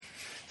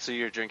So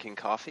you're drinking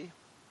coffee?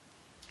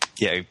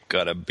 Yeah, I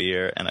got a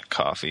beer and a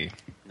coffee.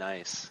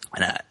 Nice.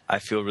 And I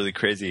feel really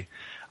crazy.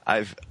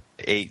 I've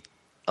ate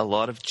a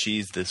lot of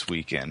cheese this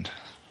weekend.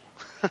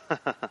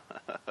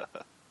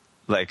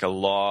 Like a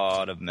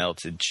lot of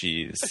melted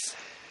cheese.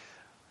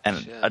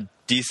 And a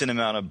decent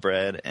amount of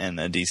bread and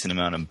a decent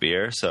amount of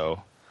beer.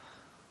 So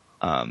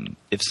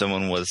if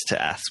someone was to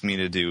ask me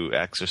to do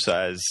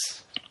exercise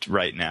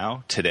right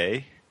now,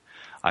 today,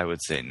 I would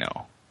say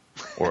no.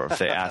 Or if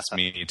they asked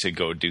me to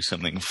go do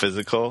something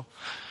physical,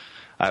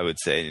 I would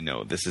say,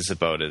 no, this is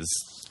about as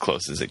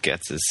close as it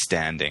gets as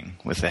standing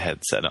with a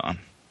headset on.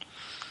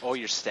 Oh,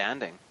 you're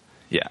standing?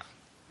 Yeah.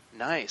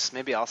 Nice.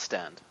 Maybe I'll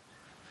stand.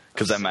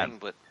 Because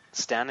But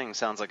standing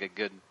sounds like a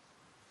good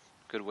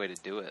way to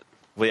do it.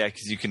 Well, yeah,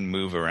 because you can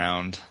move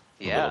around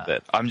a little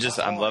bit. I'm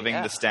loving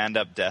the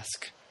stand-up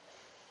desk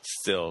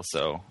still,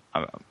 so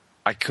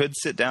I could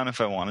sit down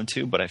if I wanted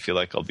to, but I feel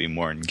like I'll be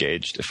more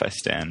engaged if I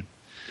stand.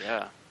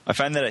 Yeah. I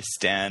find that I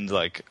stand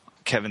like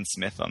Kevin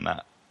Smith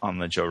on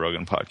the Joe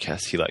Rogan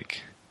podcast.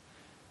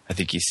 I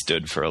think he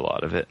stood for a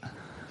lot of it.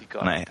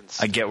 And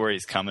I get where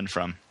he's coming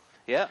from.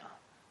 Yeah.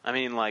 I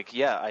mean,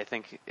 I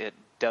think it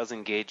does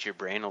engage your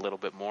brain a little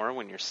bit more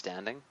when you're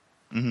standing.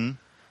 Mm-hmm.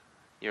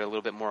 You're a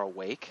little bit more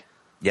awake.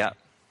 Yeah.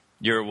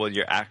 You're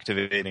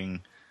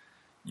activating,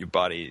 your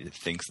body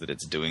thinks that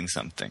it's doing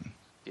something.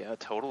 Yeah,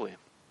 totally.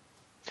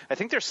 I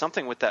think there's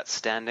something with that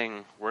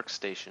standing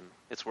workstation.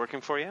 It's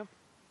working for you?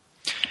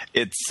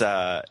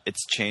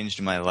 It's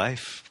changed my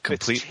life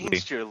completely. It's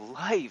changed your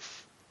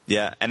life.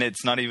 Yeah, and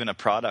it's not even a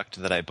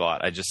product that I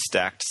bought. I just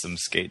stacked some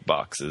skate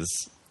boxes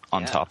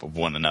on top of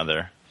one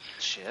another.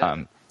 Shit.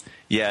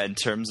 Yeah, in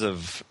terms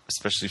of,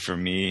 especially for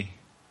me,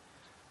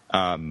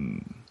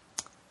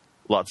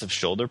 lots of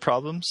shoulder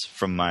problems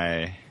from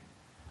I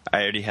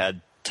already had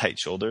tight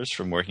shoulders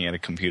from working at a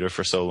computer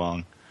for so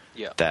long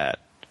that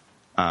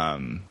I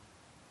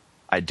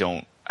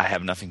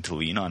have nothing to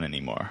lean on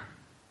anymore.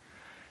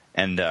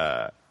 And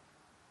I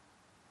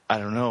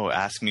don't know,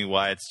 ask me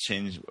why it's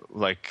changed,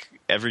 like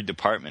every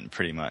department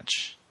pretty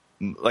much.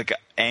 Like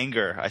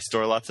anger, I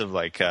store lots of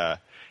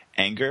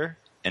anger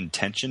and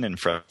tension and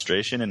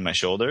frustration in my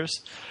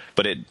shoulders,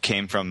 but it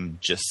came from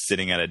just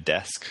sitting at a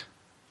desk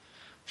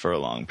for a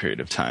long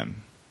period of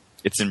time.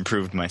 It's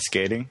improved my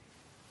skating.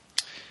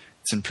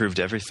 It's improved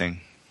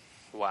everything.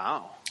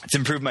 Wow. It's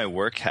improved my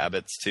work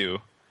habits too.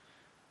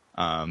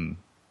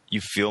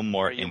 You feel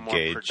more engaged. Are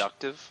you more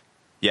productive?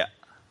 Yeah,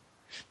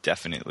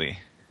 definitely.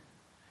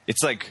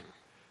 It's like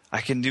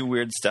I can do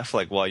weird stuff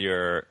like while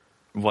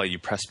you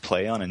press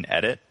play on an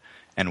edit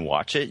and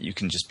watch it, you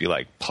can just be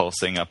like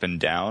pulsing up and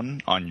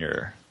down on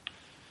your,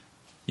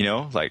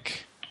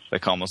 like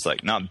almost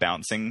like not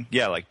bouncing.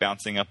 Yeah, like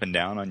bouncing up and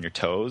down on your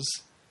toes.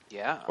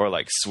 Yeah. Or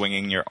like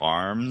swinging your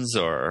arms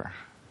or.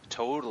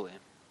 Totally.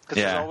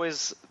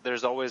 Because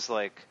there's always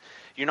like,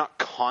 you're not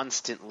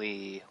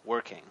constantly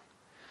working.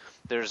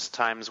 There's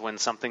times when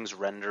something's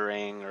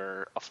rendering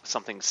or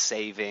something's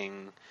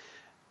saving,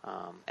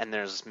 and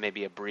there's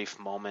maybe a brief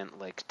moment,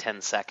 like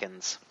 10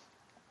 seconds,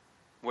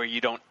 where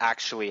you don't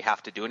actually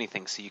have to do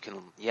anything. So you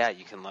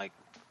can like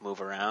move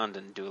around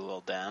and do a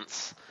little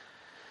dance.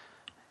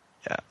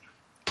 Yeah.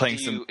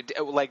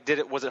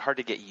 Was it hard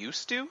to get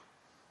used to?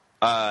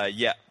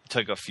 Yeah, it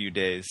took a few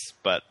days,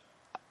 but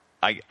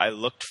I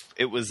looked,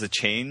 it was a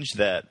change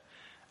that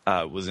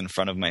was in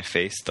front of my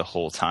face the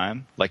whole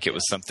time. Like it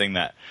was something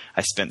that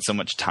I spent so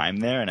much time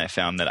there, and I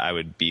found that I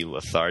would be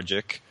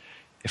lethargic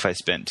if I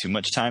spent too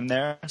much time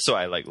there. So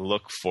I would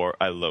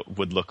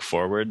look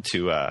forward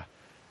to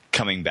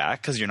coming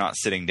back, because you're not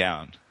sitting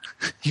down.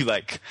 you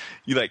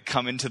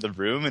come into the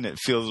room and it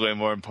feels way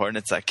more important.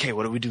 It's like, hey,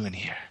 what are we doing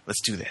here?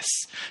 Let's do this.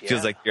 Yeah.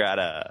 Feels like you're at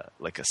a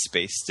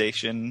space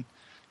station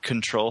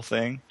control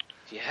thing.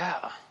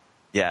 Yeah.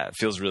 Yeah, it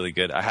feels really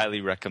good. I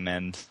highly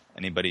recommend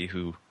anybody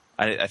who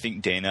I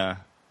think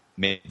Dana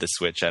made the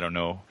switch. I don't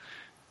know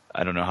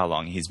how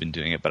long he's been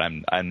doing it, but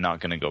I'm not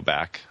going to go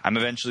back. I'm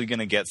eventually going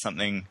to get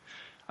something.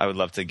 I would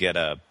love to get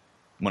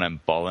when I'm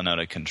balling out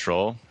of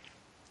control,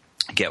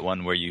 get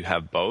one where you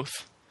have both.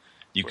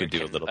 You could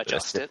do a little bit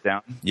of sit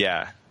down.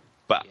 Yeah.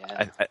 But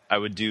yeah. I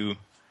would do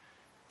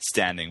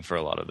standing for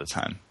a lot of the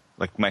time.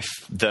 Like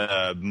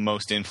the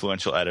most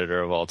influential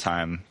editor of all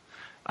time,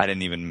 I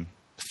didn't even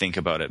think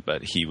about it,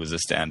 but he was a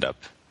stand-up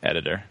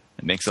editor.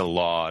 It makes a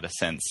lot of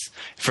sense.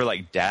 For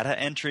like data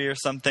entry or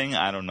something,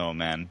 I don't know,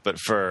 man. But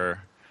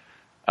for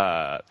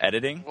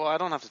editing? Well, I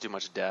don't have to do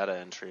much data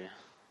entry.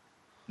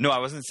 No, I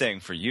wasn't saying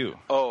for you.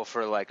 Oh,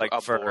 for like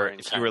for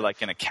if you were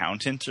like an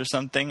accountant or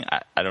something,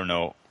 I don't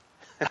know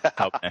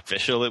how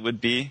beneficial it would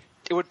be.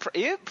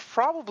 It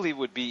probably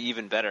would be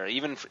even better,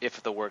 even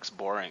if the work's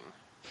boring.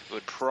 It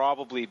would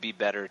probably be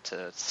better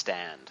to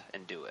stand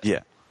and do it. Yeah.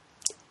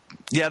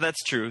 Yeah,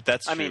 that's true.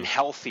 I mean,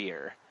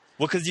 healthier.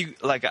 Well, because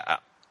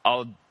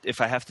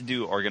if I have to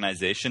do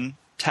organization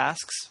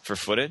tasks for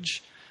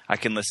footage, I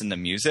can listen to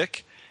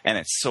music, and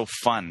it's so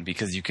fun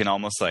because you can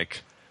almost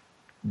like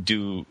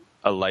do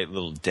a light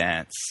little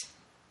dance.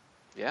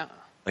 Yeah.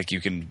 Like you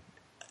can,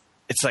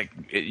 it's like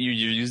you're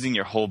using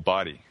your whole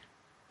body.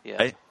 Yeah.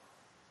 Right?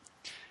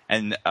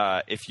 And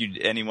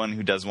anyone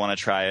who does want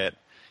to try it,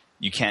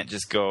 you can't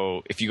just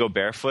go. If you go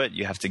barefoot,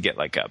 you have to get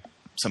like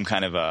some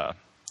kind of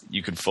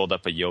you could fold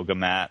up a yoga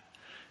mat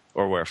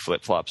or wear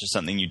flip flops or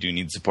something. You do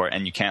need support,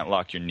 and you can't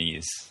lock your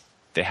knees.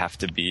 They have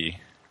to be.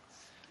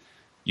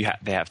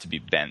 They have to be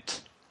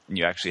bent, and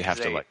you actually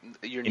have to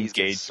your knees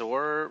get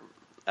sore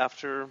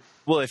after.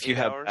 Well, if you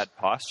have hours? bad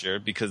posture,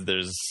 because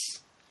there's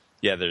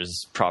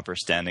proper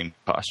standing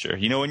posture.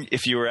 You know,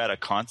 if you were at a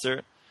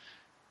concert,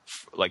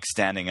 like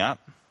standing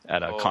up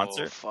at a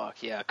concert.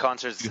 Fuck yeah,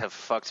 concerts have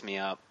fucked me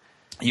up.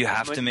 You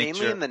have to make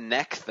mainly sure in the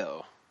neck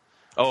though.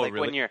 Oh, like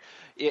really?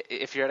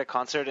 If you're at a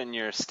concert and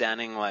you're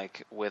standing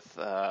like with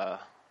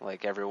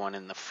like everyone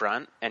in the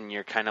front, and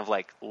you're kind of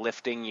like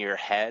lifting your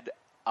head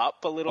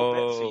up a little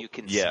bit so you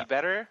can see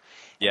better. And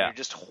you're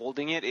just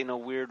holding it in a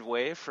weird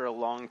way for a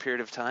long period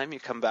of time. You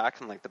come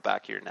back and like the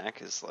back of your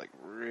neck is like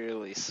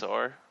really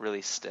sore,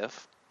 really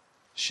stiff.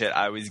 Shit,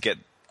 I always get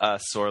a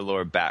sore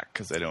lower back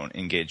because I don't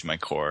engage my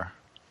core.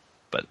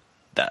 But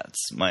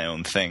that's my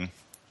own thing.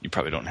 You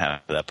probably don't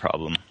have that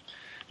problem.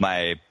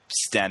 My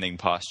standing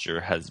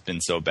posture has been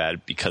so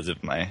bad because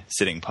of my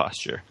sitting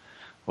posture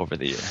over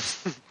the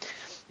years.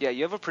 Yeah,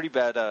 you have a pretty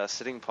bad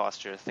sitting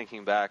posture.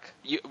 Thinking back,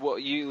 you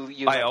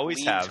I always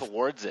lean have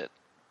towards it.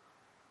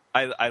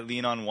 I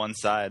lean on one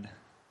side.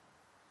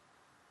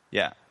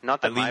 Yeah,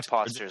 not that my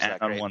posture is that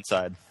great on one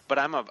side, but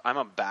I'm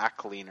a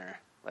back leaner.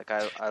 Like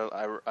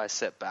I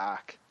sit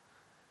back.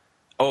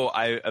 Oh,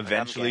 I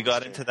eventually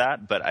got into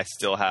that, but I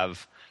still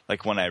have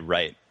like when I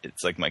write,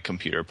 it's like my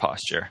computer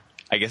posture.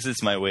 I guess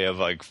it's my way of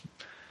like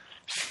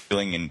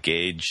feeling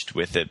engaged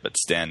with it, but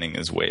standing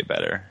is way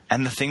better.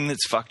 And the thing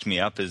that's fucked me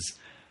up is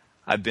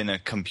I've been a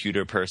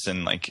computer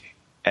person, like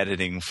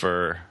editing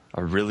for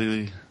a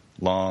really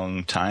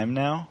long time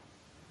now.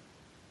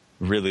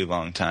 Really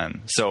long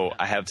time. So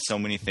I have so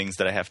many things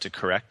that I have to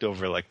correct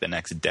over like the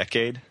next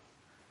decade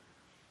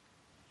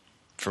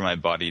for my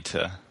body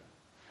to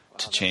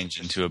change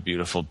into a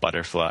beautiful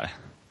butterfly.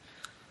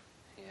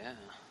 Yeah.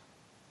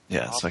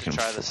 Yeah, I'll so I can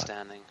try the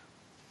standing.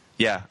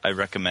 Yeah, I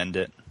recommend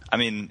it. I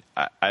mean,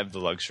 I have the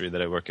luxury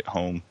that I work at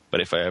home, but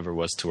if I ever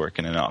was to work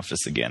in an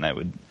office again,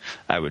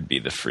 I would be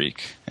the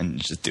freak and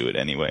just do it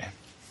anyway.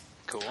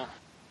 Cool.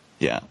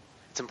 Yeah.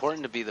 It's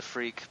important to be the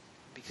freak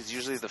because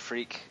usually the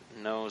freak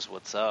knows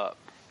what's up.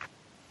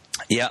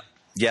 Yeah.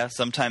 Yeah,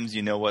 sometimes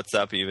you know what's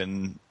up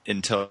even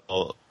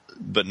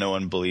but no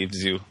one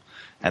believes you.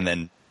 And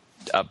then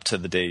up to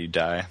the day you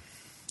die,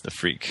 the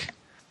freak,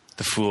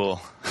 the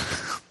fool,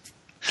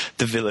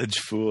 the village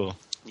fool.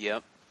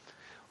 Yep.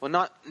 Well,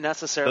 not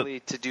necessarily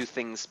to do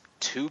things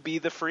to be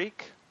the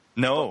freak.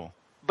 No.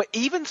 But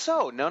even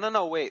so,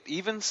 no, wait.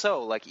 Even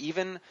so, like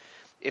even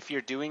if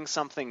you're doing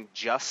something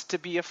just to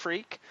be a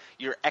freak,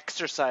 you're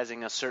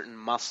exercising a certain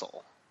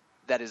muscle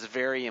that is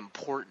very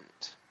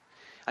important.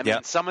 I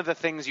mean, some of the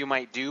things you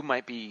might do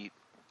might be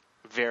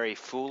very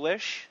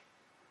foolish,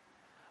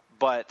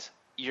 but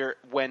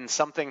when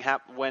something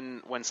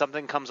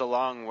comes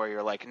along where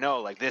you're like, no,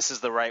 like this is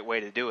the right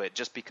way to do it,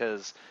 just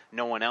because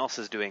no one else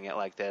is doing it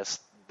like this.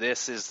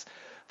 This is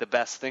the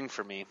best thing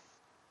for me.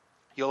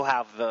 You'll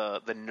have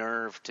the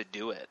nerve to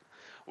do it,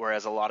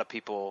 whereas a lot of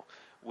people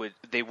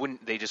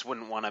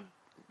wouldn't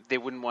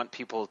want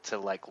people to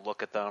like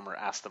look at them or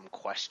ask them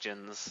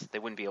questions. They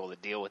wouldn't be able to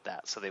deal with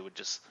that, so they would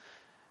just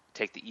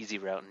take the easy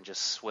route and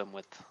just swim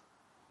with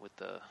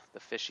the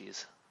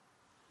fishies.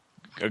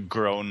 A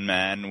grown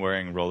man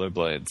wearing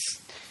rollerblades.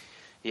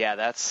 Yeah,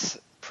 that's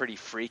pretty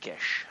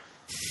freakish.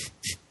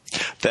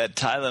 That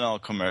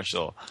Tylenol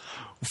commercial,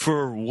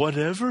 for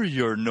whatever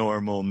your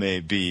normal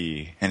may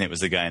be. And it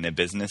was a guy in a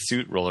business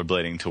suit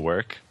rollerblading to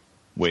work,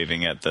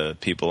 waving at the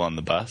people on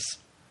the bus.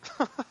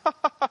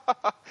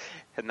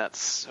 And that's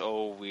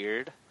so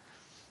weird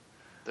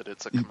that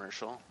it's a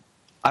commercial.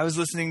 I was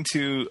listening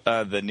to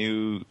the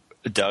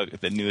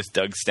newest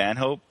Doug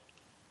Stanhope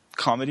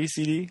comedy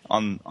CD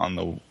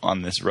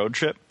on this road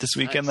trip this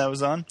weekend that I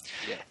was on.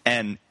 Yeah.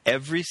 And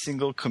every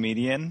single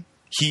comedian,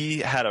 he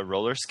had a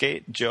roller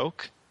skate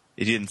joke.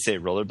 He didn't say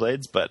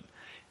rollerblades, but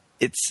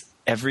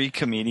every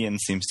comedian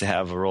seems to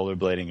have a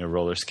rollerblading or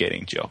roller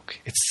skating joke.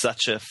 It's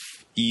such a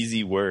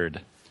easy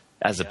word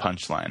as a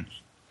punchline.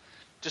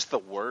 Just the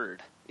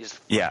word is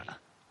funny.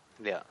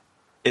 Yeah.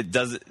 It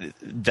does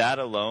that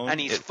alone. And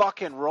he's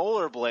fucking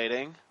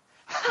rollerblading.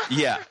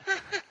 Yeah.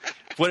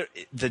 What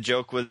the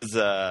joke was,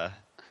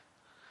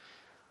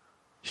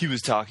 he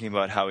was talking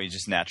about how he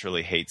just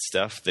naturally hates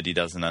stuff that he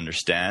doesn't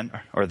understand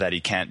or that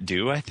he can't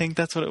do. I think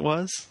that's what it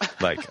was.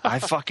 Like, I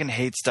fucking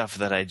hate stuff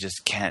that I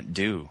just can't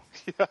do.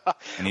 Yeah.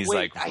 And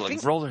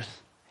he's roller.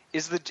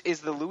 Is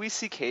the Louis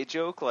C.K.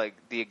 joke like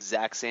the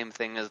exact same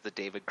thing as the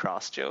David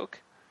Cross joke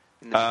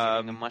in the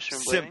beginning of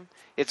mushroom blading?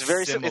 It's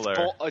very similar.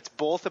 It's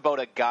both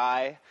about a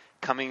guy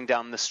coming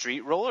down the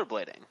street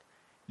rollerblading.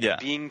 Yeah.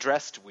 Being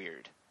dressed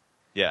weird.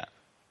 Yeah.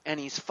 And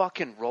he's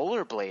fucking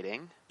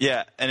rollerblading.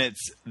 Yeah, and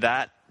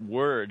that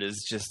word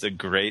is just a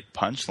great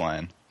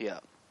punchline.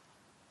 Yeah.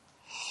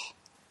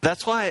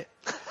 That's why...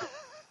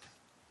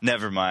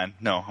 Never mind.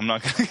 No, I'm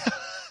not going to...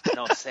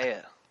 No,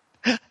 say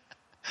it.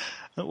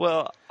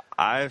 Well,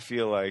 I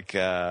feel like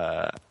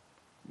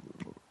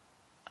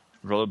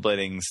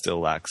rollerblading still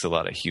lacks a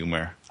lot of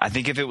humor. I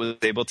think if it was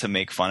able to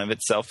make fun of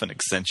itself and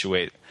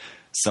accentuate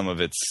some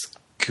of its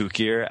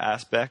kookier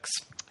aspects,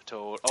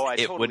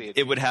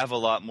 it would have a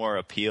lot more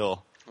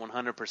appeal.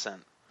 100%.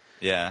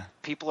 Yeah.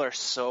 People are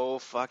so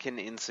fucking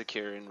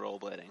insecure in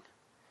rollerblading.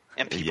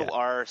 And people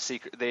are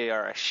they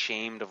are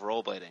ashamed of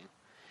rollerblading.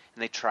 And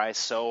they try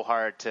so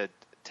hard to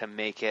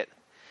make it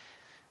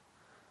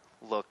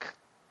look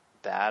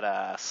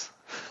badass.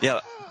 Yeah.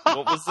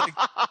 What was like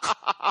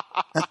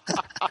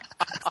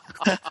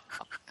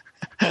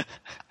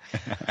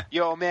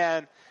Yo,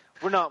 man,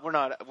 we're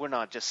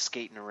not just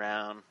skating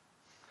around.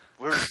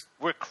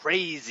 We're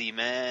crazy,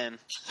 man.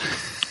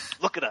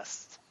 Look at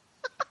us.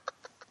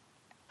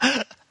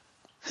 I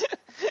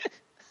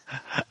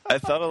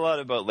thought a lot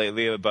about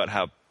lately about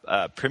how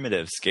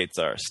primitive skates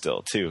are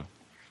still too.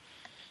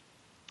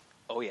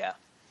 Oh yeah.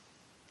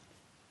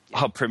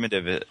 How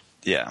primitive it,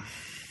 yeah.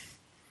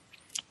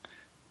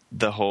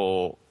 The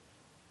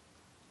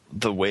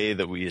way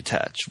that we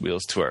attach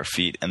wheels to our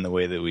feet and the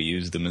way that we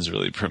use them is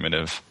really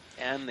primitive.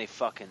 And they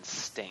fucking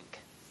stink.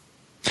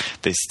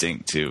 They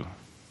stink too.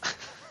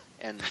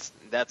 And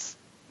that's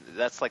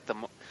like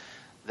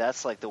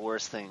the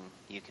worst thing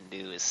you can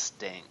do is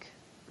stink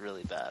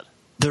really bad.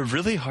 They're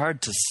really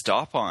hard to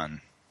stop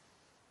on.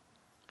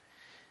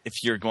 If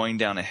you're going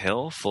down a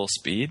hill full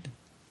speed,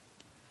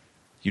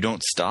 you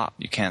don't stop.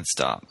 You can't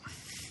stop.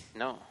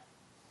 No.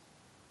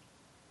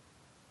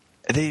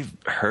 They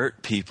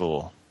hurt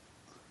people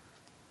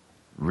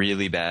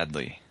really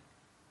badly.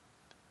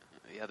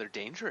 Yeah, they're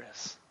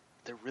dangerous.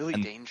 They're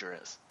really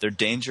dangerous. They're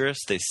dangerous.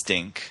 They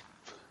stink.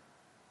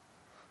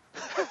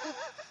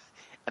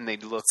 And they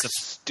look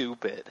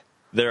stupid.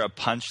 They're a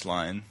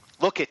punchline.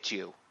 Look at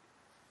you.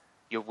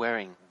 You're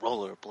wearing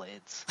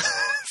rollerblades.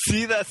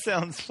 See, that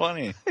sounds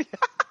funny.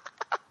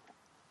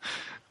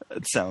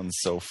 That sounds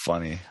so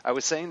funny. I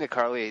was saying to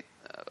Carly,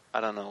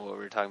 I don't know what we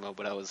were talking about,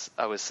 but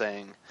I was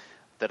saying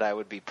that I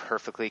would be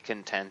perfectly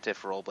content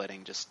if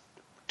rollerblading just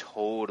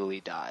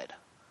totally died.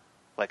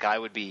 Like, I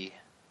would be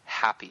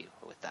happy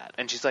with that.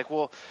 And she's like,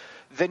 well,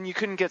 then you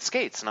couldn't get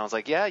skates. And I was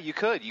like, yeah, you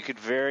could. You could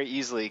very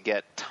easily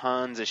get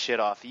tons of shit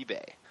off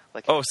eBay.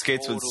 Like,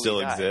 skates would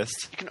still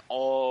exist? You can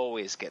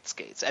always get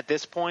skates. At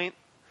this point,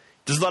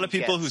 there's a lot of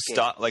people who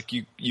stock, like,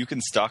 you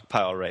can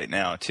stockpile right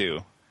now,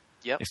 too.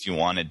 Yep. If you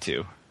wanted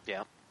to.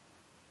 Yeah.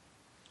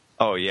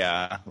 Oh,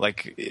 yeah.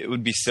 Like, it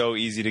would be so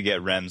easy to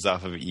get rems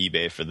off of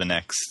eBay for the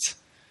next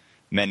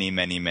many,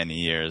 many, many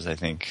years, I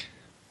think.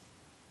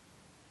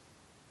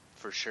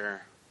 For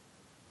sure.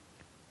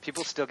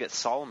 People still get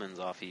Solomons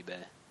off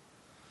eBay.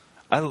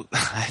 I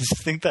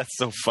just think that's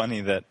so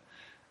funny that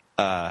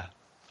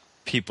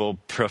people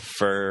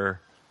prefer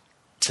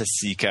to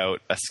seek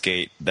out a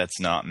skate that's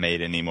not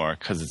made anymore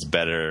because it's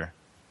better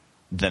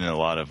than a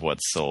lot of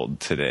what's sold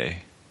today.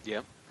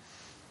 Yep.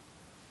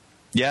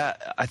 Yeah,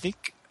 I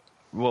think,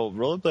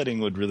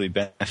 rollerblading would really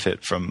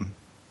benefit from...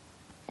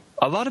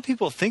 A lot of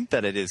people think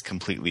that it is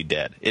completely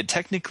dead. It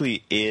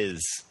technically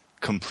is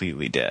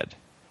completely dead.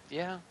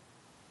 Yeah.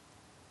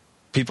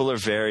 People are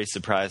very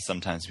surprised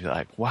sometimes to be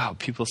like, wow,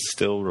 people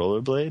still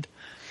rollerblade?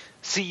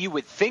 See, you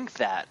would think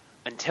that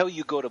until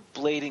you go to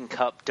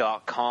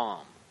bladingcup.com.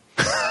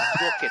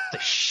 Look at the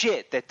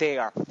shit that they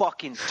are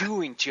fucking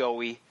doing,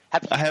 Joey.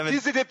 Have you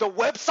visited the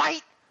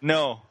website?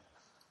 No.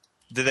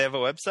 Do they have a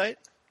website?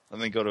 Let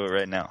me go to it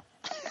right now.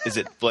 Is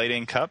it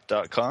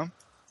bladingcup.com?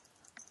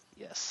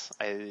 Yes,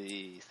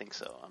 I think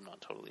so. I'm not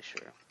totally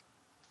sure.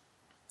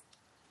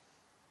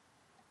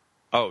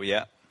 Oh,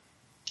 yeah.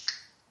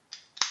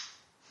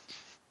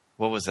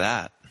 What was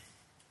that?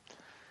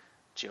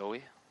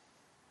 Joey?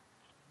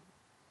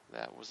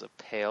 That was a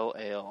pale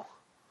ale.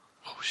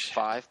 Oh, shit.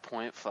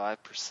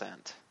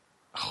 5.5%.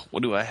 Oh,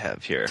 what do I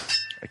have here?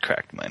 I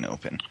cracked mine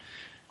open.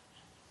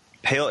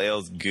 Pale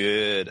ale's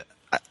good.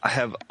 I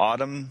have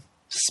autumn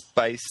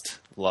spiced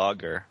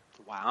lager.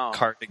 Wow.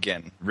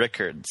 Cardigan.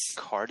 Rickards.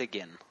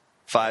 Cardigan.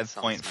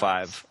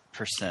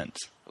 5.5%.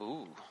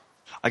 Ooh.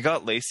 I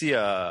got Lacey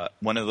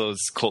one of those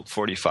Colt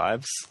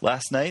 45s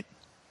last night.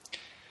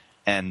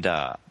 And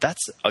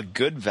that's a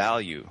good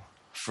value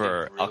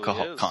for really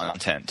alcohol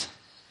content.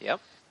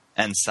 Yep.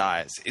 And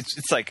size.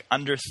 It's like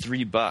under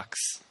 $3.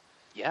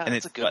 Yeah, and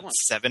that's it's a good one.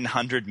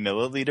 700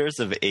 milliliters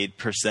of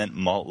 8%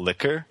 malt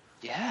liquor.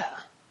 Yeah.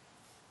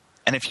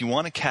 And if you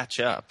want to catch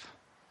up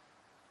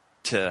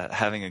to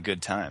having a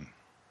good time,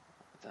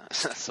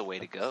 that's the way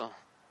to go.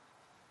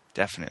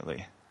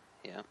 Definitely.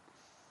 Yeah.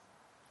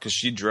 Because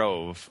she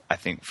drove, I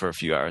think, for a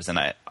few hours,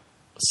 and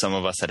some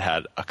of us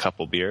had a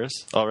couple beers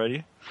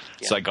already.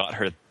 Yeah. So I got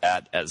her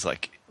that as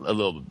like a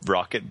little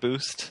rocket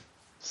boost.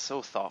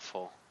 So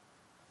thoughtful.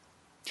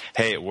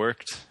 Hey, it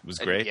worked. It was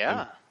great.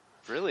 Yeah,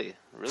 really,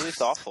 really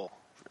thoughtful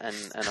and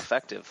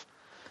effective.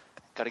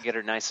 Got to get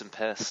her nice and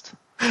pissed.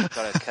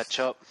 Got to catch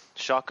up.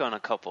 Shotgun a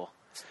couple.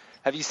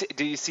 Have you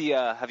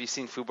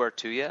seen Fubar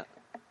 2 yet?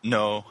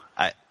 No,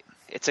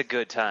 It's a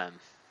good time.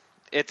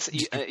 It's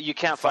you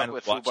can't fuck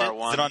with Fubar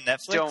 1. Is it on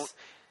Netflix?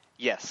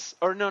 Yes.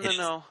 Or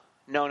no.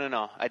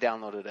 No. I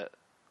downloaded it.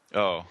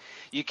 Oh.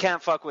 You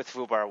can't fuck with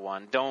Fubar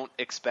 1. Don't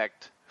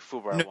expect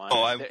Fubar 1.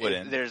 No, I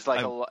wouldn't. There's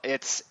like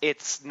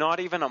it's not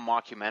even a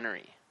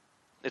mockumentary.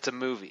 It's a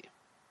movie.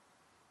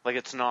 Like,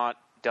 it's not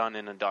done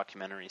in a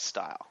documentary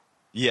style.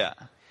 Yeah.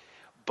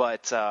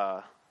 But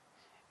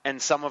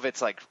and some of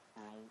it's like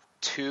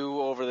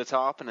too over the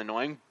top and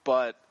annoying,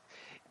 but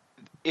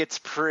it's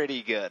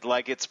pretty good.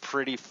 Like, it's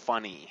pretty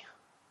funny.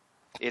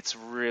 It's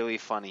really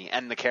funny.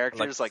 And the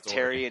characters like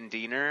Terry and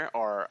Diener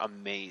are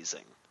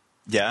amazing.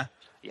 Yeah?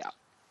 Yeah.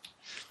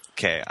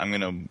 Okay, I'm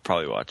going to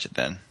probably watch it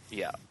then.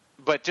 Yeah.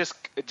 But just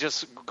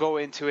go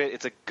into it.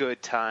 It's a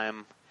good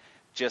time.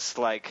 Just,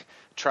 like,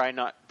 try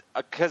not...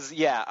 Because,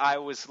 I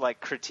was,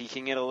 like,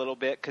 critiquing it a little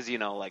bit. Because,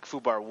 like,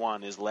 Fubar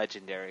 1 is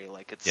legendary.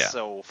 Like, it's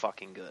so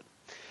fucking good.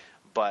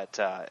 But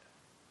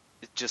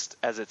just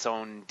as its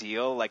own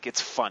deal, like,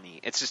 it's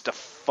funny. It's just a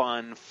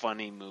fun,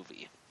 funny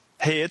movie.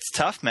 Hey, it's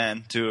tough,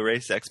 man, to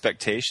erase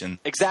expectation.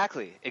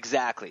 Exactly.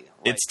 Like,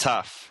 it's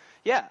tough.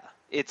 Yeah.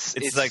 It's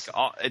like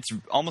it's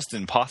almost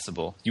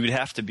impossible. You would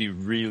have to be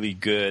really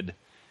good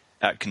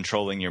at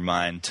controlling your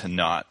mind to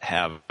not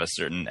have a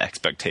certain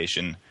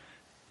expectation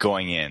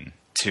going in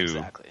to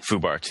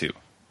Fubar 2.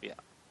 Yeah.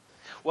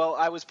 Well,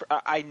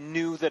 I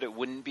knew that it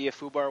wouldn't be a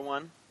Fubar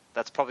 1.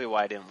 That's probably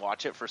why I didn't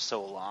watch it for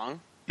so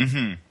long.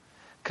 Mm-hmm.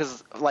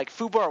 Because, like,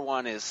 Fubar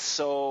 1 is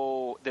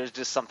so... There's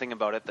just something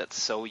about it that's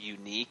so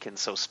unique and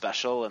so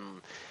special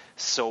and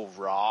so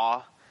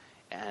raw.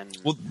 And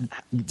well,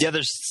 yeah,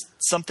 there's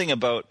something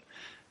about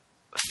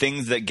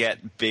things that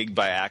get big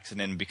by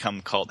accident and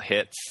become cult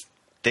hits.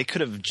 They could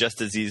have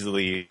just as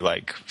easily,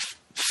 like,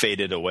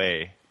 faded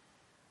away.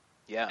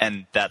 Yeah.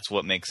 And that's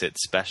what makes it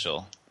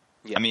special.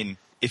 Yeah. I mean,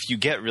 if you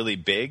get really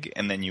big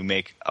and then you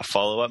make a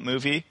follow-up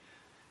movie...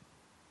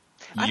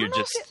 I don't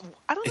know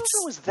if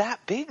it was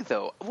that big,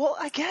 though. Well,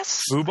 I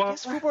guess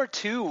Fubar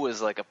 2 was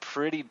like a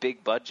pretty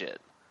big budget.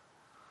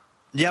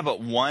 Yeah,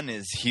 but 1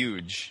 is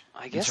huge.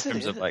 I guess in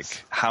terms of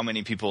like how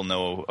many people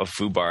know of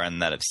Fubar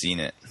and that have seen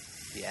it.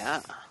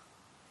 Yeah.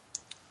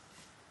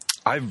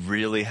 I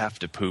really have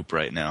to poop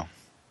right now.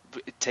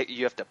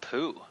 You have to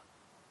poo?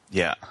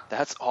 Yeah.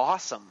 That's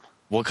awesome.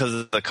 Well, because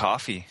of the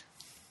coffee.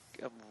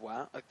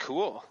 Wow.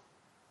 Cool.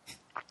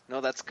 No,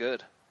 that's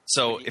good.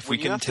 So if we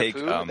can take,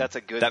 that's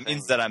a good thing.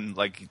 Means that I'm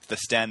like the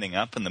standing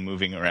up and the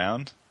moving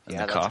around and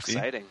the coffee.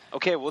 That's exciting.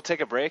 Okay, we'll take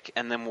a break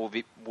and then we'll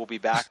be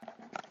back.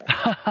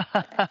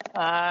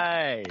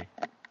 Hi.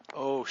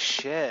 Oh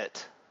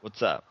shit.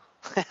 What's up?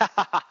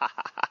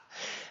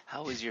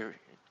 How was your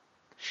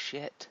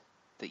shit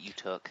that you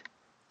took?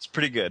 It's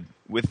pretty good.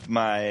 With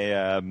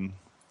my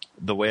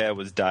the way I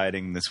was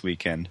dieting this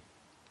weekend,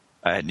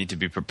 I need to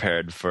be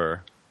prepared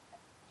for.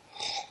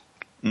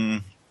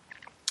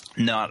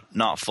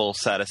 Not full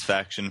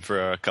satisfaction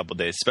for a couple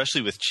days,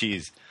 especially with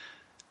cheese.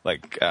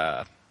 Like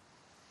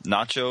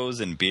nachos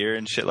and beer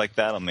and shit like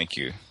that will make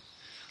you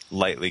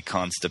lightly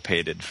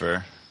constipated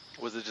for...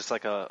 Was it just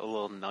like a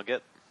little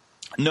nugget?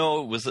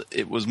 No,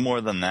 it was more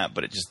than that,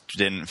 but it just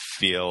didn't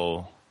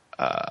feel...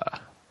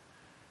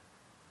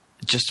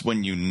 just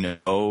when you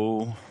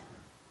know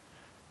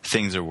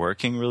things are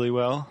working really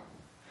well.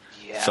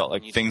 Yeah. Felt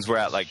like things were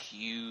at like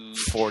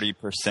 40%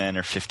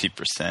 or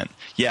 50%.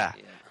 Yeah.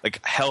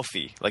 Like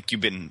healthy, like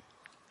you've been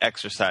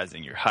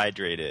exercising, you're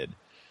hydrated,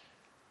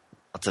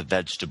 lots of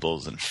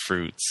vegetables and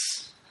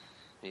fruits.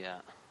 Yeah.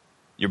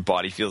 Your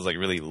body feels like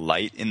really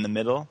light in the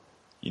middle,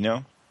 you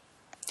know?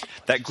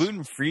 That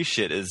gluten-free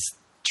shit is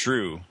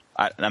true.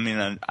 I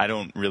mean, I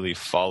don't really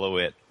follow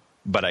it,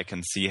 but I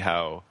can see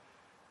how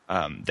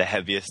the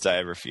heaviest I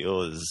ever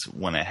feel is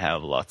when I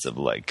have lots of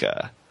like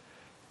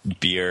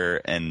beer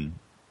and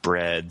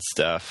bread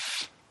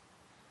stuff.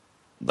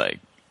 Like,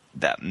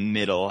 that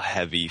middle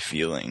heavy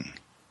feeling.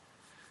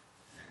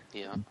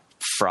 Yeah.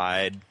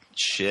 Fried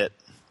shit.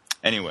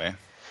 Anyway.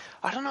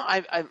 I don't know.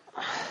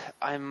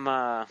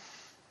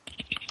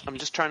 I'm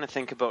just trying to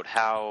think about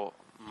how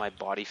my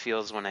body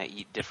feels when I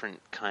eat different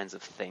kinds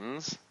of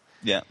things.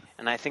 Yeah.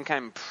 And I think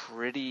I'm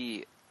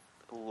pretty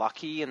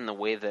lucky in the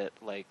way that,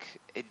 like,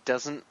 it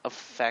doesn't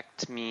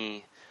affect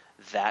me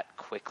that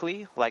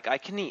quickly. Like, I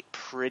can eat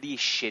pretty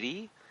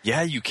shitty.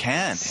 Yeah, you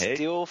can.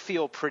 Still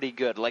feel pretty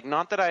good. Like,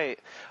 not that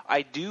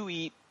I do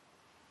eat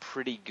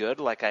pretty good.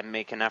 Like, I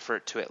make an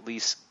effort to at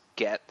least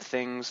get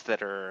things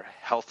that are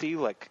healthy.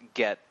 Like,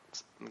 get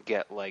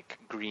like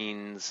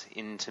greens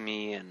into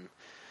me and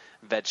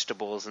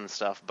vegetables and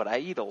stuff. But I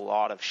eat a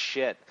lot of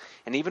shit.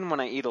 And even when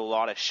I eat a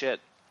lot of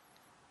shit,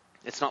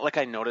 it's not like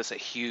I notice a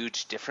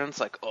huge difference.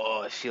 Like,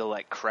 oh, I feel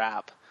like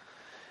crap.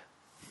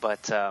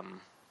 But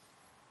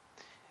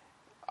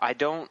I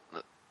don't.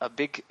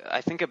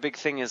 I think a big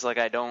thing is like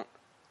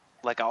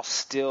I'll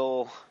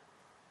still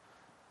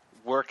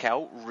work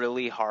out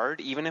really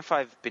hard even if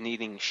I've been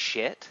eating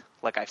shit.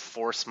 Like, I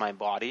force my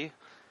body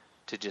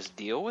to just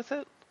deal with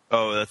it.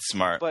 Oh, that's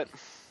smart. But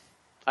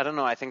I don't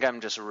know. I think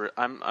I'm just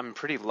I'm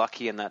pretty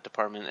lucky in that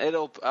department.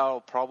 I'll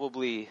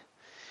probably,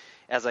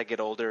 as I get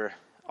older,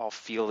 I'll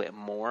feel it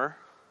more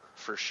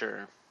for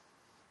sure.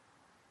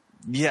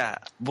 Yeah.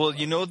 Well,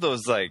 you know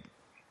those like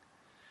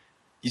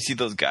you see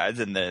those guys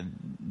and then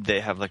they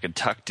have like a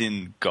tucked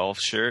in golf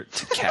shirt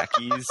to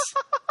khakis.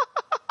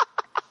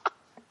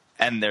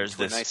 And there's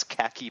this nice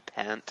khaki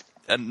pant.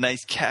 A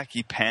nice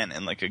khaki pant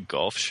and like a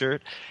golf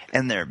shirt,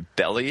 and their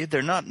belly,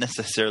 they're not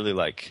necessarily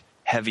like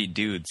heavy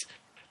dudes,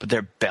 but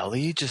their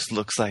belly just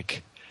looks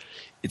like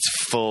it's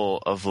full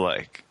of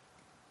like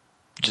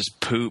just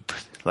poop,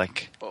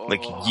 like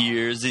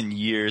years and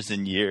years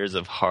and years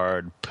of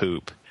hard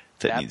poop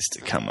that needs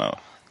to come out.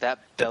 That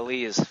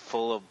belly is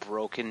full of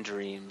broken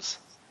dreams.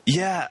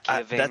 Yeah,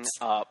 giving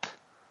up.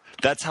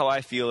 That's how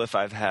I feel if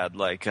I've had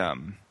like a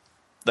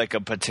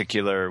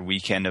particular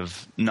weekend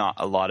of not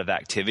a lot of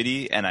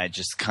activity, and I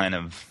just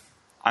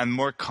I'm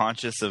more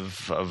conscious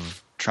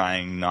of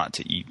trying not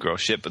to eat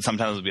gross shit, but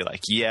sometimes it'll be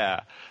like,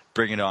 yeah,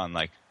 bring it on,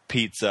 like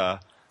pizza,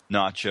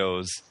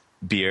 nachos,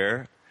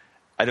 beer.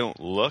 I don't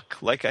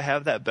look like I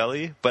have that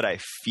belly, but I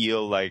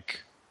feel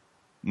like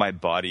my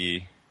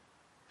body,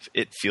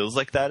 it feels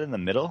like that in the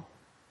middle.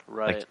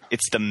 Right. Like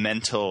it's the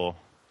mental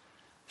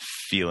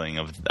feeling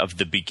of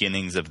the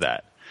beginnings of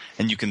that.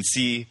 And you can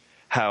see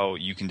how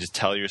you can just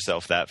tell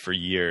yourself that for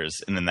years,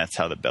 and then that's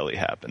how the belly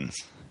happens.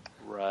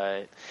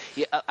 Right.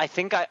 Yeah, I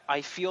think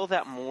I feel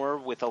that more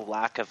with a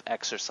lack of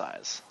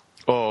exercise.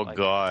 Oh, like,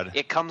 God.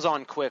 It comes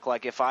on quick.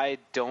 Like, if I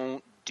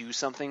don't do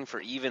something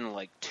for even,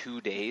 like,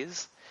 2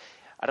 days,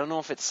 I don't know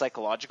if it's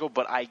psychological,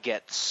 but I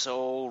get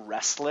so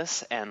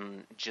restless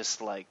and just,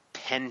 like,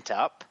 pent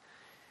up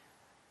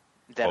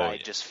that I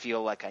just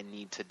feel like I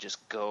need to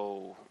just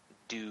go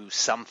do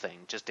something,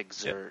 just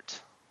exert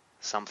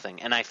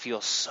something. And I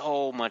feel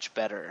so much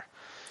better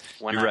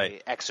when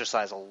I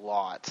exercise a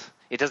lot.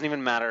 It doesn't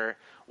even matter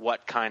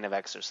what kind of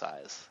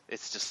exercise.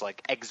 It's just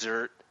like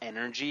exert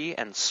energy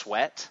and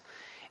sweat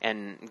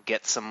and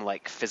get some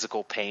like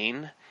physical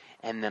pain,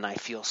 and then I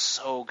feel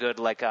so good.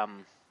 Like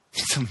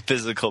some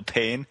physical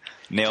pain.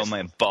 Nail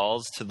my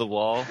balls to the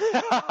wall.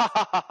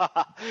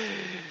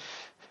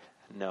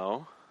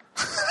 No.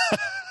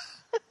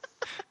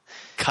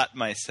 Cut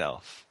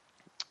myself.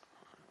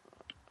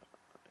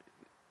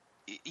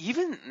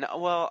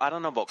 Well, I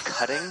don't know about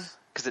cutting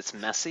because it's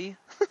messy.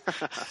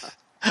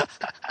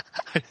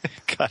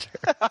 Cutter.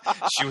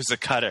 She was a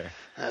cutter.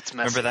 That's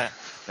messy.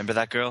 Remember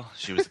that girl?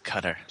 She was a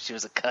cutter. She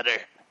was a cutter.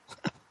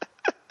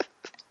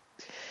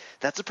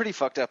 That's a pretty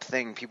fucked up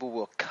thing. People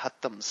will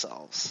cut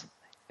themselves,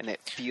 and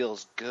it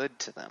feels good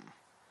to them.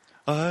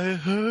 I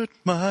hurt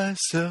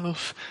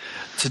myself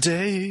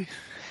today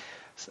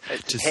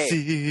to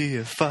see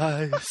if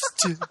I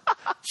still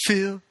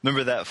feel.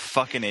 Remember that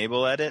fucking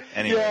Abel edit?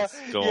 Anyways,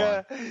 go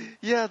on.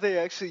 Yeah, they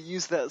actually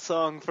used that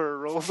song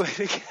for a roleplay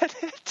to get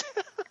it.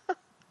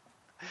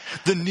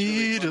 The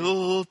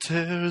needle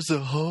tears a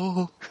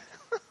hole.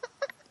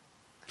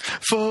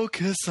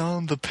 Focus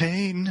on the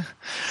pain.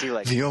 See,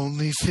 like, the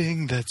only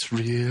thing that's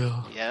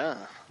real.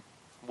 Yeah.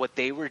 What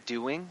they were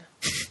doing,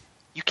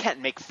 you can't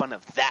make fun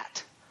of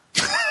that.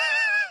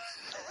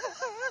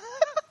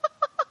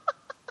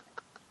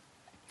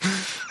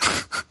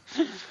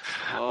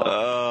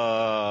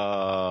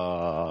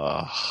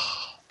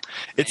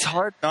 It's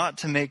hard not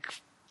to make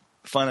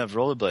fun of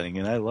rollerblading,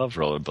 and I love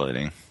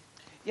rollerblading.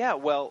 Yeah,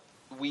 well,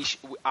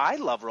 I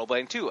love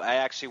rollerblading too. I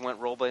actually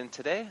went rollerblading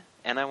today,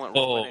 and I went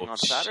rollerblading on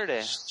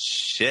Saturday.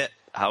 Shit,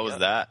 how was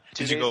that?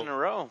 2 days in a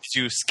row.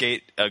 Did you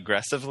skate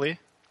aggressively?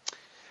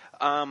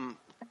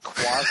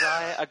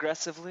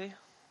 Quasi-aggressively.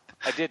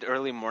 I did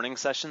early morning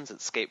sessions at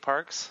skate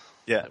parks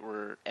that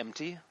were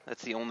empty.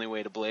 That's the only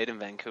way to blade in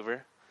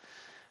Vancouver,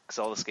 because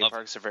all the skate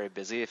parks are very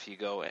busy if you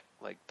go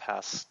like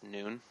past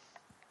noon.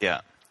 Yeah.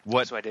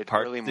 So I did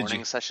early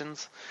morning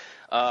sessions.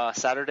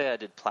 Saturday I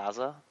did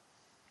Plaza,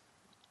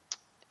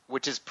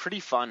 which is pretty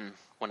fun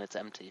when it's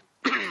empty.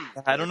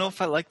 I don't know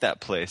if I like that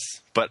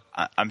place, but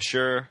I'm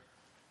sure.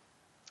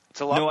 It's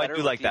a lot better. No, I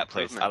do like that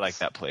place. I like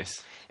that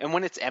place. And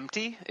when it's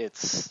empty,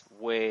 it's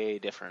way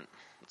different.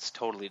 It's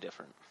totally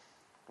different.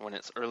 When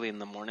it's early in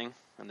the morning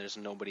and there's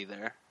nobody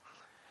there.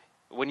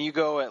 When you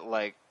go at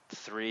like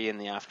 3 in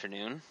the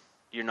afternoon,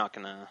 you're not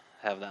going to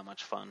have that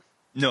much fun.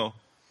 No.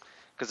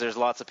 Because there's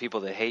lots of people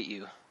that hate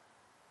you.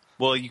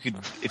 Well, you could,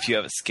 if you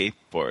have a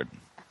skateboard.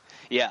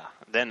 Yeah,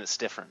 then it's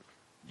different.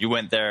 You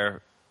went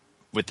there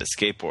with the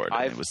skateboard.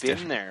 I've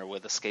been there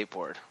with a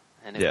skateboard,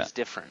 and it was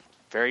different.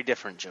 Very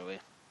different, Joey.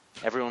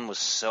 Everyone was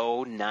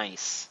so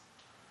nice.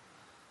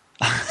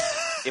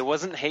 It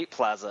wasn't Hate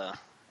Plaza.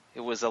 It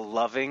was a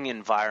loving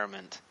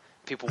environment.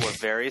 People were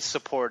very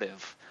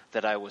supportive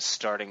that I was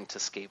starting to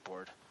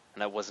skateboard,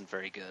 and I wasn't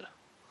very good.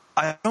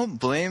 I don't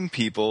blame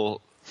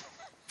people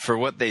for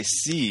what they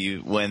see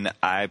when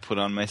I put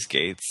on my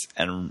skates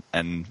and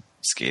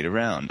skate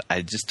around.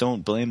 I just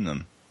don't blame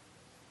them.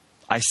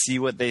 I see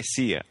what they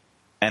see,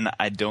 and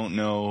I don't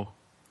know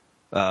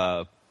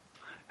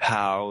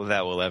how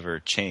that will ever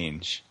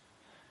change.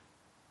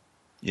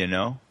 You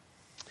know?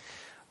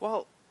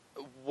 Well,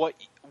 what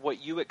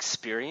you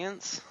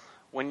experience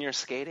when you're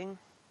skating,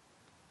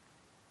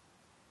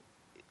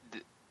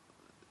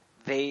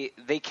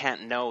 they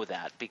can't know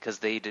that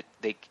because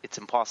it's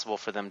impossible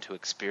for them to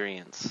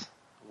experience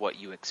what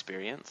you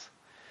experience.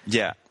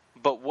 Yeah.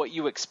 but what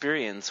you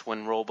experience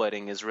when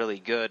rollerblading is really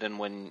good, and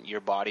when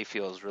your body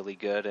feels really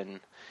good, and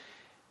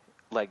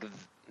like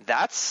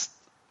that's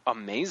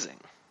amazing.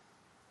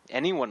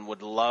 Anyone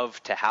would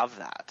love to have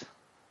that.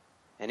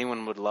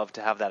 Anyone would love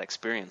to have that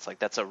experience. Like,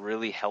 that's a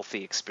really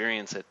healthy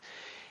experience. It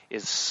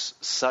is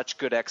such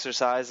good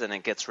exercise, and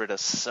it gets rid of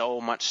so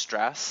much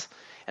stress.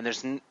 And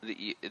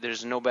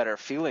there's no better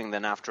feeling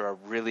than after a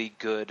really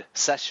good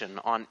session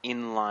on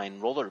inline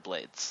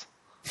rollerblades.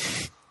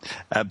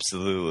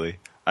 Absolutely.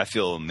 I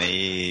feel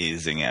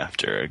amazing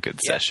after a good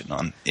session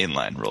on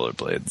inline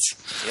rollerblades.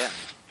 Yeah.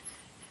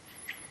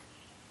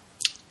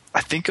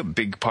 I think a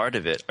big part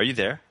of it... Are you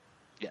there?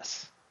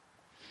 Yes.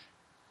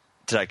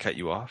 Did I cut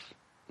you off?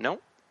 No.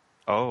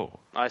 Oh.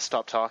 I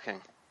stopped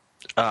talking.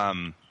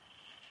 I've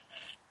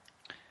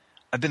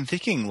been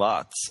thinking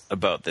lots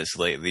about this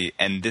lately,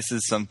 and this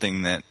is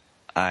something that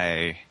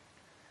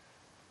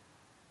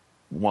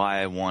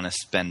why I want to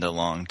spend a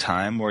long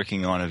time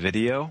working on a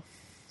video.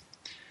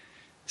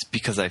 It's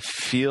because I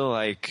feel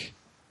like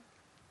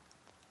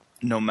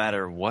no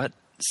matter what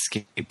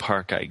skate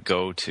park I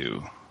go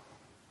to,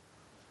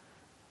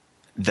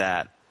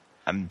 that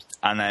and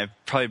I've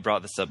probably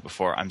brought this up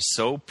before, I'm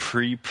so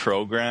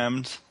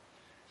pre-programmed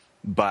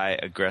by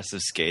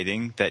aggressive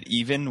skating that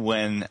even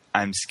when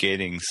I'm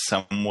skating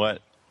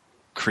somewhat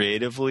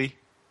creatively,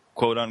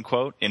 quote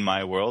unquote, in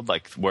my world,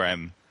 like where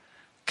I'm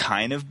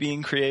kind of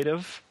being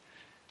creative,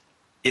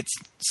 it's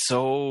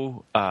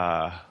so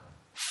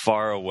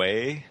far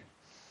away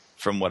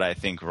from what I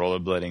think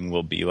rollerblading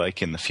will be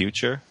like in the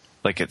future.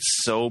 Like,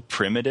 it's so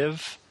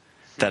primitive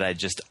that I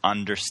just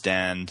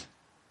understand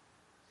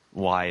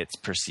why it's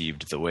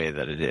perceived the way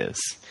that it is.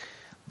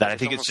 That I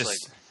think it's just...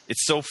 like,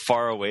 it's so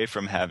far away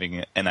from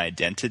having an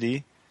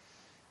identity,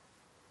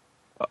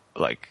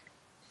 like,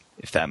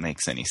 if that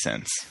makes any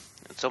sense.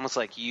 It's almost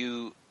like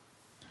you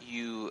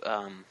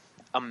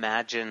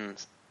imagine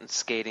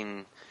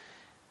skating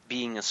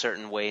being a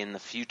certain way in the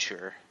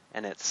future,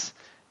 and it's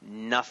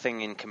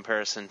nothing in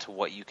comparison to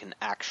what you can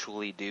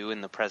actually do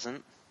in the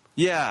present.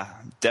 Yeah,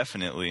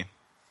 definitely.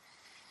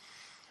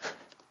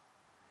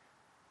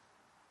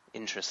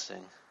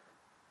 Interesting.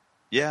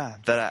 Yeah,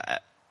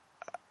 that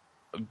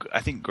I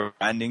think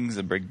grinding's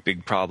a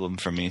big problem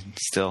for me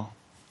still.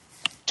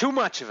 Too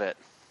much of it.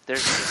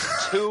 There's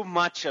just too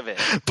much of it.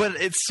 But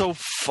it's so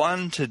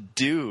fun to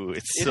do.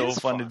 It's so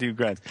fun to do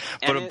grinds.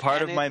 But a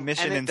part of my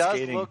mission in skating...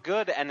 And it does look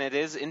good, and it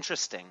is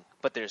interesting.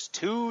 But there's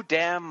too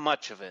damn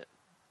much of it.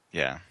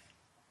 Yeah.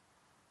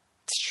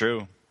 It's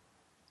true.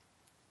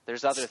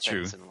 There's other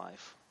things in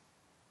life.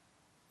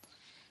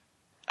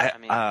 I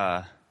mean,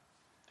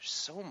 there's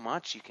so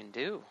much you can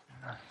do.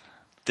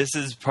 This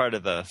is part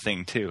of the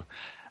thing, too.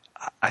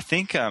 I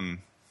think I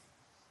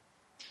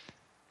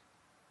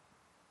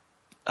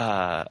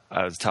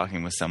was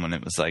talking with someone.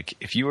 It was like,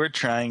 if you were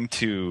trying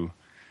to,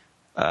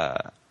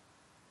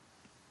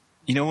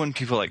 you know, when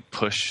people like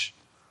push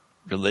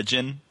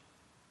religion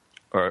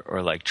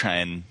or like try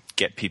and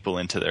get people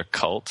into their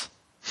cult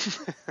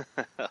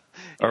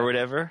or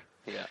whatever.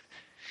 Yeah.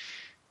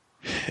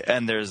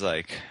 And there's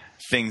like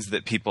things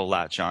that people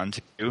latch on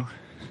to,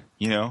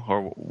 you know,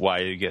 or why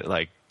you get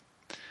like,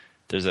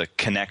 there's a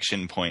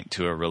connection point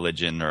to a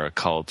religion or a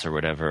cult or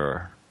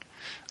whatever,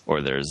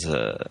 or there's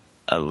a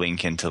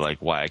link into like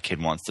why a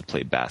kid wants to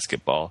play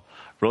basketball.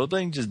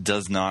 Rollerblading just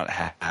does not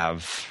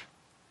have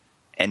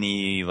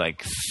any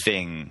like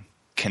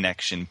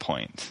connection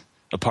point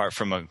apart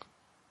from a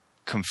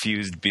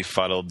confused,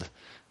 befuddled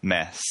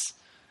mess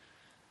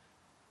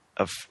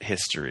of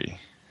history.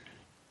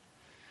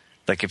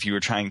 Like if you were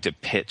trying to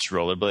pitch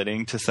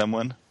rollerblading to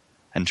someone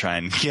and try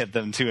and get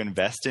them to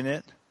invest in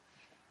it,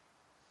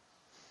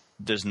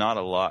 there's not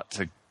a lot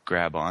to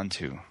grab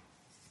onto.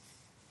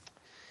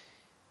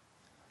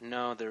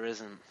 No, there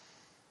isn't.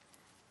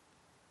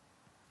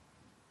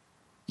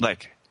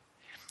 Like,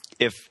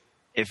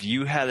 if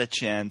you had a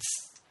chance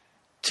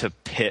to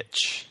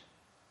pitch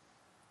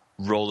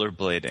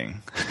rollerblading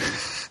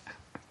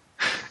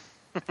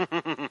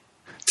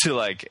to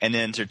like an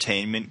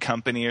entertainment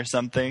company or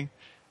something,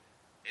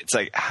 it's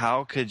like,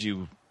 how could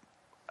you,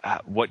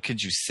 what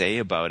could you say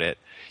about it?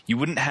 You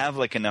wouldn't have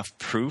like enough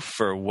proof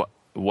for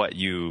what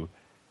you,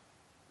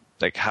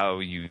 like how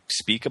you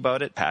speak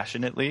about it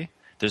passionately.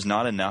 There's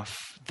not enough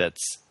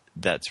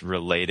that's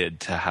related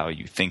to how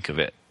you think of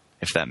it,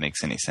 if that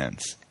makes any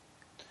sense.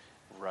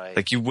 Right.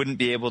 Like you wouldn't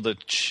be able to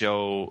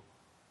show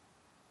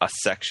a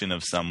section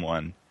of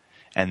someone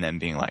and then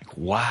being like,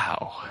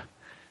 wow,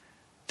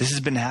 this has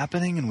been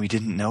happening and we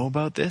didn't know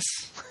about this?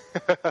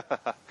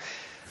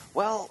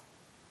 Well,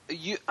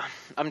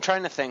 I'm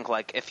trying to think,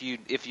 like, if you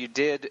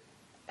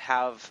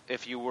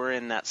were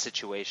in that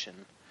situation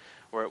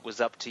where it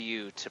was up to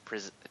you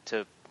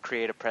to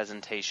create a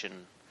presentation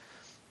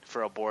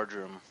for a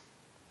boardroom,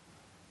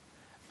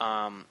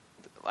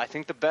 I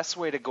think the best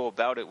way to go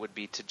about it would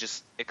be to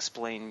just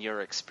explain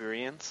your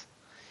experience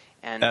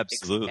and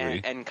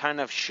absolutely and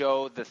kind of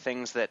show the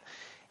things that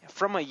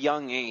from a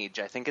young age.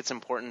 I think it's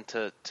important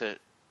to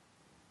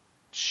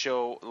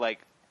show, like,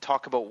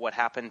 talk about what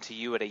happened to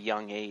you at a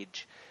young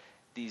age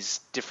these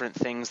different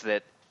things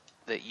that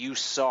you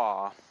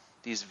saw,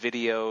 these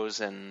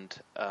videos and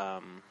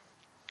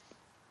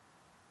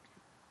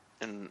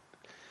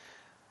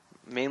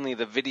mainly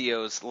the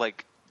videos,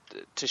 like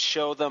to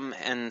show them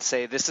and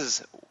say, this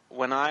is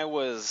when I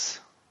was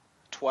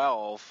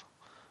 12,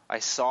 I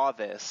saw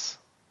this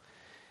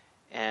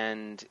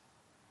and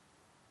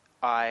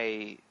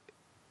I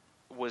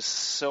was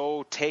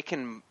so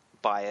taken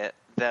by it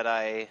that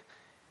I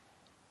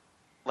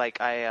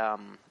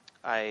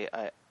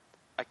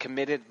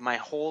committed my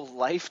whole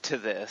life to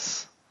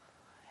this,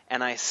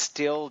 and I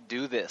still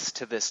do this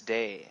to this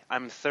day.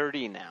 I'm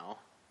 30 now,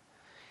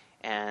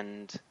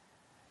 and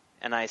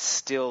I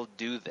still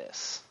do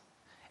this,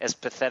 as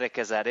pathetic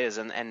as that is.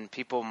 And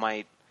people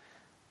might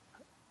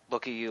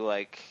look at you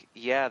like,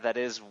 yeah, that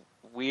is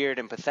weird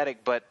and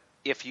pathetic, but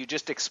if you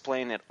just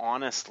explain it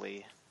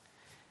honestly,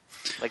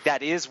 like,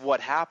 that is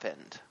what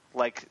happened.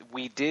 Like,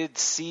 we did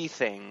see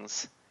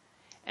things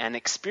and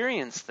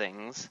experience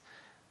things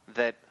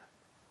that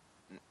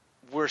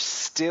we're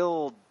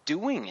still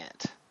doing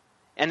it.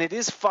 And it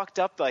is fucked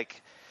up.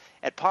 Like,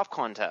 at Pop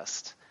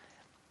Contest,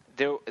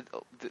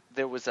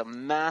 there was a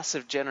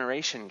massive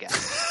generation gap.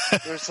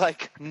 There's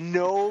like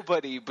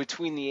nobody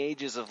between the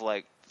ages of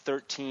like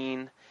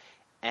 13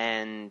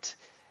 and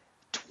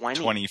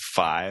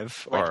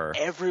 25, like, or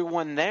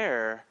everyone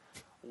there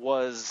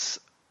was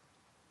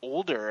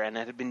older and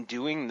had been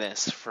doing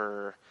this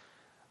for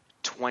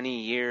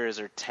 20 years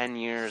or 10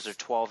 years or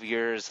 12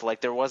 years.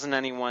 Like, there wasn't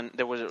anyone,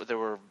 there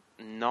were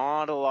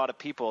not a lot of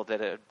people that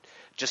had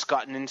just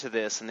gotten into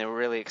this and they were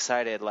really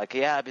excited. Like,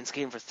 yeah, I've been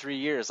skating for 3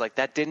 years. Like,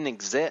 that didn't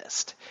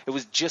exist. It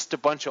was just a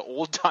bunch of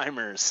old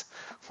timers.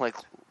 Like,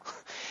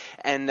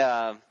 and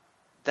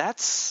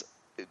that's,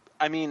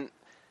 I mean,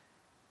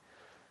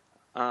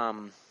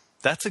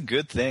 that's a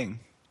good thing.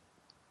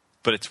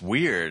 But it's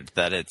weird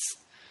that it's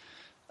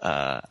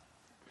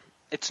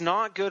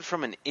not good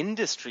from an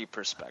industry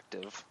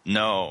perspective.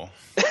 No.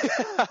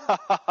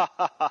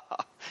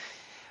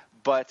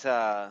 But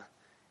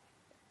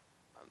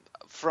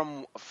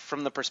from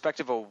the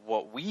perspective of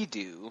what we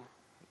do,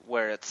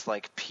 where it's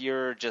like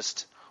pure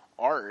just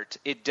art,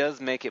 it does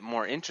make it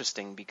more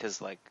interesting, because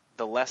like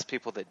the less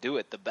people that do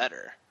it, the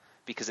better,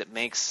 because it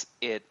makes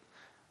it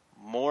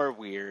more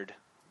weird,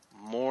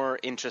 more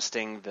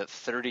interesting that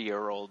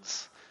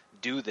 30-year-olds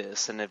do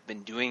this and have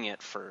been doing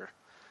it for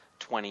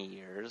 20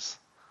 years.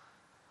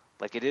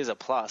 Like, it is a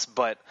plus,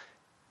 but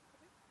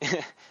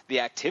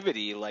the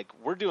activity, like,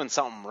 we're doing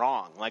something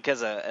wrong. Like,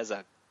 as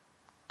a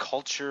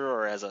culture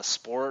or as a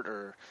sport,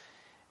 or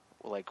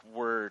like,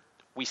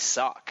 we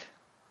suck.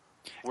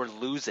 We're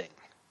losing.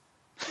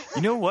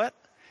 You know what?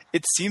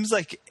 It seems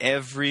like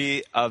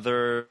every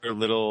other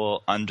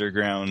little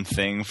underground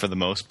thing, for the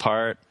most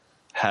part,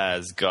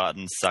 has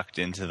gotten sucked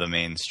into the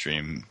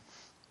mainstream,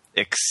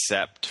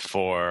 except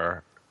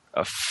for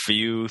a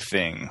few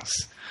things.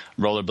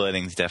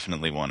 Rollerblading's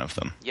definitely one of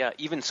them. Yeah,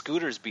 even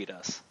scooters beat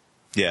us.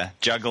 Yeah,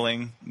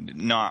 juggling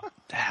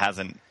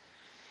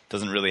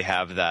doesn't really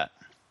have that.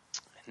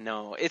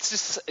 No, it's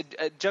just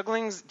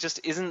juggling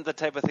just isn't the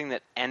type of thing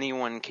that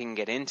anyone can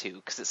get into,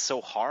 because it's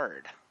so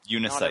hard.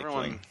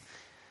 Unicycling.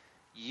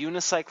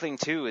 Unicycling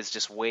too is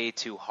just way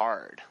too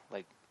hard.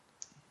 Like,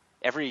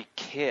 every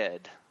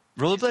kid.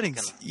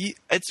 Rollerblading's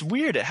it's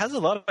weird. It has a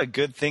lot of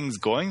good things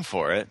going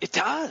for it. It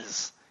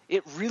does.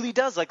 It really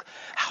does. Like,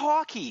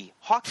 hockey.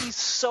 Hockey's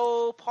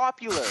so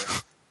popular.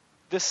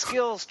 The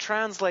skills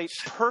translate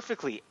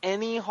perfectly.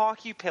 Any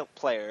hockey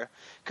player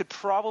could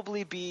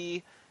probably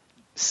be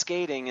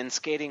skating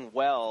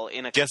well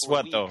in a couple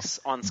of weeks.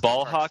 On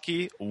ball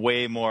hockey,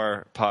 way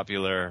more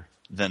popular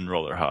than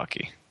roller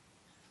hockey.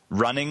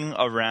 Running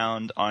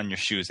around on your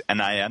shoes,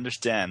 and I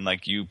understand,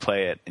 like, you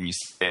play it and you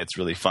say it's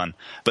really fun,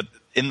 but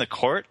in the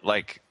court,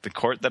 like the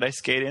court that I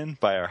skate in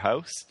by our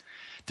house,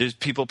 there's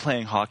people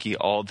playing hockey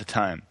all the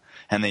time,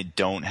 and they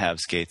don't have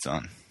skates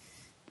on.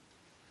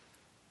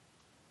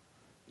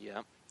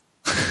 Yeah.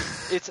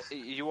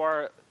 You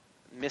are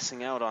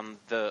missing out on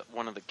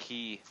one of the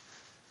key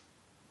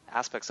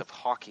aspects of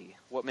hockey.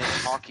 What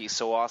makes hockey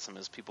so awesome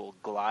is people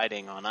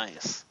gliding on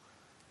ice.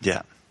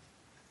 Yeah.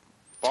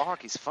 Ball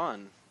hockey's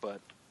fun,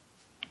 but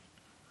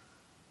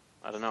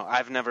I don't know.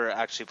 I've never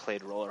actually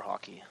played roller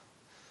hockey.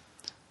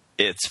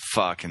 It's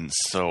fucking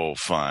so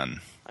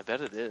fun. I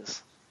bet it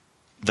is.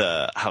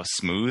 How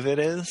smooth it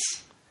is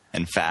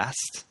and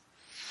fast.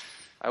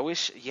 I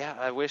wish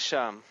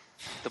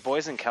the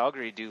boys in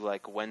Calgary do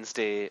like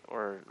Wednesday,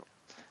 or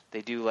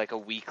they do like a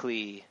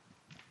weekly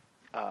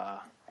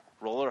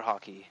roller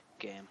hockey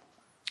game.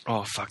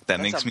 Oh fuck, that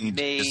makes me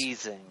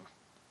amazing.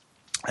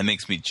 That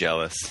makes me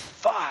jealous.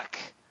 Fuck.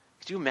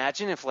 Could you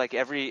imagine if like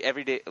every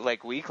day,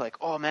 like week, like,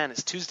 oh man,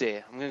 it's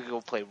Tuesday, I'm gonna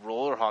go play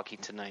roller hockey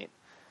tonight.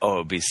 Oh,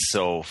 it'd be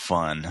so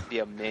fun. It'd be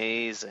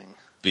amazing.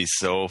 Be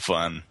so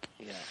fun.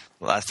 Yeah.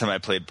 Last time I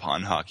played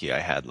pond hockey, I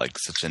had like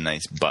such a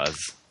nice buzz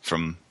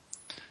from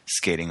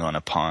skating on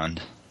a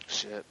pond.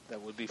 Shit,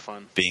 that would be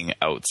fun. Being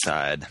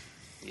outside.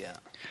 Yeah.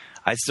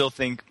 I still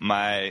think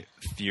my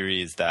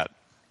theory is that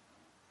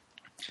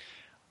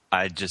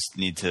I just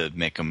need to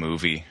make a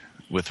movie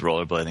with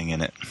rollerblading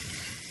in it.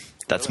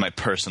 That's Really? my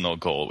personal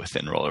goal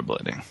within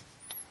rollerblading.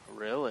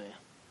 Really?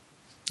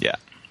 Yeah.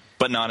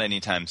 But not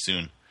anytime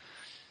soon.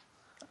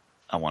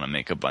 I want to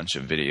make a bunch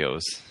of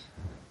videos.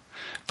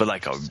 But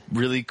like a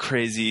really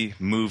crazy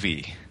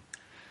movie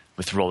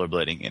with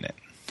rollerblading in it.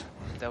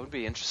 That would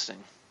be interesting.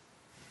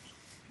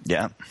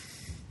 Yeah.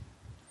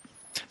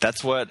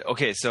 That's what...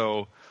 Okay,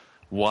 so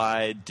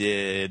why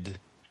did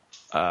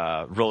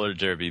roller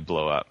derby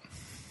blow up?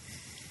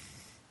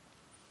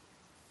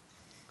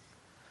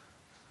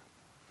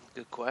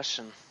 Good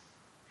question.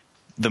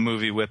 The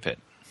movie Whip It.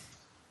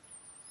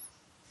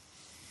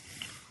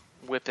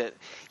 Whip It.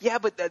 Yeah,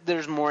 but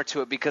there's more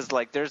to it because,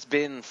 like, there's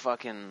been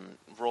fucking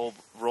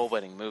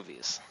rollerblading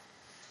movies.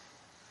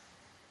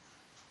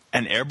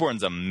 And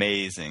Airborne's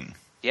amazing.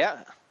 Yeah.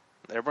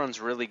 Airborne's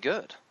really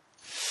good.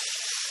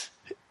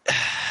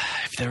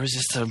 If there was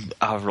just a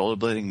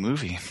rollerblading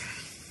movie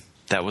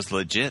that was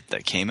legit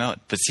that came out.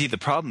 But see, the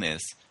problem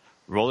is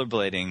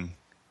rollerblading,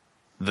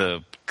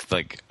 the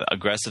like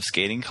aggressive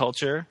skating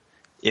culture,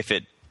 if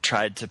it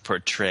tried to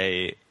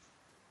portray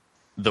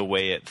the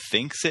way it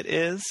thinks it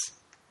is,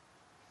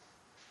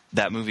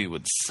 that movie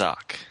would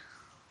suck.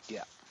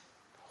 Yeah.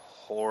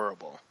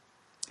 Horrible.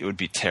 It would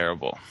be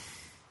terrible.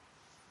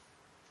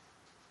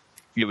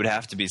 It would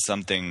have to be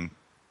something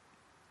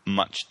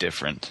much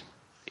different.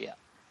 Yeah.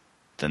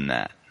 Than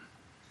that.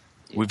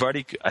 Yeah. We've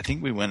already, I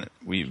think we went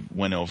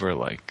over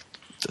like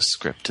the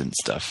script and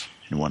stuff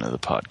in one of the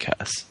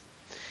podcasts.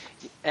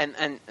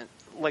 And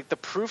like the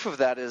proof of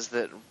that is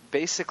that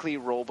basically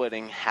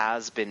rollerblading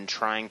has been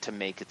trying to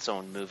make its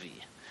own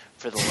movie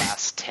for the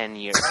last 10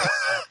 years.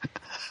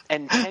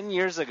 And 10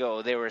 years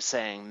ago they were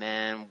saying,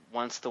 man,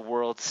 once the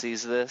world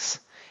sees this,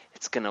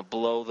 it's going to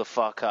blow the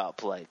fuck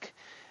up. Like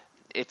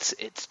it's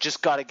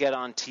just got to get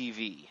on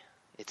TV.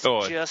 It's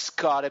just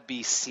got to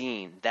be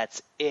seen.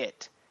 That's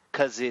it.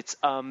 'Cause it's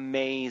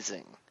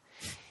amazing.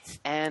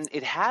 And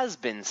it has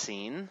been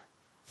seen,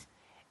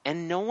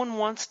 and no one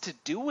wants to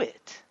do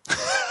it.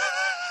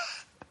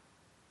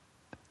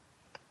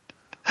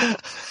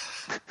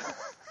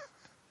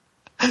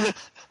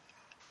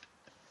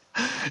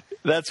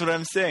 That's what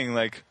I'm saying.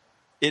 Like,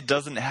 it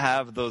doesn't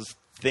have those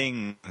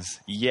things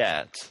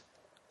yet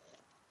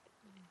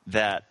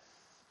that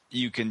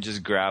you can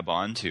just grab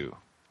onto.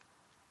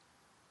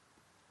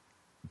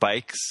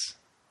 Bikes,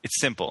 it's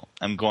simple.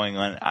 I'm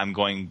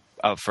going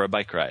out for a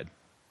bike ride.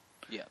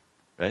 Yeah.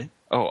 Right?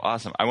 Oh,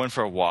 awesome. I went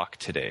for a walk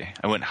today.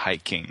 I went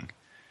hiking.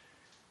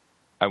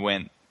 I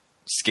went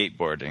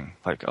skateboarding.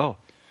 Like, oh,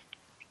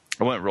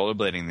 I went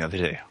rollerblading the other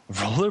day.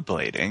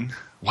 Rollerblading?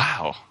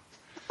 Wow.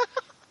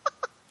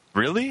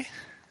 Really?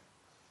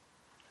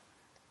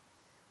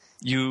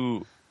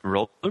 You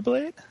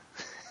rollerblade?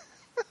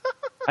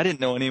 I didn't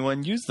know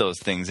anyone used those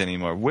things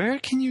anymore. Where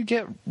can you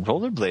get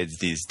rollerblades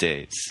these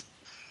days?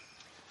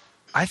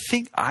 I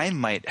think I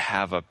might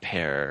have a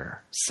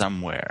pair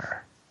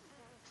somewhere.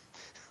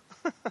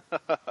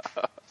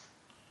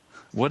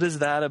 What is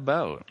that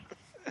about?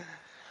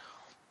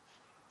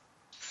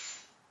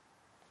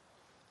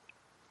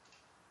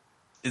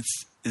 Is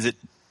it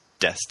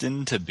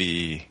destined to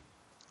be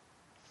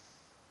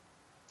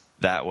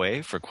that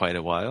way for quite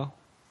a while?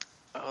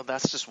 Oh,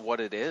 that's just what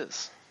it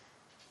is.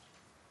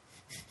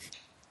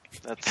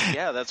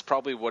 That's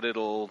probably what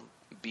it'll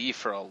be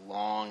for a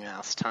long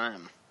ass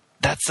time.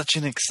 That's such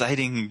an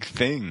exciting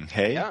thing,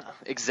 hey? Yeah,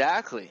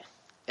 exactly.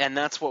 And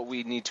that's what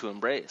we need to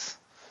embrace.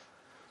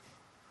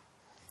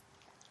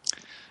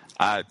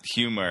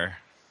 Humor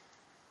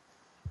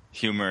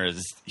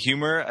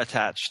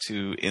attached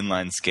to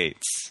inline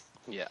skates.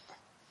 Yeah.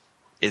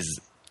 Is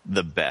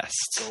the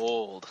best.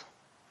 Gold.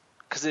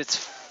 Because it's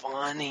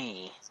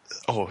funny.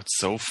 Oh, it's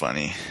so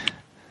funny.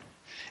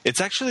 It's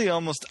actually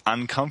almost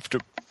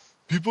uncomfortable.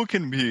 People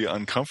can be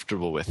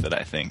uncomfortable with it,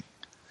 I think.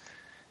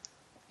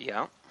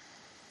 Yeah.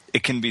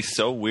 It can be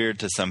so weird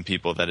to some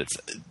people that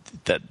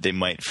they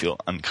might feel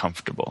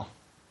uncomfortable.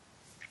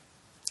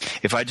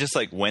 If I just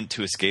like went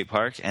to a skate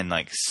park and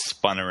like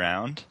spun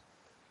around,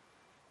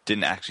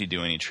 didn't actually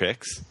do any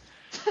tricks,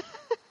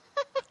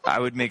 I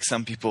would make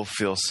some people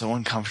feel so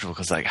uncomfortable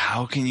because like,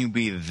 how can you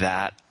be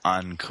that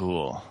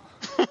uncool?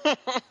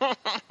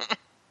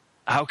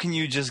 How can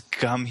you just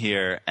come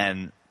here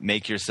and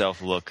make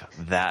yourself look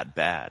that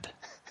bad?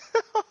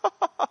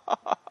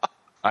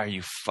 Are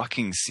you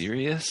fucking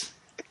serious?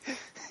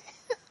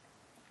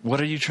 What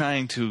are you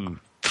trying to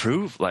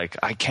prove? Like,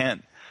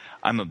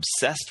 I'm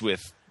obsessed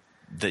with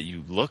that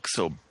you look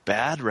so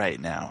bad right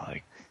now.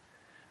 Like,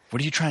 what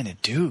are you trying to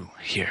do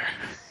here?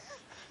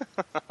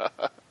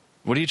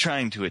 What are you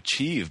trying to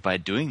achieve by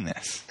doing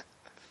this?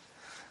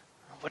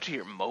 What are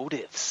your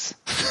motives?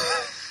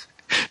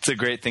 It's a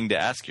great thing to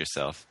ask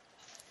yourself.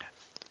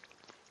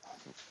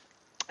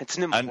 It's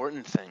an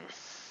important thing.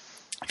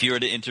 If you were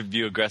to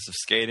interview aggressive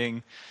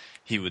skating,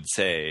 he would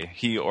say,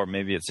 or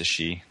maybe it's a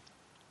she.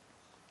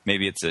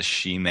 Maybe it's a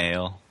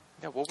she-male.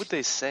 Yeah, what would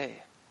they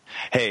say?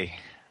 Hey,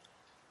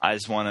 I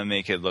just want to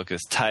make it look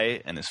as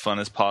tight and as fun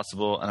as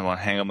possible, and I want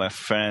to hang out with my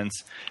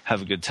friends,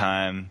 have a good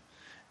time.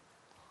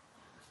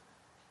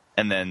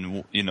 And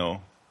then,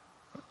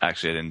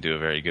 actually I didn't do a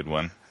very good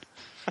one.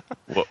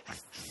 What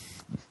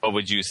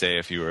would you say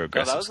if you were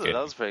aggressive skating?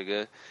 That was pretty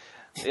good.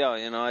 Yeah,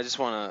 I just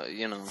want to,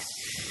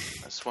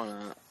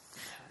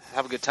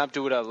 have a good time,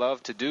 do what I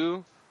love to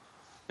do.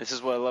 This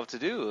is what I love to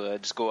do. I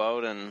just go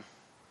out and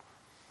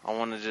I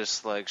want to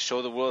just, like,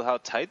 show the world how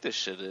tight this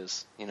shit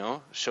is,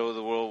 Show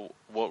the world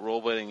what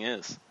rollerblading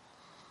is.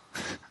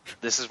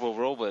 This is what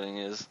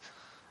rollerblading is.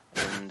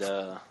 And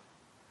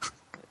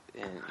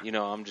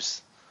I'm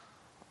just...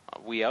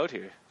 We out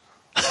here.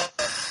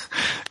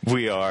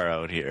 We are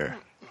out here.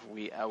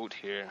 We out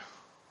here.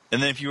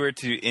 And then if you were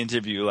to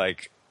interview,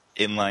 like,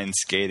 inline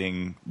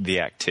skating,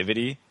 the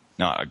activity,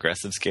 not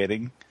aggressive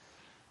skating,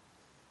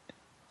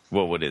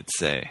 what would it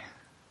say?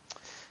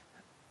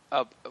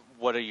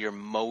 What are your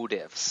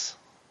motives?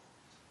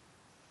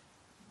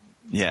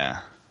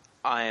 Yeah.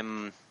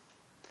 I'm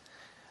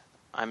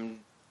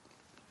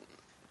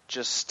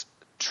just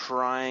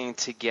trying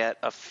to get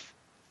a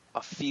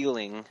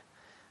feeling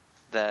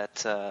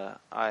that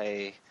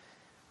I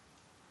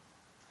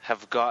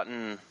have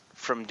gotten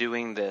from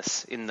doing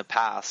this in the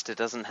past. It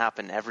doesn't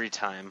happen every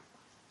time,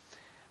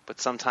 but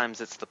sometimes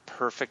it's the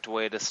perfect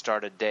way to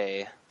start a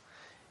day,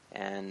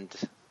 and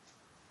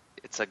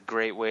it's a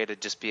great way to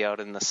just be out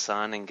in the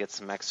sun and get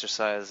some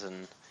exercise,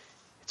 and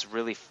it's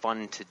really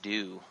fun to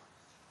do.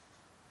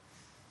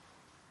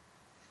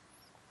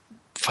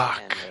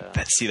 Fuck.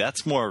 And,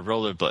 that's more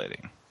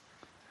rollerblading.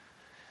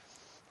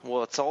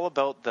 Well, it's all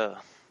about the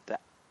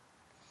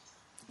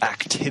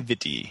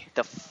activity.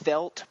 The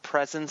felt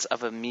presence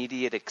of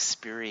immediate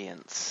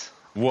experience.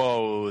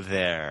 Whoa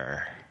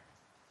there.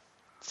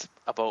 It's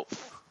about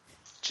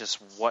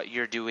just what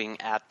you're doing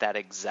at that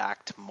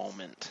exact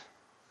moment.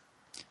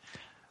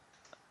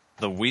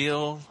 The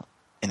wheel,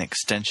 an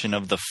extension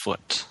of the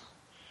foot.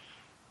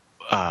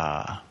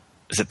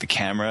 Is it the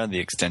camera, the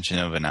extension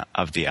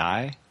of the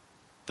eye?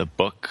 The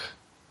book,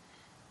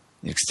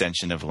 the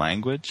extension of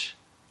language?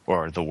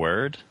 Or the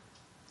word?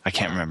 I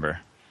can't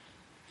remember.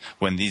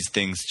 When these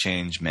things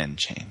change, men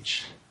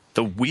change.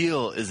 The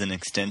wheel is an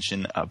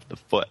extension of the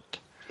foot.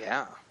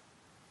 Yeah.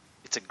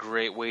 It's a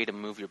great way to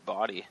move your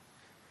body.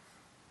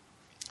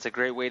 It's a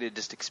great way to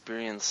just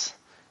experience.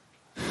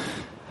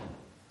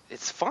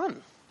 It's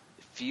fun.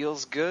 It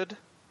feels good.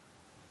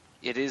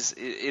 It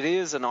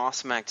is an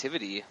awesome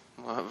activity.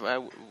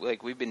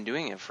 Like, we've been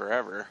doing it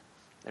forever.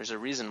 There's a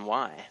reason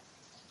why.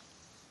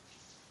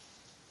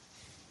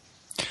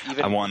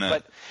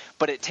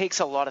 But it takes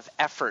a lot of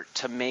effort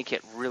to make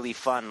it really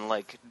fun.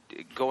 Like,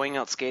 going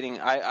out skating,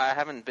 I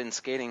haven't been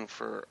skating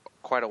for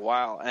quite a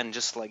while, and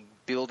just, like,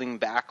 building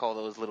back all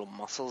those little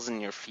muscles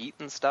in your feet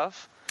and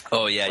stuff.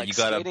 Oh yeah, like,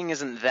 skating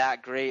isn't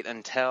that great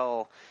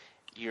until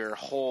your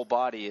whole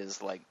body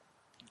is, like,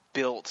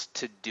 built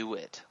to do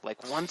it.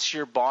 Like, once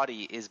your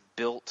body is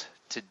built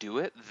to do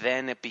it,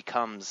 then it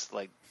becomes,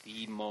 like,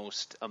 the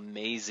most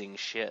amazing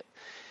shit.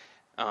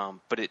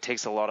 But it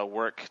takes a lot of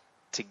work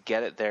to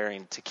get it there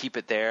and to keep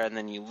it there, and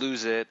then you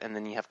lose it, and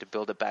then you have to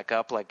build it back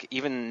up. Like,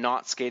 even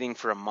not skating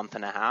for a month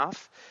and a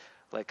half,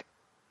 like,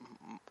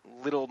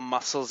 little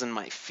muscles in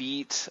my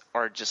feet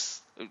are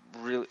just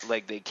really,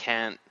 like,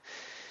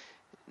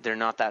 they're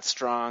not that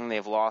strong.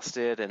 They've lost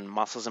it. And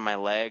muscles in my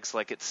legs,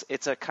 like,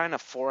 it's a kind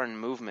of foreign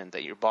movement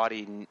that your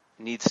body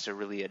needs to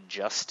really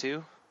adjust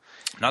to.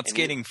 Not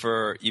skating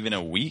for even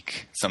a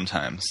week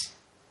sometimes.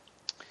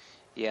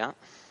 Yeah.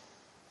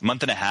 A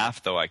month and a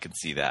half, though, I could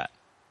see that.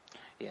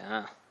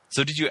 Yeah.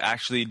 So did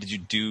you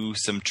do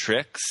some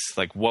tricks?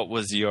 Like, what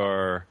was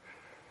your...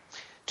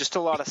 Just a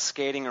lot of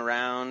skating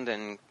around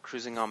and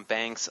cruising on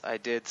banks. I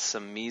did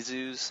some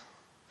Mizus.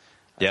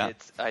 Yeah.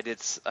 I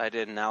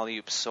did an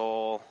alley-oop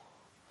soul.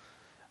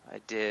 I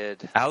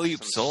did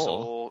alley-oop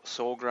soul.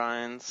 Soul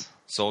grinds.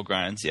 Soul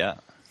grinds, yeah.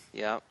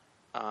 Yeah.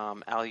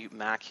 Alley-oop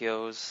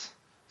machios,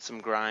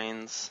 some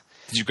grinds.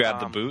 Did you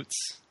grab the boots?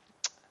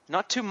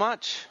 Not too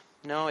much.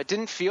 No, it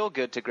didn't feel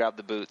good to grab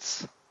the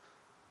boots.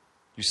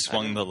 You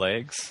swung the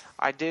legs?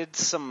 I did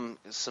some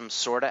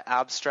sort of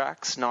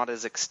abstracts, not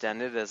as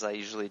extended as I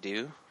usually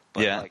do,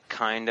 but like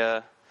kind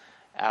of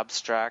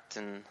abstract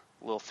and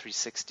little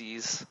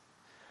 360s.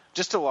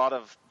 Just a lot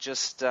of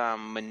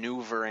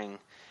maneuvering.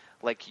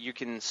 Like, you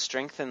can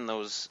strengthen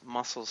those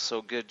muscles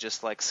so good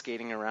just like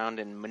skating around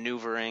and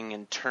maneuvering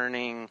and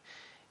turning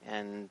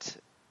and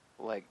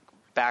like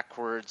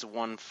backwards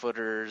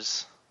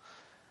one-footers.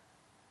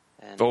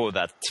 And,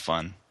 that's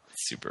fun.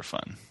 Super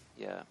fun.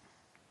 Yeah.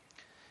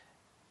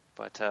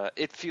 But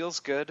it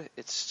feels good.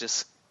 It's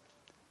just,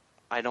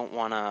 I don't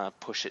want to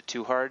push it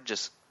too hard.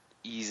 Just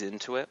ease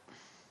into it.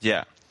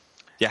 Yeah.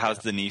 Yeah, how's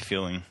the knee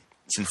feeling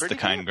since pretty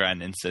the Kind good.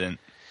 Grind incident?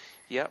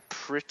 Yeah,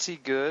 pretty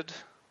good.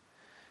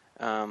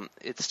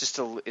 It's just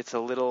a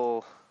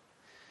little...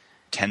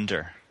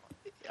 Tender.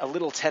 A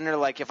little tender,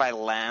 like if I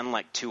land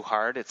like too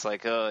hard, it's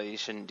like, oh, you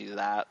shouldn't do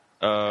that.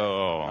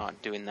 Oh. I'm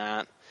not doing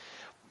that.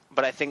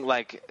 But I think,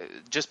 like,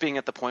 just being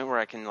at the point where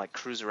I can, like,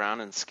 cruise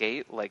around and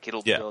skate, like,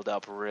 it'll build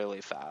up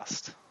really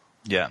fast.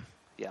 Yeah.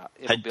 Yeah,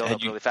 it'll build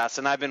up really fast.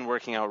 And I've been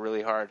working out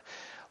really hard.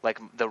 Like,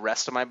 the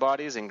rest of my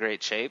body is in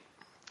great shape.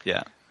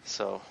 Yeah.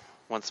 So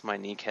once my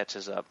knee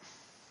catches up,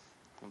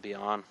 we'll be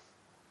on.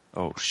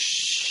 Oh,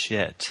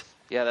 shit.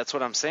 Yeah, that's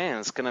what I'm saying.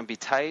 It's going to be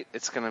tight.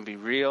 It's going to be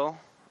real.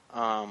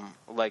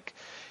 Like,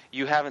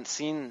 you haven't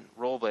seen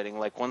rollerblading.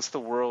 Like, once the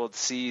world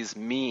sees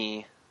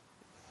me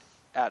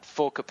at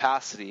full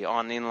capacity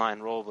on inline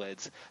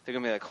rollerblades, they're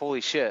going to be like,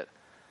 holy shit,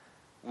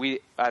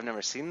 I've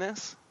never seen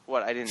this?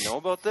 What, I didn't know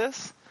about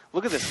this?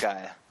 Look at this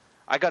guy.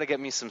 I got to get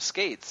me some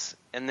skates.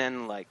 And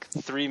then, like,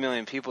 3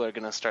 million people are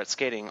going to start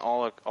skating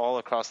all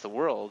across the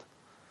world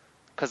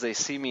because they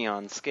see me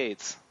on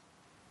skates.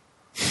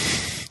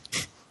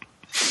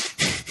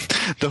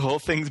 The whole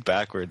thing's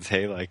backwards,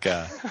 hey? Like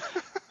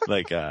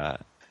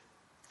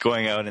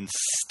going out and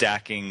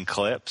stacking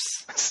clips.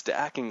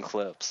 Stacking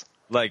clips.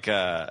 Like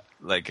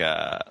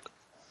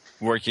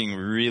working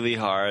really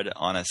hard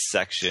on a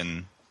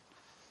section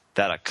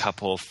that a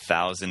couple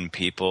thousand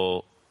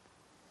people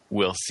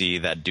will see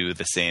that do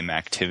the same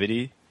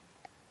activity.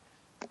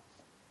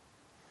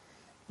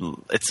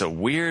 It's a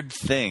weird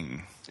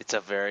thing. It's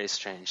a very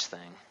strange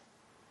thing.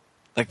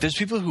 Like, there's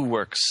people who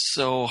work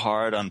so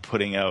hard on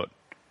putting out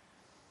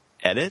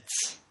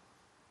edits,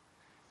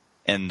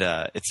 and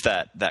it's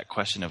that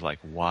question of, like,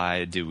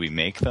 why do we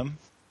make them?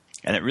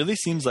 And it really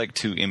seems like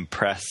to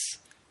impress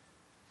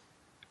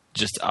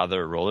just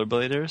other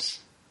rollerbladers,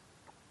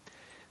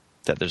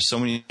 that there's so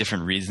many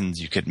different reasons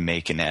you could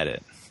make an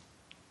edit.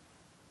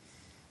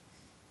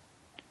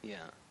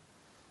 Yeah.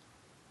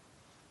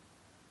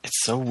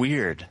 It's so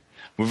weird.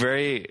 We're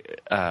very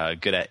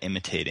good at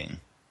imitating,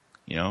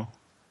 you know?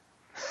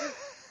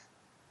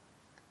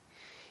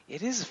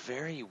 It is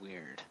very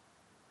weird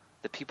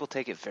that people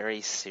take it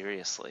very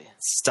seriously.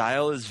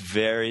 Style is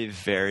very,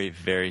 very,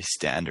 very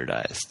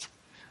standardized.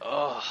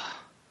 Ugh.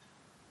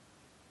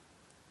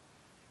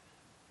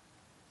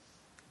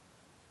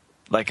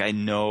 Like, I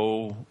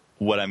know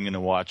what I'm going to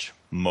watch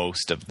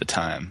most of the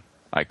time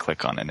I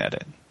click on an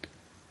edit.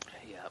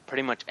 Yeah,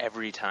 pretty much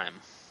every time.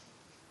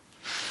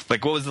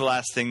 Like, what was the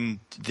last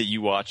thing that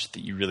you watched that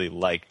you really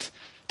liked?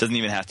 Doesn't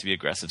even have to be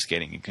aggressive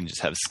skating. You can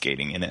just have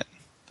skating in it.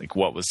 Like,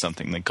 what was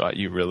something that got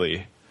you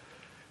really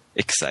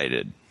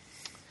excited?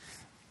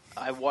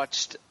 I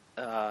watched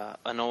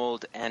an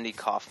old Andy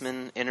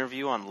Kaufman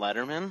interview on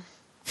Letterman.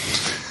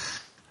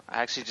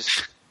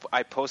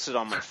 I posted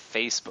on my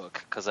Facebook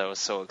because I was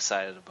so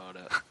excited about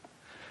it.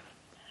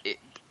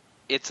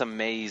 It's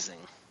amazing.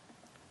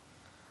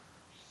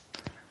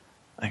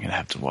 I'm going to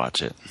have to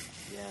watch it.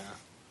 Yeah.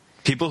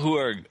 People who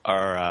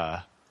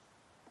are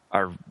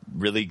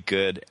really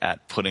good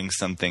at putting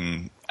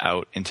something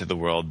out into the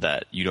world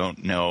that you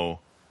don't know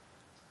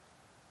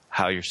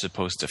how you're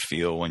supposed to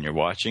feel when you're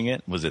watching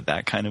it. Was it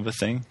that kind of a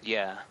thing?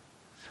 Yeah.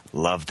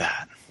 Love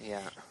that.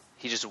 Yeah.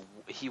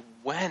 He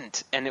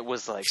went, and it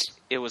was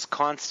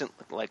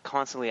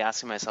constantly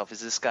asking myself,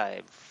 is this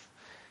guy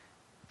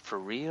for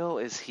real?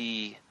 Did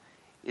he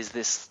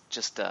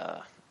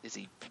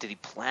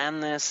plan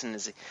this?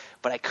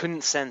 But I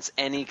couldn't sense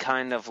any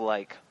kind of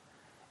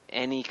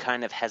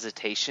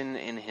hesitation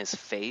in his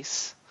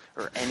face,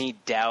 or any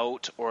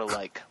doubt, or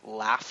like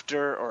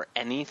laughter, or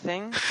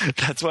anything.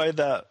 That's why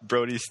that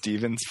Brody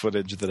Stevens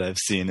footage that I've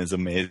seen is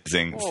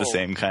amazing. It's the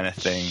same kind of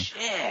thing.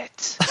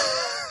 Shit.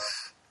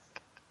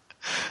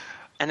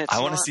 And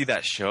I want to see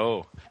that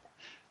show.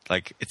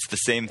 Like, it's the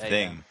same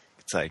thing. Yeah.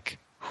 It's like,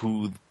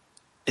 who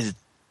is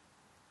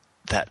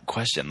that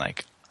question?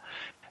 Like,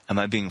 am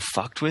I being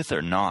fucked with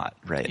or not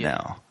right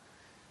now?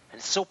 And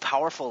it's so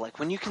powerful. Like,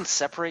 when you can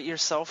separate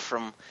yourself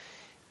from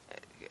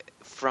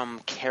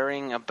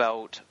caring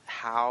about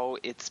how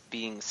it's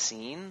being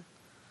seen,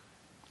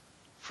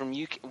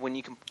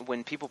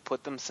 when people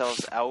put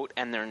themselves out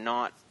and they're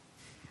not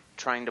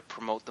trying to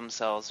promote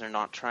themselves, they're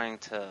not trying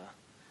to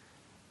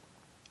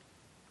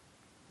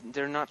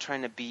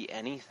be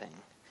anything.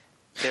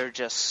 They're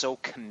just so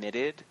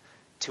committed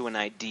to an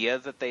idea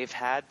that they've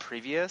had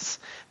previous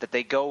that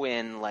they go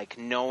in like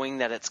knowing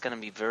that it's going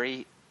to be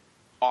very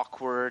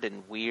awkward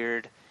and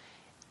weird,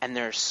 and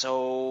they're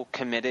so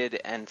committed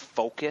and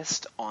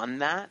focused on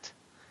that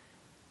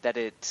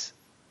it's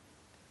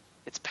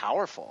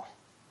powerful,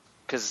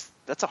 because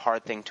that's a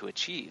hard thing to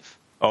achieve.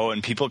 Oh,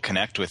 and people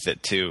connect with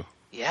it too.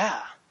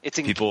 Yeah, it's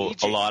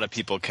engaging. A lot of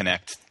people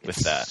connect with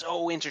that. It's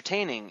so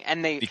entertaining,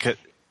 and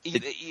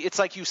it's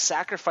like you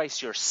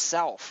sacrifice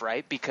yourself,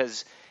 right?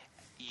 Because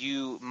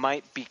you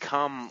might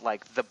become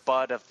like the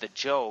butt of the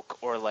joke,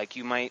 or like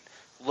you might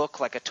look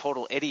like a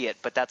total idiot,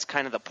 but that's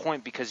kind of the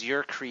point, because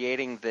you're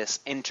creating this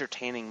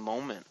entertaining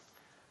moment.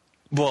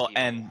 Well,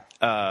 and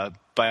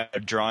by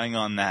drawing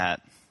on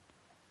that,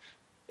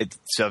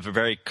 it's a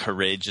very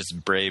courageous,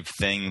 brave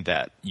thing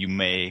that you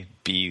may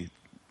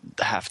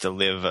have to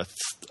live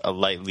a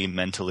lightly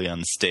mentally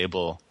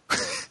unstable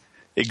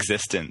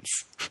existence.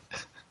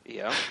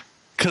 Yeah.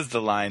 Because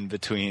the line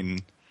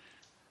between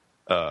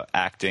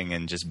acting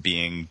and just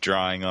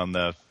drawing on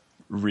the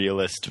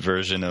realist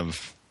version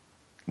of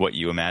what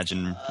you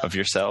imagine of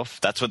yourself,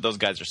 that's what those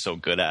guys are so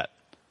good at.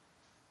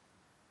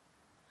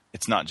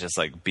 It's not just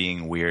like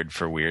being weird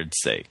for weird's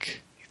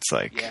sake. It's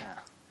like,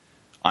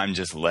 I'm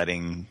just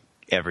letting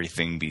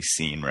everything be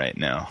seen right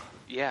now.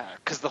 Yeah,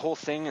 because the whole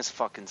thing is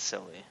fucking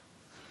silly.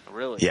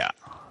 Really. Yeah.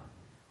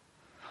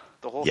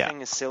 The whole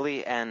thing is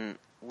silly, and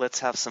let's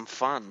have some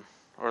fun,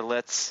 or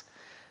let's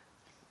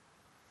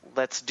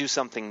do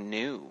something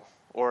new,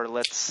 or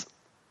let's,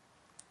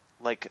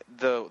 like,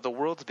 the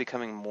world's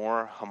becoming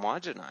more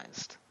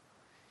homogenized,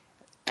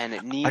 and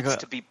it needs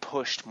to be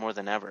pushed more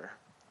than ever.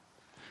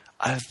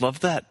 I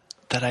love that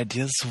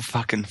idea is so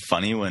fucking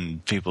funny when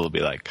people will be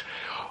like,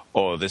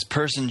 oh, this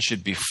person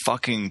should be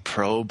fucking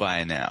pro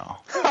by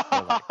now.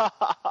 Like,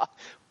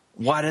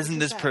 why doesn't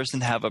this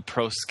person have a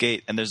pro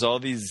skate? And there's all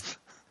these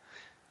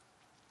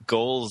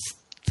goals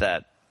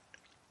that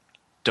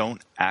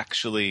don't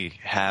actually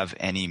have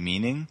any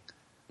meaning.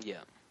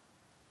 Yeah.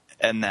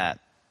 And that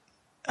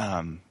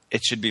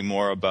it should be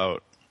more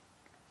about...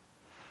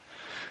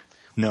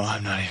 No,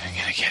 I'm not even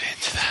going to get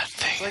into that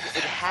thing. Like,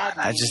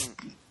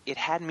 it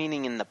had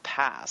meaning in the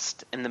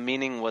past, and the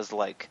meaning was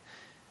like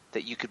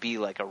that you could be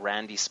like a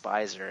Randy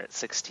Spicer at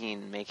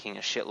 16 making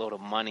a shitload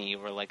of money,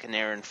 or like an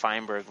Aaron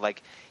Feinberg.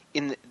 Like,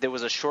 there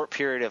was a short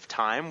period of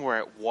time where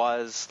it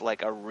was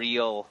like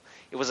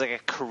it was like a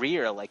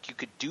career. Like, you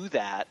could do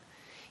that,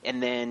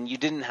 and then you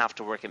didn't have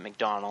to work at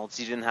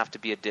McDonald's. You didn't have to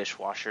be a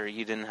dishwasher.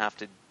 You didn't have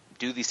to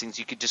do these things.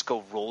 You could just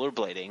go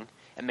rollerblading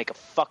and make a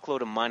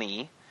fuckload of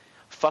money,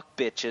 fuck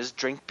bitches,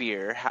 drink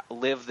beer,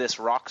 live this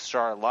rock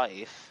star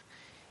life.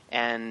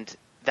 And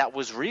that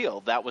was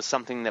real. That was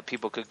something that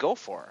people could go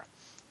for.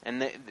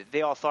 And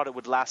they all thought it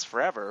would last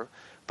forever,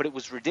 but it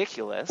was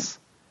ridiculous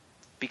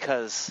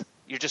because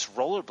you're just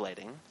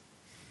rollerblading.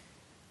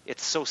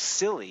 It's so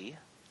silly.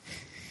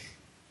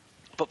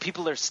 But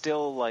people are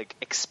still, like,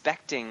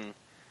 expecting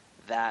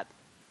that.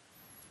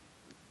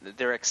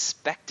 They're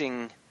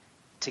expecting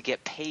to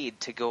get paid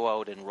to go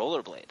out and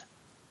rollerblade.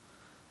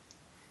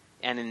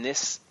 And in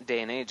this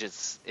day and age,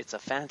 it's a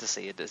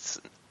fantasy.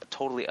 It's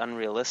totally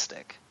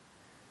unrealistic.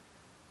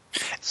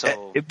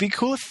 So it'd be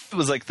cool if it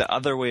was like the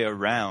other way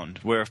around,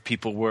 where if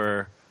people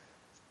were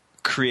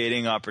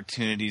creating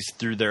opportunities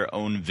through their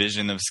own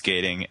vision of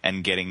skating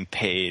and getting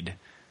paid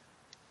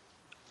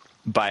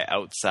by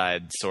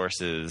outside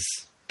sources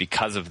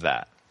because of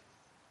that,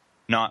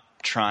 not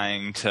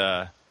trying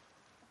to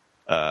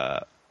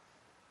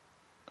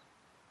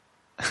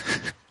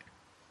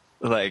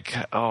like,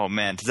 oh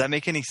man, does that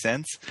make any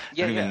sense?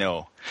 Yeah, I don't even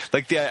know.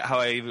 Like how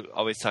I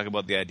always talk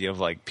about the idea of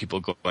like people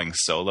going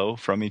solo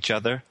from each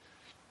other.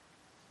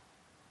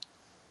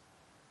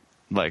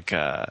 Like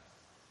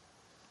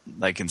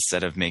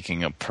instead of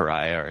making a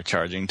pariah or a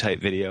charging type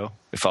video,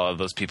 if all of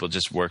those people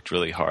just worked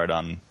really hard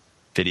on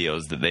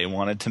videos that they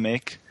wanted to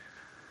make.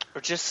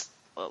 Or just,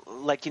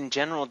 like, in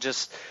general,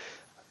 just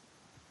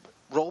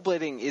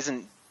rollerblading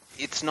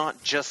it's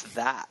not just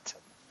that.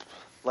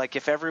 Like,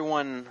 if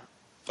everyone...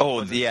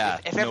 If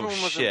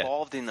everyone was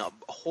involved in a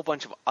whole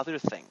bunch of other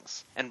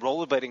things, and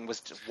rollerblading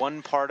was just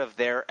one part of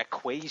their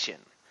equation.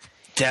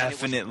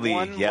 Definitely.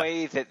 And it was one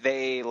way that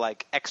they,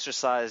 like,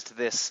 exercised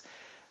this...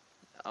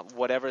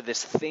 whatever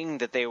this thing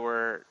that they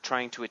were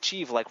trying to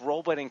achieve. Like,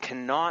 rollerblading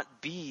cannot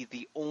be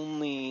the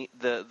only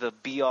the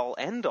be all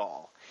end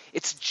all.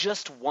 It's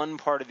just one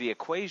part of the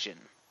equation.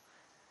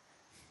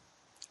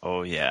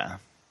 Oh yeah.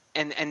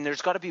 And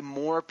there's got to be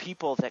more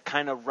people that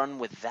kind of run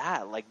with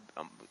that, like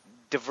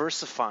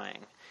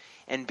diversifying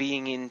and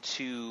being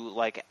into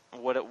like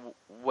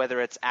whether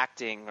it's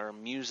acting or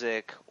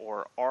music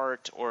or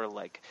art or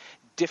like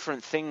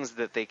different things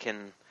that they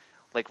can.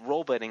 Like,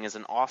 rollerblading is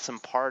an awesome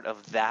part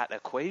of that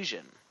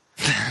equation.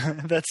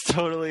 That's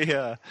totally,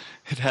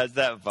 it has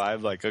that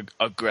vibe, like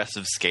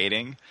aggressive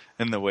skating,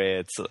 and the way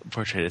it's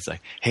portrayed. It's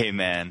like, hey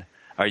man,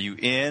 are you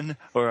in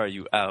or are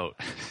you out?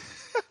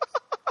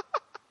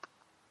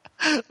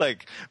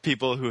 Like,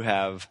 people who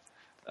have,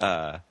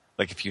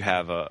 like, if you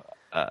have a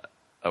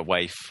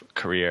wife,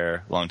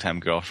 career,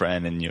 longtime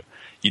girlfriend, and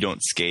you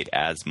don't skate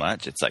as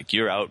much, it's like,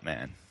 you're out,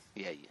 man.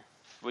 Yeah.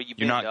 Well,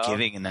 you're not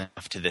giving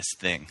enough to this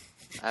thing.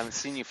 I haven't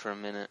seen you for a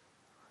minute.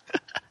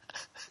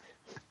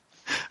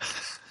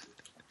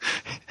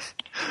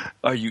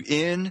 Are you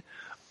in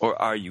or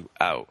are you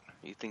out?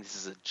 You think this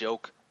is a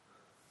joke?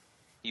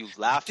 You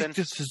laughing? You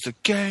think this is a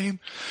game?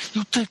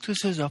 You think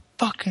this is a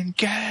fucking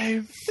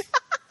game?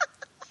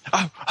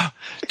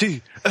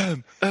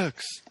 DMX.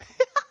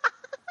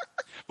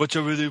 What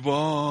you really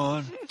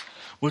want?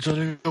 What you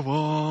really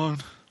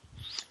want?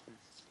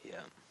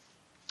 Yeah.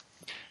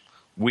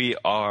 We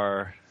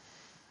are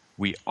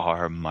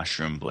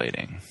mushroom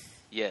blading.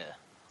 Yeah.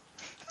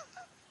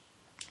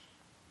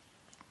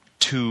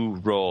 To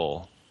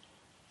roll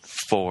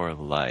for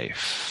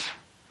life.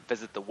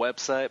 Visit the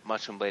website,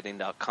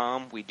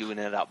 mushroomblading.com. We doing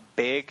it up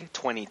big,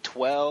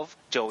 2012.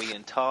 Joey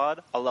and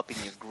Todd, all up in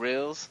your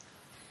grills.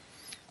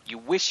 You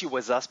wish you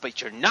was us,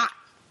 but you're not.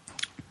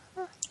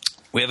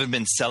 We haven't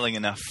been selling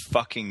enough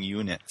fucking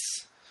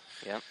units.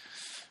 Yep.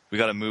 We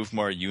got to move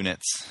more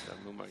units.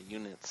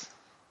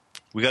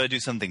 We got to do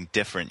something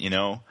different, you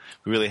know?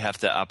 We really have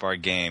to up our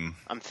game.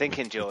 I'm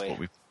thinking,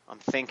 Joey. I'm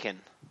thinking,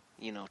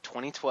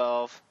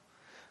 2012,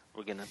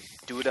 we're going to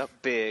do it up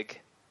big.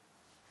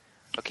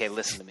 Okay,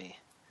 listen to me.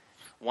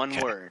 One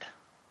word.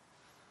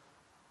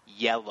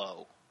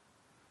 Yellow.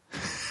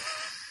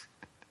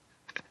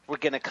 We're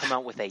going to come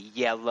out with a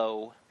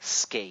yellow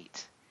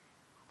skate.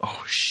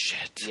 Oh,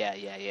 shit.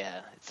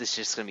 Yeah. It's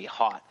just going to be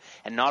hot.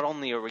 And not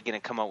only are we going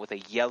to come out with a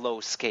yellow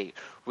skate,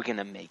 we're going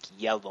to make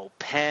yellow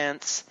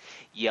pants,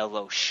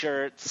 yellow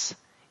shirts,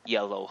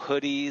 yellow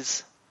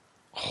hoodies,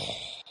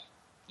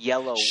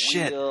 yellow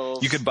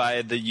wheels. You could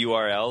buy the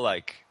URL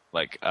like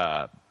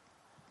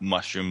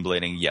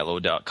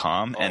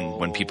mushroombladingyellow.com, and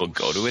when people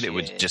go to it, it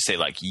would just say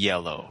like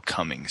yellow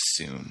coming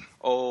soon.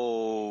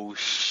 Oh,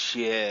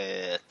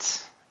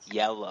 shit.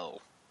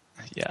 Yellow.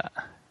 Yeah.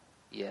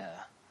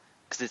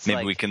 Cause it's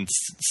maybe we can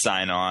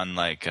sign on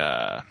like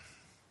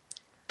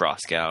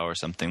Broskow or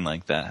something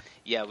like that.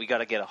 Yeah, we got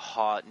to get a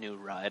hot new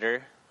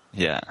rider.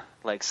 Yeah.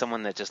 Like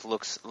someone that just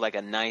looks like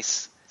a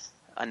nice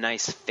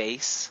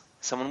face.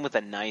 Someone with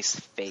a nice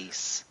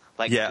face.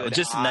 Like good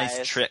just eyes,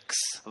 nice tricks.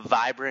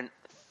 Vibrant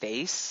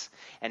face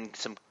and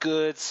some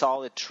good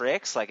solid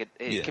tricks. Like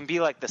it can be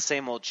like the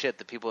same old shit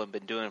that people have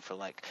been doing for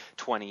like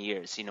 20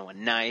 years. You know, a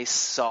nice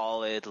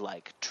solid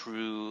like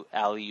true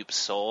alley-oop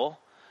soul.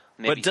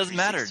 Maybe but it doesn't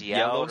matter.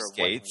 Yellow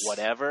skates,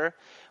 whatever.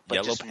 But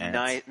yellow just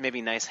pants.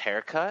 Maybe nice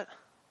haircut.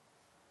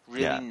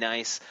 Really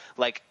nice.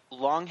 Like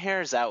long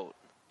hair's out.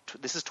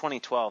 This is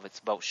 2012. It's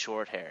about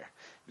short hair.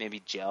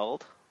 Maybe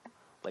gelled.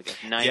 Like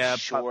a nice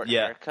short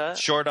haircut.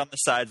 Short on the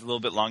sides, a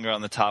little bit longer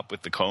on the top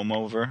with the comb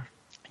over.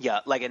 Yeah,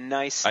 like a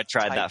nice. I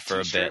tried that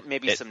for t-shirt, a bit.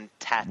 Maybe some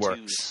tattoos.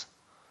 Works.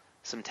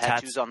 Some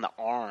tattoos on the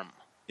arm.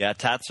 Yeah,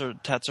 tats are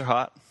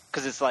hot.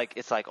 Because it's like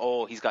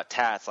oh, he's got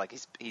tats. Like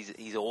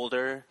he's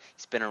older.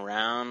 He's been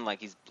around. Like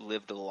he's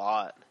lived a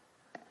lot.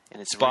 And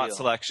it's spot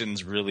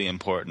selection's really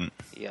important.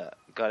 Yeah,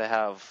 got to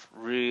have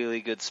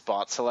really good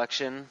spot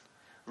selection.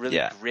 Really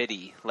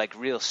gritty, like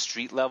real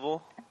street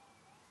level.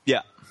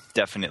 Yeah,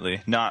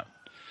 definitely. Not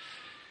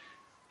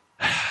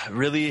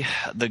really.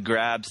 The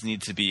grabs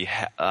need to be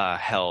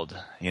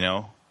held. You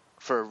know,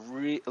 for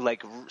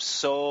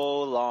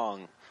so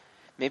long.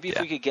 Maybe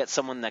if we could get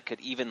someone that could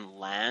even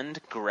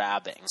land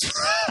grabbing,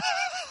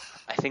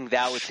 I think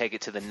that would take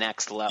it to the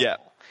next level. Yeah,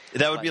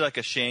 that would be like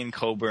a Shane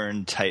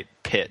Coburn type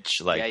pitch.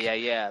 Like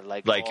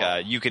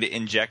you could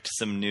inject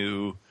some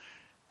new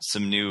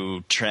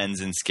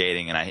trends in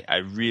skating, and I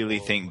really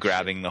think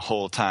grabbing the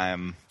whole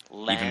time,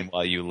 even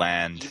while you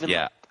land.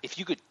 If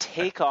you could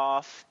take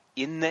off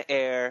in the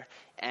air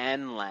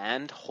and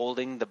land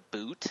holding the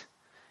boot.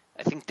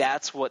 I think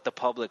that's what the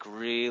public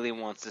really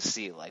wants to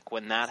see. Like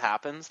when that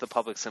happens, the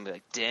public's gonna be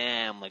like,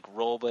 "Damn! Like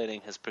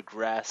rollerblading has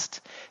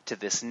progressed to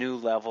this new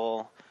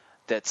level.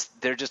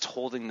 They're just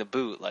holding the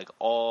boot like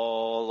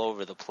all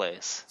over the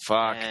place."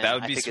 Fuck, and that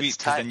would be sweet.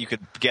 Because then you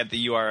could get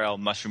the URL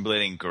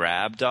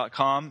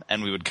mushroombladinggrab.com,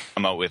 and we would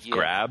come out with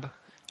grab,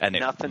 and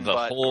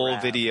the whole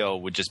grab. Video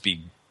would just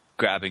be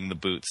grabbing the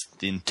boots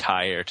the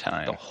entire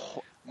time.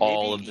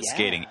 All of the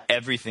skating,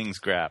 everything's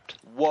grabbed.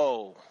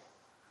 Whoa.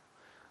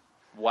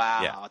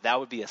 Wow, that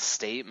would be a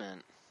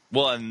statement.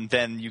 Well, and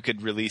then you could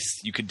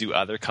do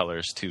other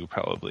colors too,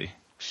 probably.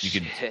 You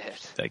could,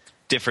 like,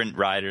 different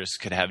riders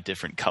could have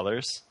different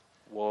colors.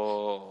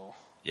 Whoa.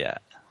 Yeah.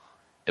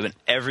 I mean,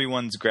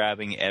 everyone's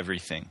grabbing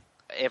everything.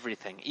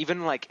 Everything.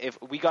 Even, like, if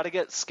we got to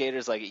get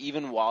skaters, like,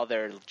 even while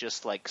they're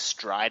just, like,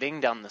 striding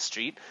down the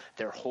street,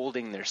 they're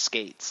holding their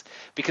skates.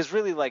 Because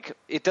really, like,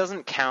 it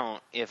doesn't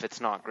count if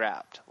it's not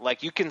grabbed.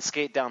 Like, you can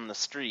skate down the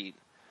street,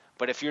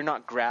 but if you're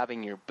not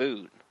grabbing your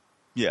boot,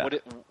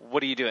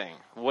 what are you doing?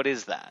 What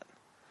is that?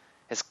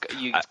 It's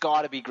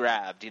got to be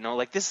grabbed, you know?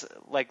 Like this.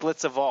 Like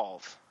let's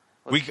evolve.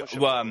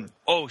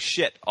 Oh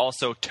shit!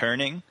 Also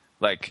turning.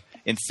 Like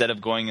instead of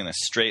going in a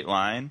straight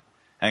line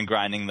and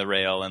grinding the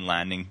rail and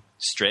landing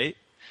straight,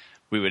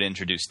 we would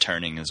introduce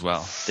turning as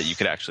well. That you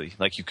could actually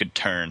you could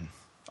turn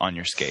on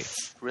your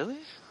skates. Really?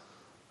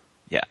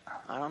 Yeah.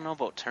 I don't know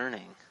about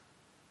turning.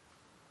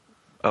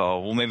 Oh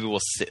well, maybe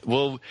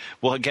we'll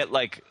get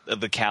like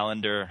the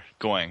calendar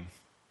going.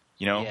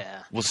 You know,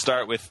 we'll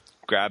start with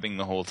grabbing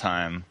the whole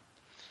time.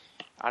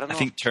 I don't know. I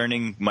think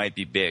turning might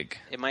be big.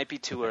 It might be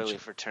too early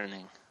for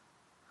turning.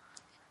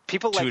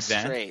 People like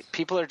straight.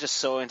 People are just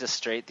so into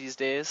straight these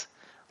days.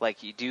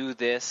 Like you do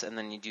this and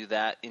then you do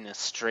that in a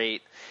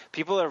straight.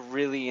 People are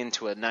really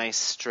into a nice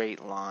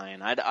straight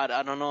line. I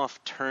don't know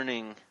if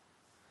turning.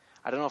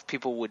 I don't know if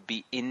people would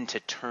be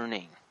into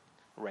turning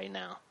right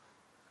now.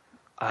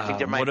 I think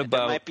there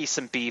might be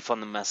some beef on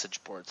the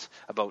message boards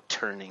about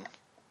turning.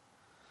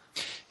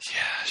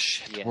 Yeah,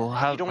 shit. Yeah. Well,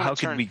 how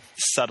could we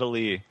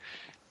subtly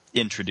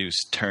introduce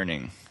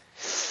turning?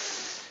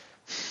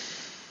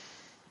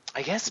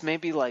 I guess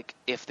maybe like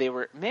if they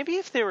were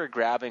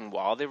grabbing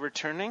while they were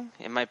turning,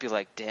 it might be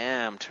like,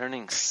 damn,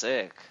 turning's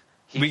sick.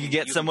 We could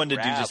get someone to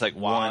do just like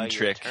one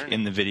trick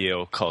in the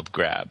video called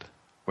grab,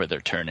 where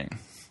they're turning.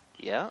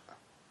 Yeah,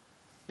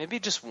 maybe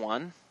just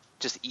one.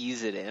 Just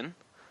ease it in.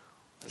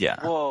 Yeah.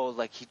 Whoa,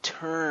 like he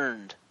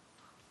turned.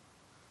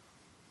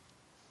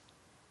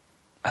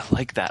 I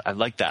like that.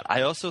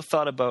 I also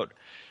thought about,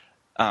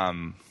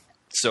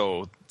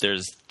 so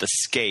there's the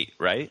skate,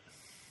 right?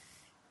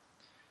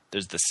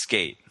 There's the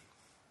skate.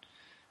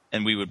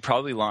 and we would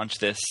probably launch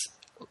this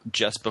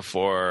just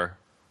before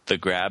the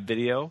grab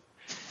video.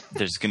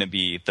 There's going to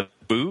be the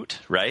boot,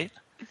 right?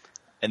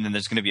 And then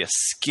there's going to be a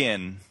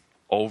skin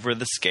over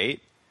the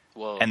skate.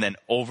 Whoa. And then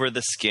over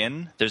the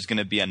skin, there's going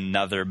to be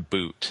another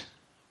boot.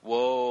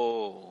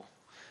 Whoa.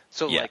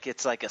 So Yeah. like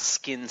it's like a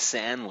skin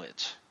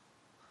sandwich.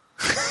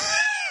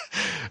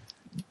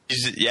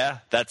 Yeah,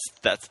 that's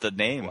the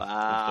name.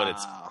 Wow. Of what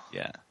it's,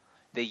 yeah.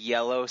 The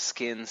yellow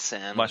skin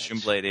sandwich. Mushroom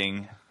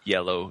blading,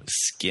 yellow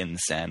skin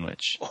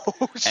sandwich. Oh,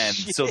 And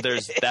shit. so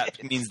that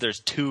means there's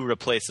 2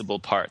 replaceable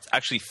parts.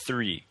 Actually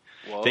 3.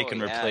 Whoa, They can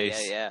yeah,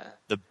 replace yeah.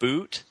 the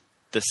boot,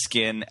 the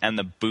skin, and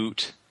the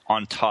boot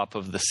on top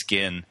of the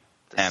skin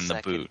and the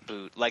second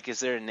boot. Like, is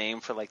there a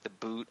name for like the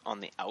boot on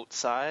the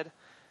outside?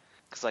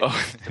 Because like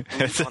Oh. the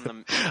boot on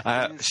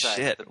the inside,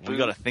 shit, the we boot,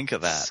 gotta think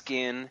of that.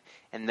 Skin,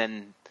 and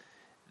then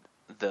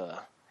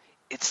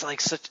it's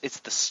like it's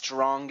the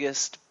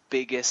strongest,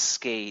 biggest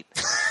skate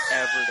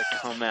ever to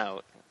come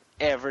out,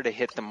 ever to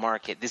hit the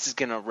market. This is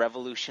gonna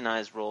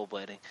revolutionize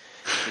rollerblading.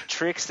 The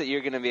tricks that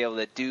you're gonna be able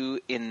to do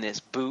in this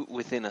boot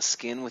within a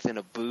skin within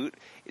a boot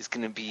is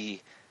gonna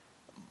be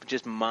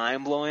just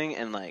mind blowing,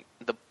 and like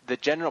the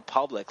general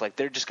public, like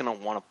they're just gonna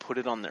want to put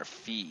it on their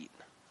feet.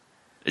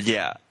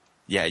 Yeah.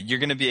 Yeah, you're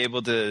going to be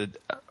able to...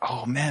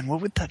 Oh, man,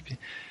 what would that be?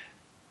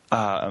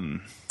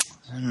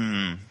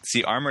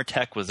 See, Armor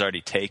Tech was already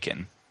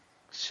taken.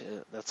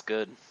 Shit, that's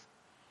good.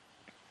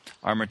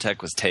 Armor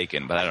Tech was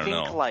taken, but I don't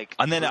think, know. like,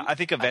 And then boot- I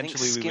think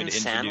eventually we skin would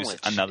introduce sandwich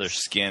another is-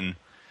 skin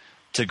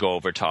to go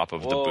over top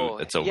of the boot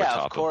that's over yeah,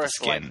 top of course,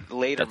 of the skin like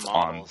later that's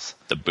models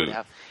on the would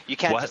boot. you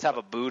can't What? just have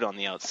a boot on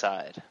the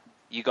outside.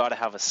 You got to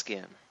have a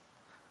skin.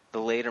 The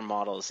later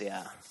models,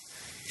 yeah.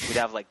 We'd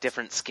have like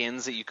different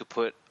skins that you could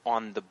put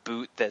on the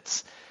boot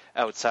that's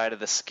outside of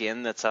the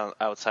skin that's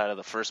outside of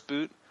the first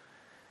boot.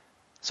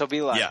 So it'd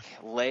be like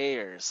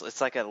layers.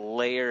 It's like a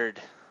layered.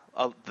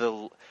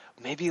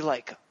 Maybe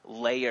like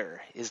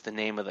Layer is the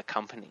name of the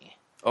company.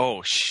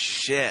 Oh,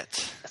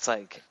 shit. It's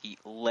like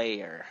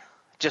Layer,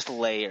 just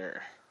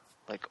Layer.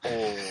 Like,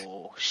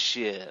 oh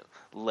shit,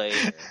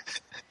 Layer.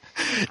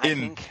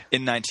 In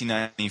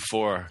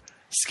 1994,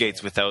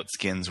 skates without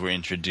skins were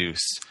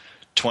introduced.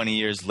 20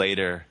 years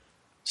later,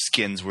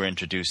 skins were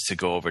introduced to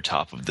go over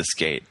top of the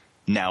skate.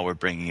 Now we're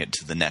bringing it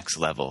to the next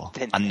level.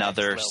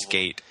 Another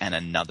skate and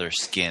another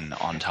skin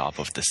on top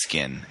of the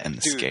skin and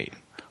the skate.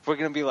 We're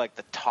gonna be like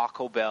the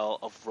Taco Bell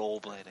of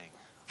rollerblading.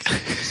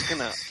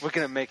 We're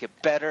gonna make it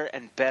better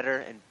and better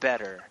and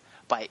better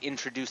by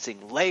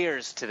introducing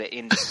layers to the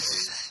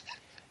industry.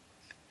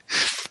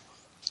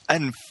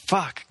 And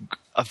fuck,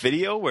 a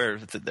video where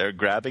they're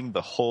grabbing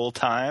the whole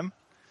time?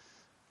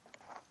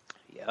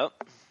 Yep.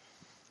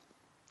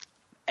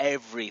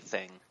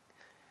 Everything.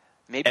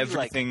 Maybe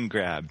Everything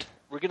grabbed.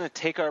 We're going to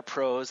take our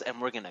pros and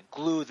we're going to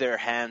glue their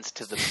hands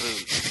to the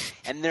boot.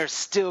 And they're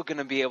still going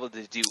to be able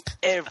to do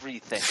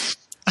everything.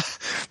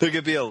 There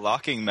could be a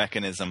locking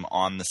mechanism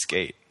on the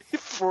skate.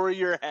 For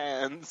your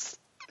hands.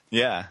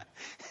 Yeah.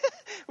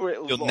 Where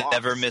it You'll locks.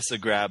 never miss a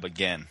grab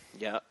again.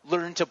 Yeah.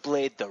 Learn to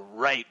blade the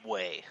right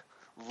way.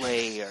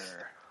 Layer.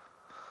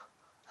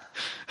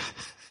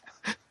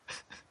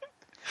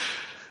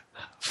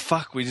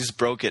 Fuck, we just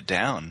broke it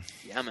down.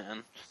 Yeah,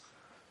 man.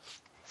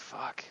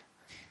 Fuck.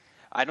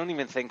 I don't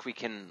even think we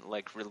can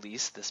like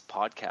release this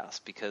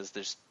podcast because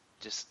there's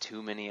just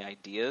too many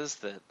ideas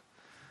that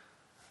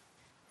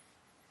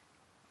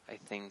I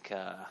think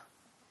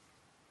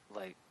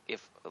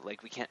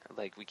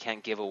we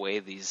can't give away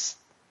these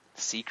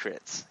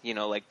secrets. You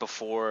know, like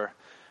before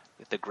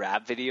the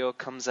grab video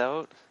comes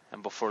out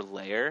and before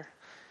Layer.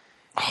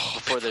 Oh,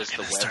 Before there's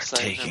the start website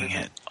taking and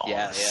everything. it, all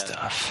Yeah, this yeah.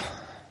 stuff.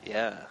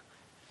 Yeah.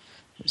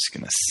 We're just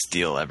gonna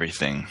steal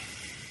everything.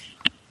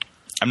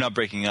 I'm not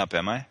breaking up,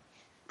 am I?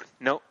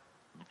 Nope.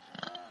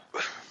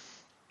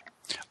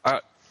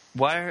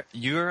 Why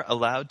you're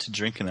allowed to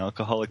drink an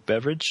alcoholic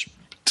beverage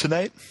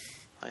tonight?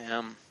 I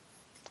am.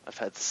 I've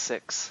had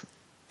 6.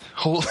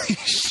 Holy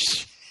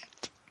shit!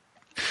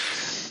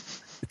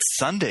 It's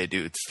Sunday,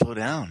 dude. Slow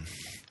down.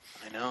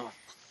 I know.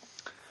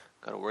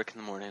 Gotta work in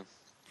the morning.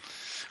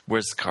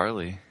 Where's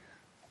Carly?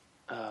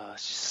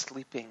 She's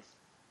sleeping.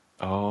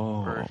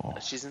 Oh, Or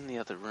she's in the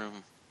other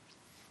room.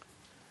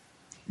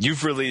 you've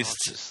she's released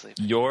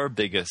sleeping. your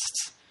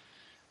biggest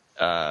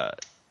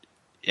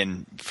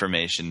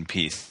information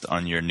piece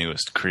on your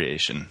newest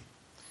creation.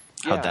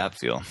 How'd Yeah. that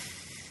feel?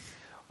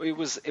 It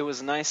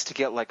was nice to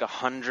get like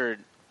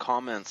 100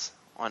 comments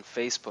on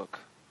Facebook.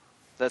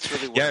 That's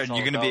really what Yeah, it's and all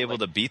you're going to be about. able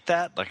to beat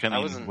that? Like, I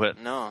mean, wasn't- what?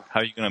 no. How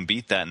are you going to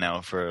beat that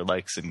now for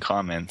likes and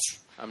comments?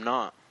 I'm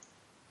not.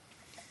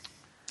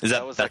 Is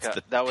That was that's like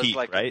the that was peak,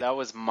 like right? that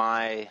was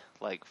my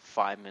like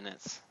 5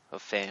 minutes of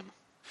fame.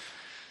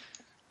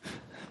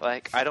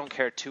 Like I don't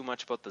care too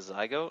much about the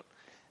Zygote,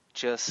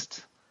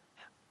 just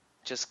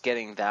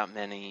getting that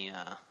many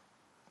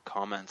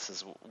comments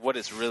is what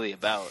it's really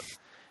about.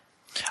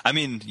 I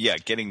mean, yeah,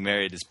 getting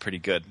married is pretty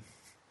good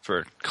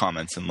for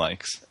comments and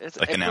likes. It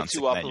Like puts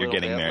announcing you up that a you're little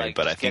getting bit, married, like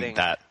but I just think getting-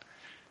 that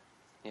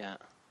Yeah.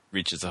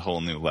 reaches a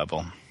whole new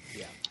level.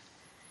 Yeah.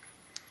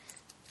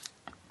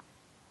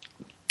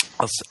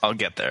 I'll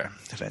get there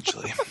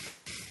eventually.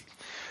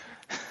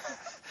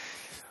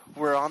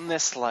 We're on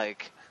this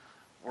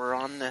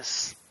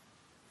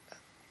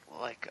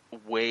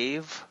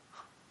wave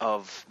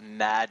of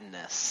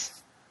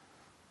madness.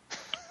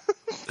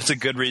 It's a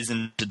good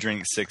reason to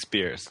drink 6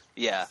 beers.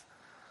 Yeah.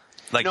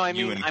 Like no,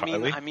 you and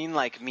Carly? I mean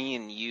like me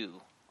and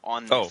you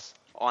on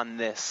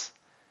this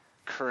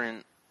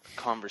current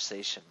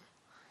conversation.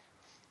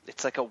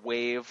 It's like a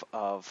wave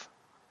of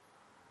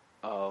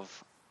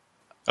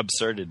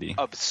absurdity.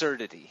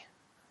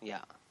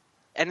 Yeah.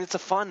 And it's a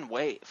fun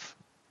wave.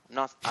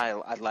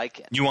 I like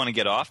it. You want to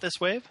get off this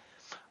wave?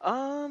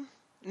 No,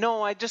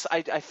 I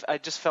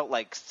just felt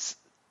like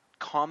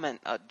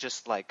comment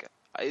just like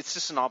it's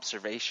just an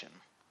observation.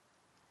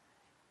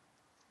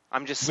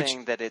 I'm just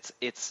saying that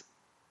it's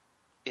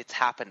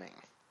happening.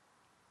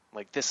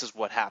 Like this is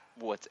what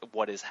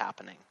is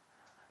happening.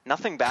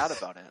 Nothing bad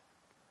about it.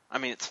 I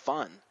mean, it's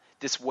fun.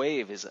 This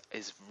wave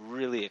is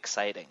really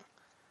exciting.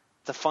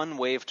 It's a fun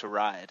wave to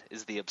ride,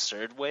 is the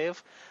absurd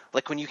wave.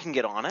 Like when you can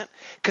get on it.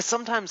 Because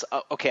sometimes,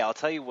 I'll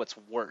tell you what's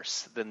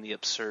worse than the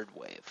absurd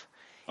wave.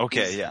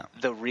 Okay, yeah.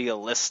 The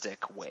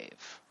realistic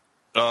wave.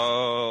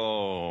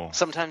 Oh.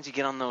 Sometimes you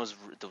get on those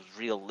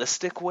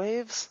realistic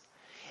waves,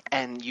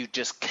 and you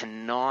just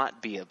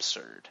cannot be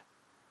absurd.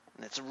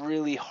 And it's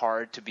really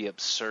hard to be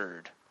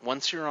absurd.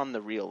 Once you're on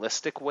the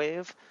realistic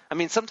wave, I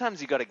mean,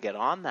 sometimes you got to get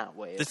on that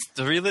wave.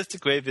 The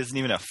realistic wave isn't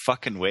even a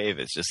fucking wave.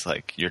 It's just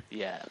like you're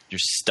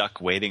stuck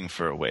waiting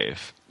for a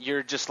wave.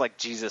 You're just like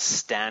Jesus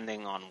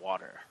standing on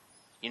water.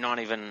 You're not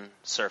even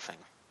surfing.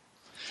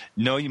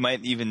 No, you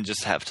might even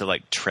just have to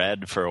like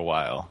tread for a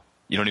while.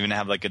 You don't even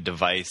have like a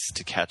device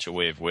to catch a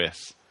wave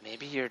with.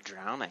 Maybe you're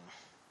drowning.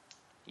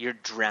 You're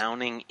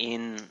drowning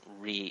in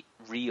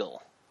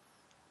real.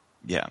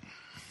 Yeah.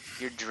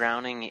 You're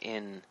drowning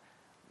in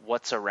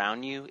what's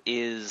around you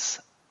is...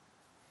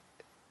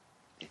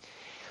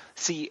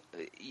 See,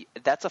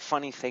 that's a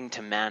funny thing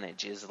to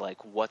manage, is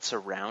like what's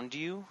around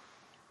you.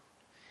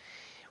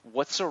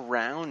 What's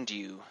around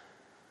you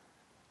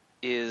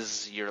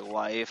is your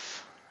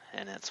life,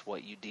 and it's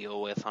what you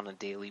deal with on a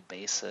daily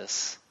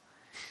basis.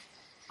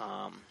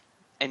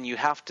 And you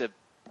have to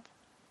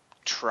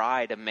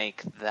try to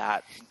make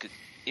that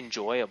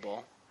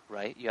enjoyable,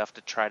 right? You have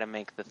to try to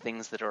make the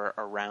things that are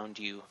around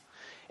you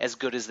as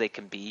good as they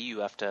can be. You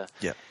have to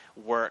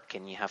work,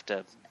 and you have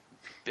to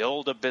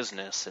build a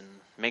business and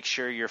make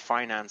sure your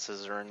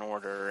finances are in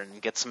order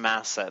and get some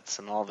assets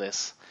and all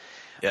this.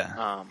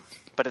 Yeah.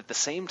 But at the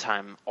same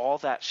time, all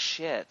that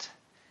shit,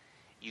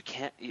 you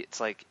can't, it's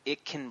like,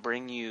 it can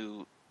bring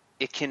you,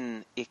 it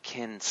can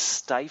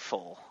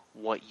stifle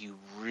what you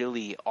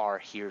really are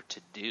here to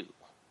do.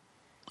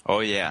 Oh,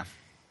 yeah.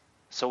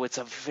 So it's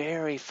a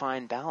very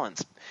fine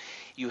balance.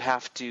 You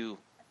have to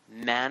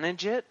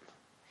manage it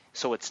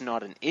so it's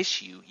not an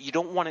issue. You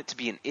don't want it to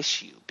be an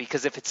issue,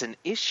 because if it's an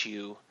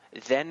issue,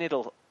 then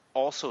it'll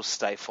also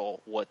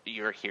stifle what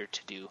you're here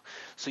to do.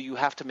 So you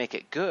have to make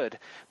it good,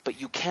 but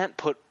you can't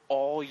put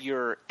all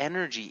your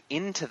energy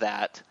into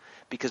that,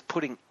 because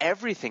putting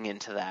everything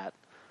into that,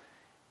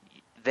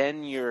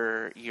 then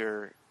you're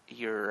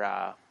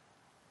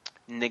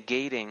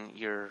negating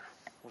your,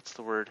 what's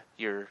the word?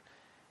 You're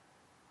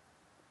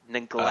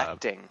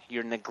neglecting.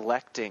 You're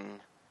neglecting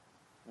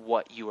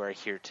what you are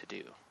here to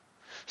do.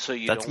 So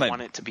you don't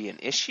want it to be an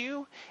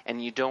issue,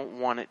 and you don't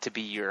want it to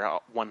be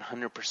your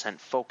 100%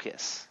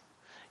 focus.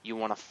 You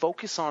want to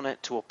focus on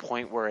it to a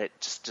point where it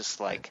just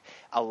like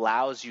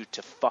allows you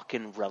to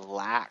fucking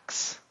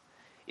relax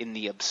in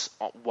the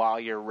while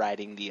you're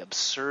riding the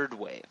absurd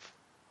wave.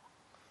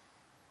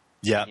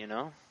 Yeah. You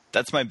know?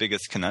 That's my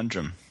biggest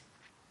conundrum.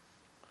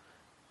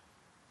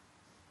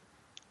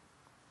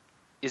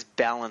 Is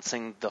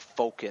balancing the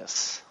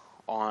focus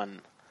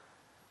on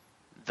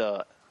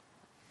the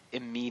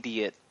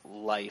immediate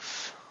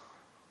life.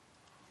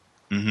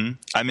 Mm-hmm.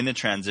 I'm in a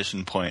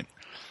transition point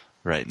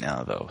right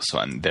now, though, so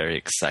I'm very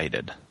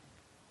excited.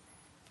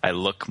 I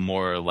look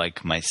more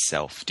like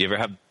myself. Do you ever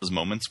have those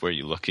moments where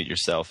you look at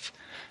yourself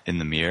in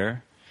the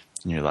mirror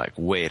and you're like,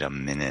 wait a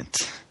minute,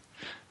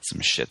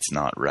 some shit's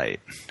not right?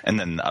 And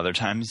then other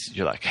times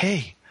you're like,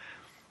 hey,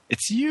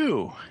 it's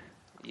you.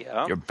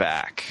 Yeah. You're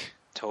back.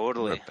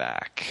 Totally. We're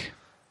back.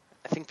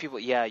 I think people,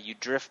 you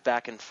drift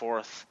back and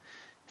forth.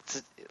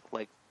 It's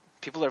like,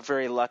 people are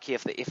very lucky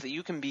if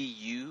you can be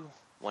you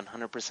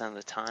 100% of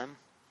the time.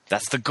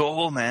 That's the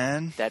goal,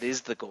 man. That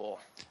is the goal.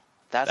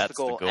 That's the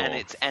goal.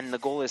 And the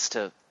goal is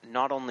to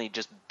not only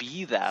just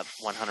be that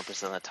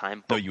 100% of the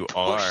time, but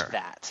push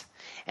that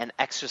and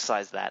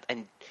exercise that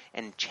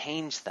and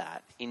change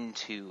that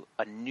into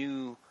a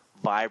new,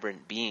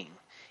 vibrant being.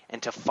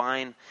 And to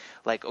find,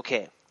 like,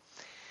 okay,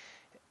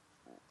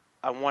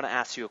 I want to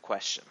ask you a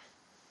question.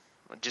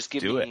 Just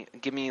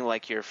give me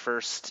like your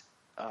first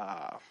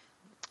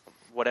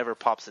whatever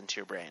pops into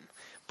your brain.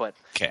 But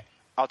okay.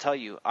 I'll tell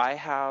you, I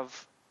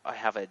have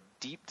a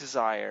deep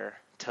desire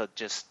to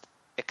just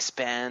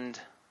expand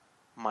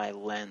my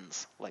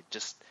lens, like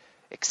just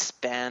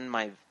expand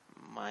my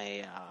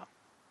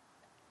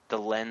the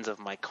lens of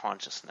my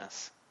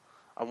consciousness.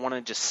 I want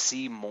to just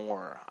see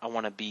more. I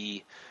want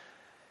to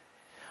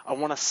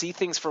see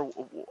things for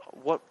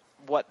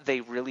what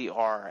they really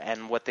are,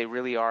 and what they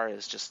really are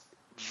is just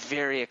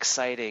very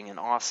exciting and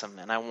awesome,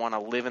 and I want to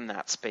live in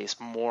that space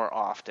more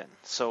often.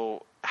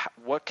 So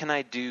what can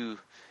I do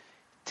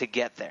to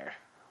get there?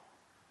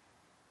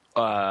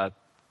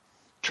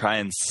 Try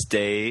and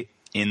stay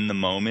in the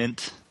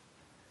moment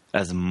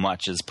as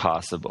much as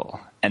possible,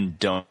 and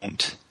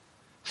don't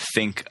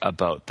think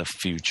about the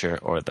future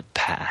or the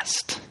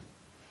past.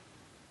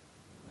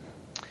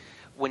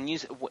 When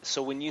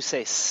you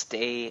say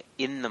stay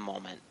in the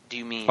moment, do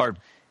you mean or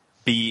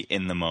be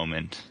in the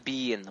moment?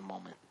 Be in the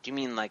moment. Do you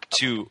mean like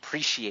to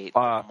appreciate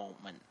the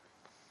moment?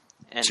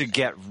 And to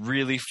get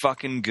really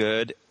fucking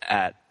good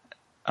at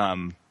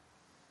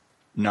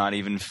not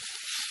even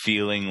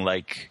feeling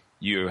like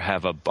you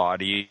have a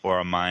body or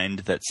a mind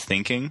that's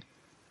thinking.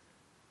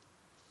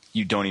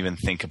 You don't even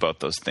think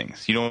about those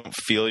things. You don't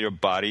feel your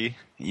body.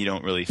 You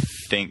don't really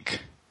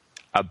think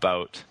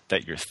about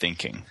that you're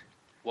thinking.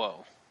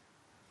 Whoa.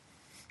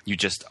 You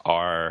just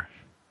are.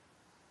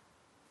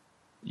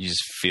 You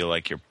just feel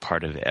like you're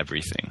part of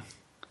everything.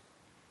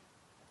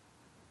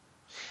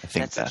 I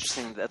think that's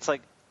interesting.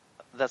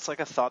 That's like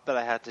a thought that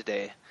I had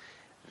today,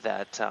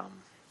 that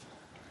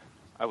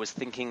I was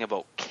thinking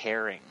about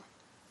caring.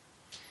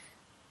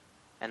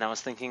 And I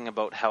was thinking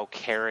about how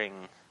caring,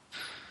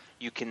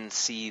 you can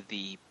see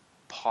the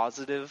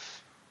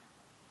positive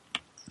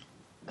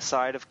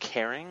side of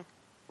caring.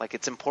 Like,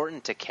 it's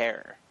important to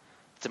care.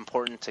 It's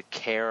important to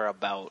care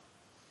about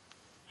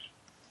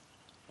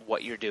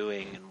what you're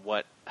doing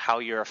and how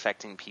you're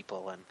affecting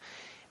people,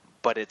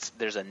 but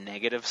there's a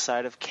negative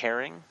side of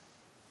caring.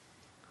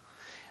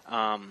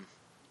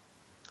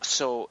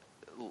 So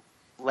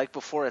like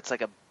before, it's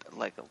like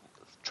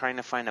trying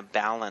to find a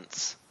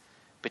balance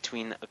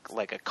between a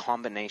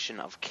combination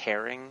of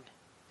caring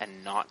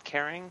and not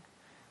caring.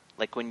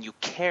 Like when you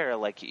care,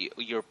 like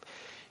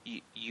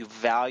you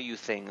value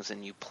things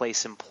and you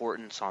place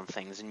importance on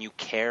things and you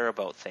care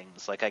about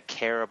things. Like I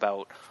care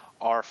about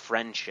our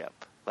friendship.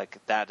 Like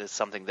that is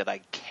something that I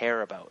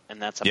care about,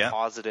 and that's a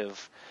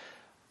positive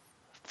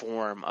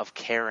form of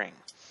caring.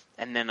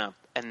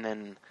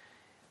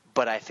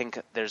 But I think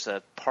there's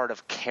a part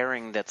of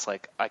caring that's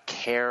like I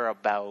care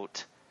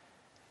about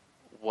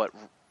what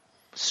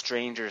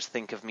strangers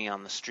think of me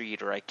on the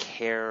street, or I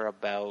care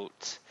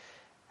about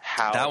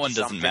how that one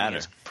doesn't matter.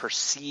 Is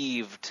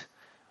perceived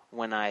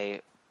when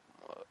I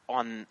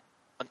on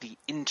the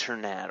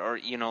internet, or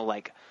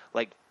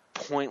like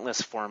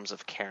pointless forms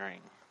of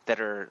caring that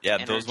are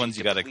those ones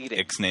you got to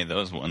ixnay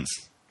those ones.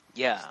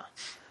 Yeah,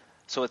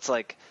 so it's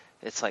like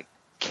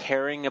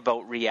caring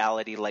about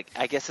reality. Like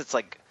I guess it's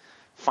like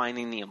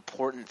finding the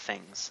important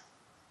things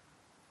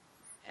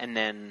and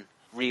then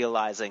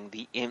realizing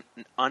the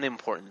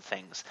unimportant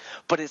things.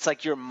 But it's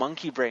like your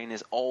monkey brain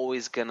is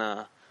always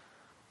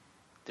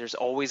there's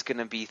always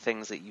gonna be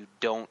things that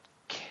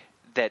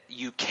that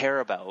you care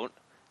about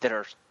that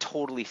are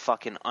totally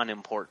fucking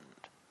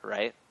unimportant,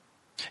 right?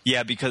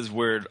 Yeah, because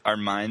our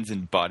minds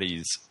and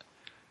bodies,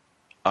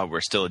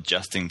 we're still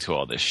adjusting to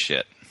all this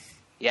shit.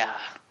 Yeah.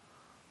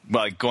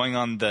 Like going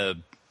on the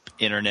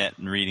internet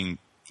and reading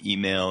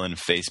email and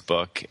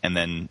Facebook, and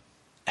then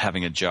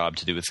having a job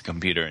to do with the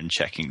computer and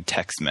checking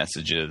text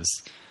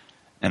messages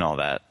and all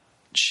that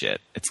shit.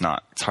 It's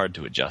hard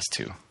to adjust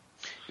to.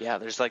 Yeah,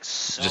 there's like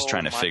so just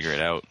trying to figure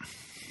it out.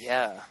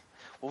 Yeah.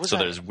 What was so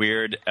that? There's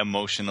weird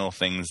emotional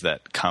things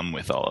that come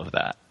with all of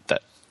that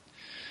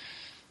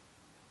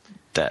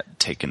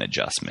take an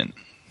adjustment.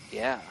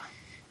 Yeah.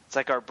 It's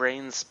like our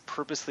brains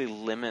purposely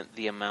limit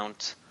the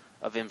amount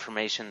of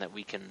information that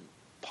we can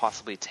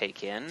possibly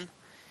take in.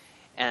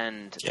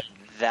 And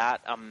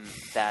that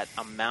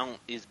amount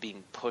is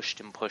being pushed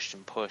and pushed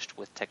and pushed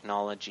with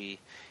technology,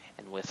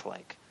 and with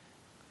like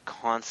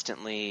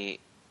constantly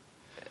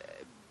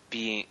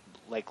being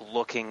like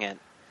looking at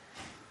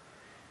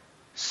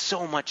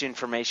so much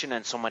information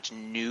and so much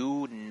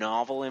new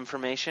novel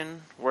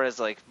information. Whereas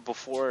like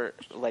before,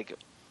 like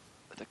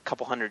a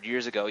couple hundred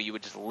years ago, you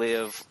would just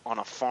live on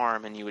a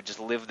farm and you would just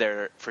live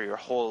there for your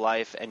whole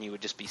life, and you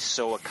would just be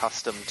so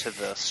accustomed to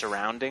the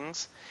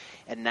surroundings.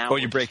 And now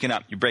you're breaking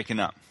up. You're breaking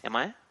up. Am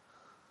I?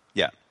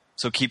 Yeah.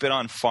 So keep it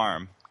on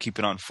farm. Keep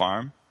it on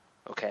farm.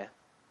 Okay.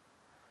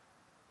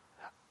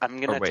 I'm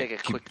going to take a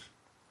quick...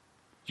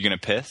 You're going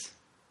to piss?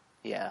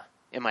 Yeah.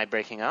 Am I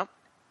breaking up?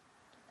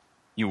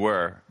 You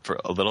were for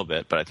a little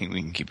bit, but I think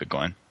we can keep it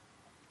going.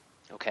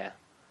 Okay.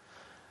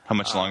 How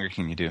much longer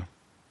can you do?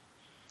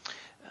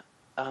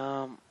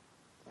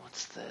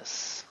 What's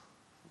this?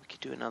 We could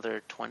do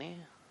another 20?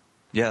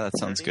 Yeah, that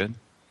sounds 30? Good.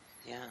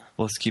 Yeah.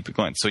 Well, let's keep it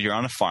going. So you're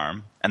on a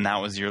farm, and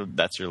that's your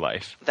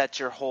life. That's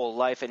your whole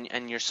life,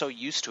 and you're so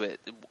used to it.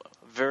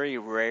 Very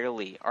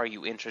rarely are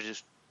you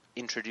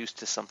introduced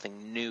to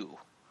something new,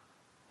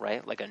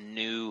 right? Like a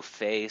new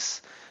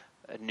face,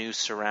 a new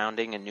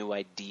surrounding, a new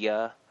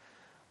idea.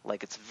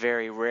 Like it's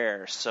very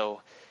rare.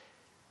 So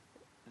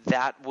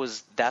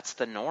that's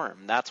the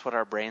norm. That's what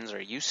our brains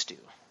are used to.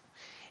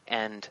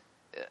 And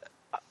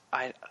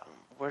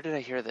where did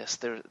I hear this?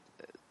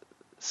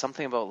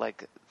 something about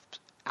like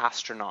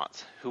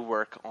astronauts who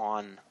work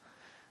on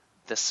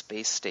the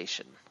space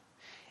station.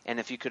 And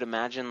if you could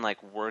imagine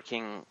like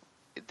working,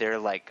 they're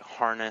like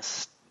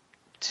harnessed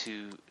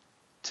to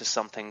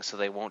something so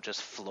they won't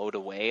just float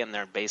away, and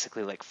they're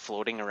basically like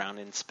floating around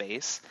in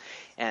space,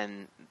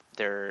 and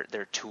their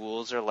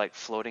tools are like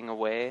floating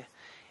away,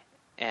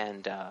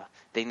 and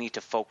they need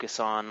to focus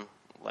on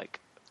like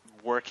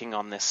working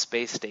on this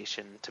space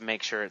station to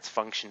make sure it's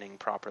functioning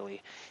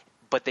properly.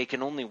 But they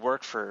can only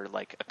work for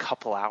like a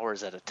couple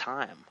hours at a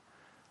time,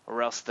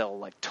 or else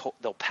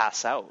they'll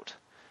pass out,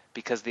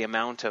 because the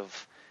amount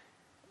of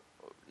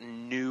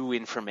new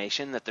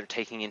information that they're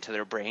taking into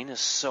their brain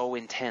is so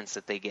intense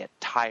that they get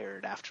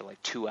tired after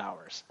like 2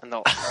 hours, and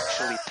they'll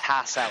actually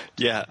pass out.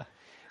 Yeah.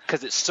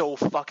 Because it's so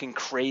fucking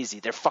crazy.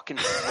 They're fucking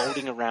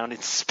floating around in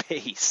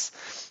space.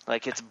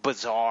 Like, it's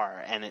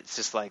bizarre, and it's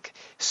just like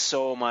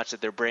so much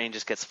that their brain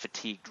just gets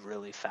fatigued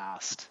really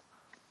fast.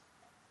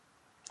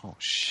 Oh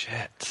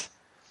shit.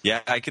 Yeah,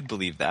 I could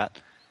believe that.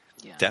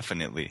 Yeah.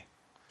 Definitely.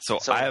 So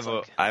I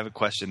have a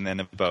question then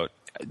about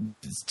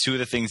two of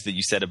the things that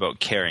you said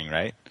about caring,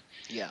 right?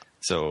 Yeah.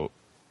 So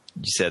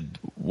you said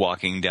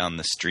walking down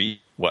the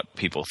street, what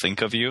people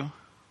think of you.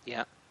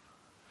 Yeah.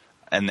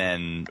 And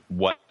then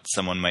what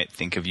someone might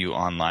think of you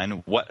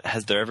online.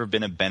 Has there ever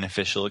been a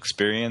beneficial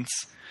experience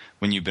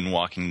when you've been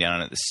walking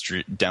down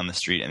the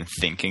street and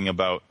thinking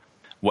about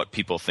what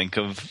people think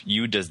of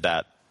you? Does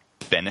that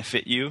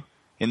benefit you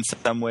in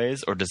some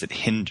ways, or does it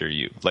hinder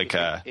you? Like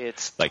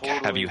it's like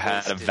totally have you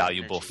had a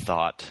valuable energy.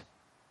 thought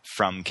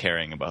from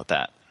caring about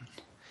that?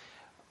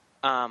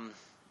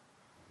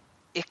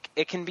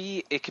 It can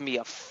be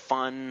a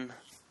fun,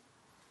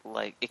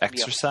 like, it can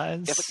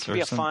exercise. It can be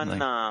a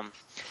fun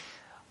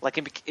like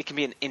it can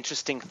be an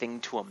interesting thing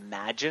to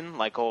imagine.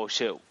 Like, oh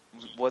shit,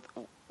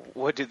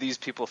 what do these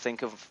people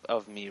think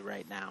of me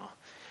right now?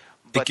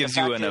 But it gives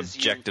you an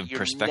objective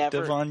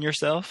perspective on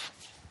yourself.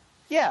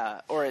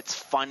 Yeah, or it's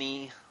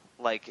funny.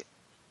 Like,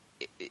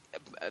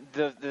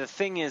 the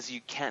thing is,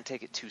 you can't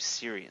take it too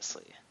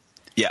seriously.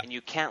 Yeah. And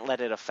you can't let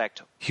it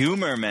affect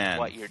humor, man.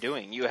 What you're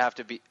doing. You have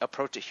to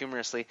approach it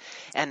humorously.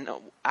 And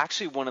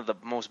actually, one of the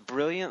most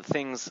brilliant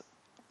things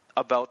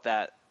about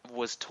that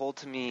was told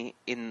to me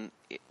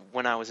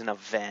when I was in a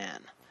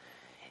van.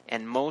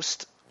 And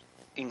most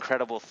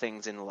incredible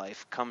things in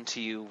life come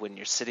to you when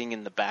you're sitting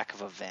in the back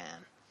of a van.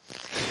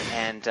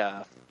 And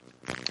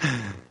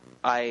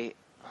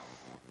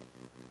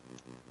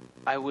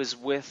I was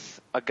with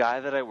a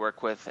guy that I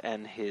work with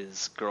and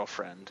his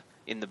girlfriend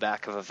in the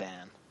back of a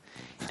van.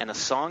 And a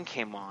song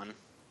came on.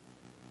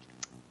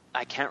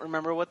 I can't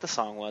remember what the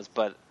song was,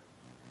 but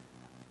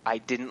I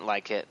didn't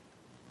like it.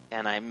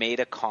 And I made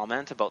a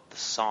comment about the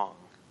song.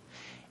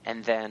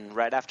 And then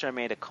right after I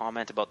made a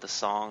comment about the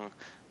song,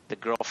 the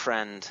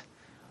girlfriend,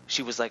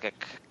 she was like a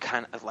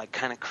kind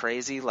of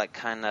crazy, like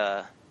kind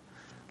of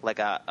like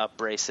a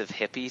abrasive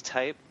hippie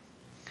type.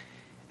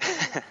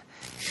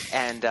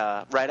 And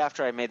right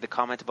after I made the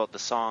comment about the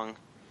song,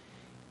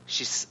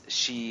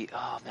 she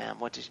oh man,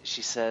 what did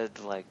she said?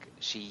 Like,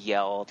 she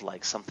yelled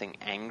like something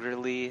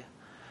angrily,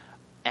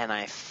 and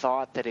I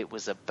thought that it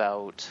was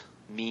about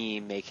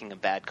me making a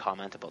bad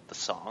comment about the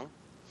song.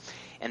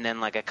 And then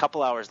like a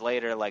couple hours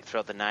later, like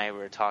throughout the night, we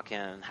were talking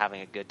and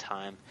having a good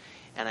time,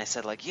 and I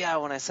said like, yeah,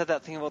 when I said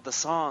that thing about the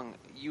song,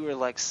 you were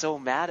like so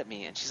mad at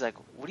me. And she's like,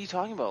 what are you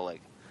talking about?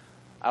 Like,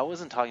 I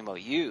wasn't talking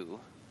about you,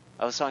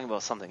 I was talking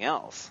about something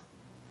else.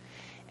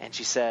 And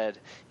she said,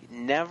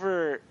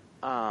 never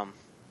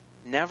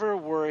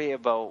worry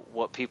about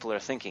what people are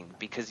thinking,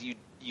 because you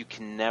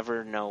can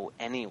never know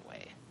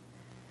anyway.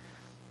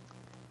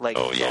 Like,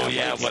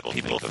 what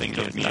people think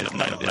of me is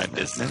none of my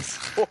business.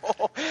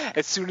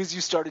 As soon as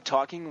you started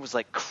talking, it was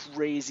like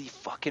crazy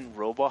fucking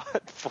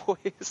robot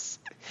voice.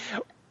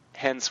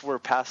 Hence, we're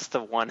past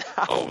the 1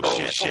 hour.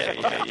 Oh shit!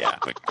 Yeah.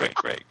 Quick.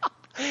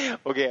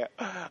 Okay,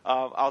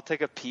 I'll take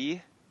a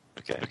pee.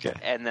 Okay.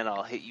 And then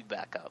I'll hit you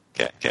back up.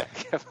 Okay.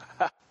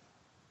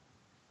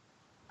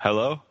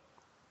 Hello?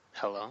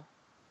 Hello?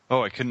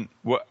 Oh, I couldn't.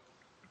 What?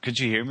 Could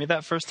you hear me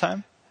that first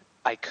time?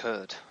 I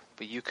could,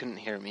 but you couldn't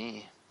hear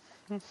me.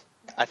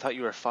 I thought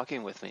you were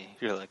fucking with me.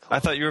 You're like, I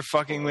thought you were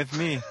fucking with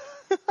me.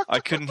 I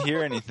couldn't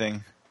hear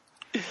anything.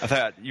 I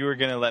thought you were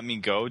going to let me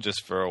go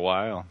just for a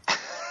while.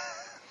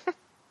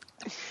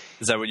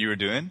 Is that what you were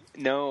doing?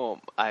 No,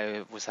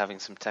 I was having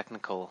some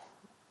technical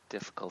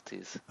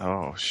difficulties.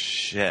 Oh,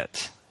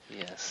 shit.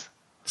 Yes.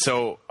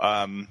 So,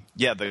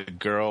 the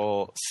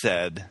girl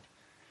said,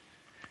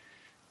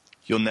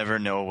 you'll never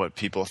know what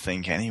people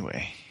think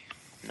anyway.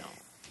 No.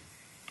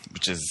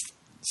 Which is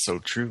so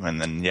true.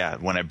 And then,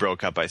 when I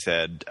broke up, I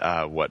said,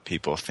 what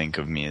people think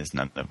of me is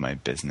none of my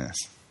business.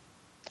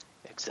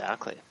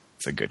 Exactly.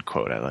 It's a good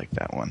quote. I like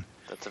that one.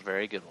 That's a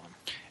very good one.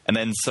 And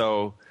then,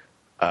 so,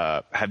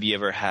 have you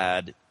ever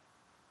had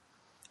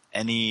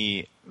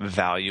any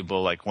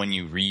valuable, like when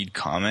you read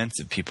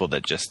comments of people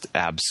that just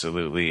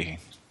absolutely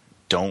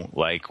don't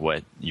like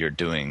what you're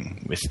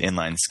doing with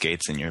inline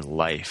skates in your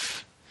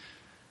life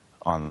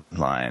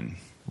online?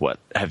 What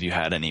have you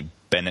had any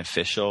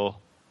beneficial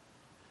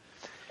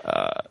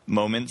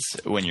moments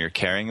when you're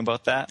caring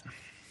about that,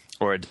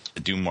 or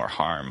do more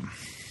harm?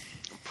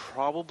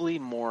 Probably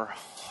more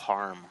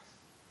harm.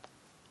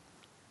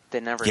 They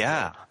never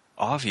did.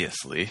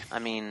 Obviously. I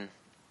mean,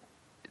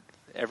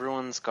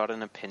 everyone's got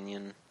an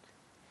opinion.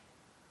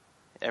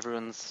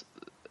 Everyone's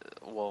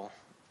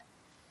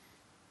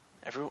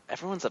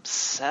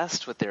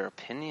obsessed with their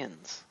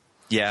opinions.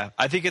 Yeah,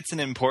 I think it's an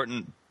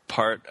important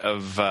part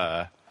of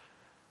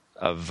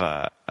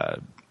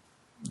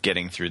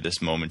getting through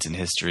this moment in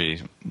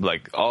history.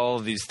 Like, all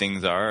of these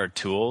things are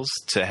tools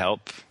to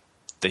help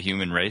the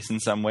human race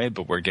in some way,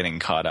 but we're getting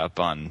caught up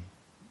on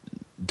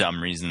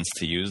dumb reasons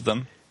to use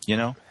them, you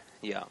know?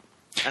 Yeah.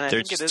 And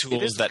they're just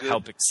tools that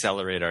help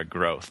accelerate our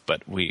growth,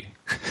 but we...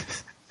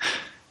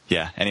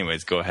 Yeah,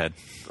 anyways, go ahead.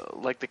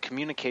 Like, the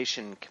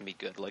communication can be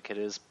good. Like, it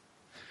is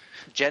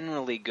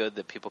generally good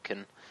that people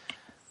can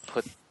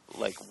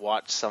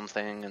watch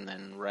something and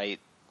then write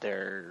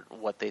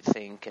what they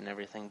think and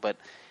everything, but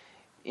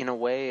in a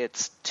way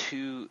it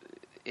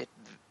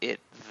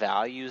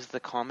values the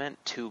comment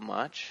too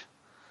much.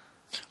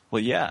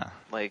 Well, yeah.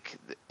 Like,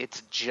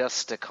 it's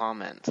just a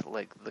comment.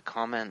 Like, the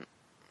comment,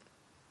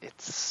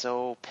 it's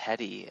so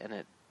petty, and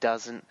it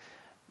doesn't...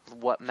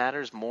 What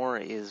matters more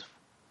is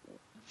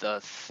the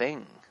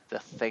thing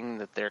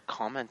that they're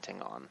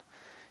commenting on.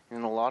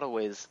 In a lot of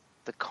ways,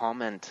 the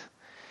comment,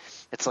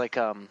 it's like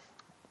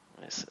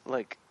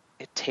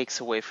it takes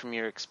away from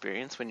your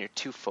experience when you're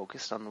too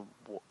focused on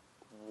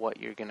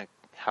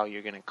how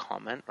you're gonna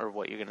comment or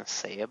what you're gonna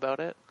say about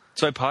it.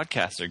 That's why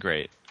podcasts are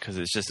great, because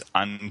it's just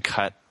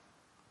uncut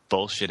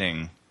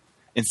bullshitting.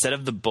 Instead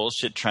of the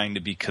bullshit trying to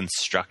be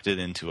constructed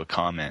into a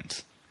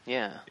comment.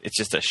 Yeah. It's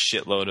just a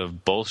shitload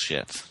of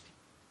bullshit.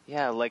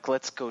 Yeah, like,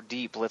 let's go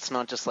deep. Let's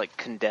not just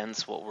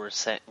condense what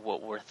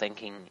we're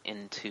thinking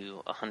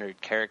into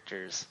 100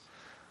 characters.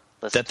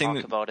 Let's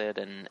talk about it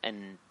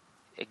and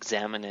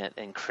examine it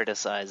and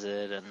criticize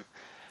it and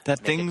that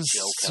thing's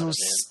so.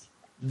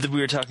 We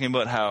were talking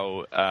about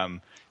how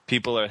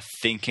people are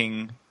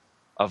thinking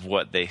of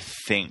what they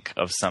think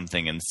of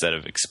something instead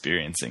of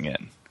experiencing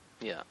it.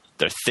 Yeah.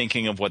 They're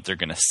thinking of what they're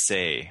going to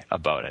say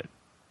about it.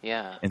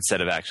 Yeah.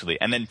 Instead of actually,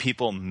 and then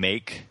people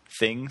make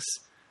things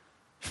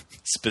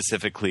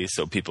specifically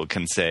so people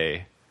can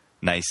say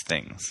nice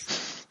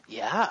things.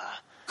 Yeah.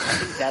 I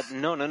think that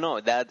no,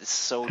 that is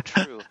so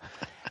true.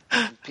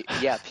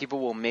 Yeah, people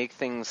will make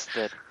things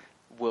that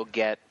will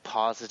get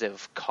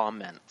positive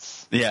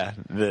comments. Yeah,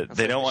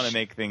 they don't want to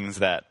make things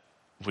that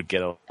would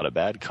get a lot of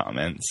bad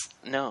comments.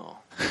 No.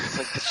 It's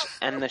like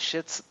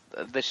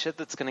the shit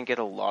that's going to get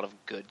a lot of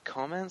good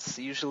comments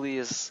usually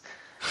is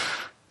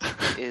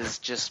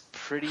just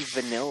pretty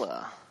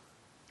vanilla.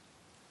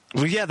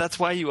 Well, yeah, that's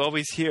why you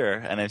always hear,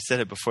 and I've said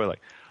it before,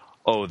 like,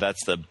 oh,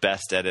 that's the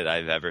best edit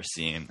I've ever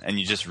seen. And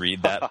you just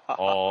read that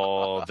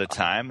all the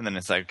time, and then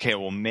it's like, okay,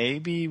 well,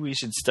 maybe we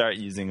should start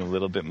using a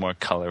little bit more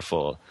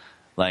colorful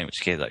language.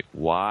 Okay, like,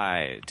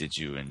 why did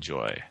you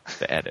enjoy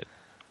the edit?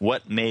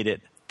 What made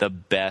it the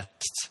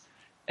best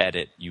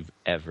edit you've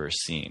ever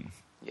seen?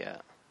 Yeah.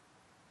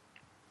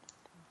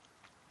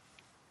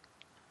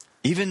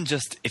 Even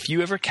just, if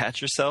you ever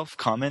catch yourself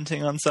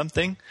commenting on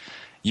something,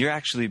 you're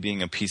actually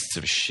being a piece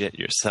of shit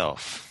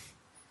yourself,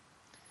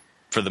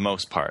 for the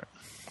most part.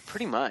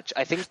 Pretty much.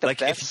 I think the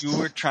best... if you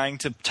were trying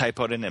to type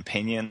out an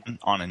opinion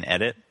on an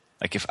edit,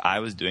 like if I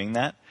was doing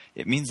that,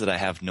 it means that I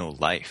have no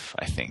life,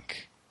 I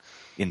think,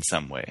 in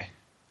some way.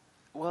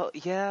 Well,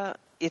 yeah,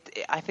 it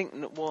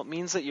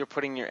means that you're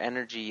putting your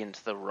energy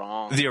into the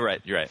wrong You're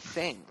right.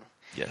 thing.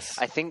 Yes.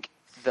 I think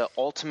the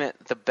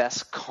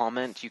best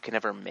comment you can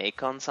ever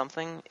make on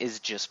something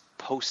is just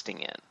posting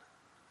it,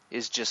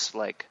 is just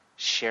like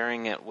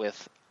sharing it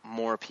with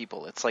more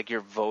people. It's like you're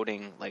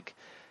voting, like,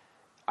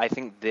 I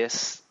think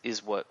this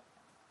is what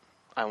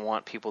I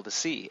want people to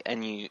see,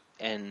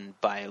 and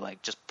by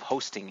like just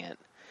posting it,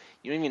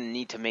 you don't even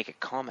need to make a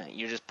comment.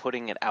 You're just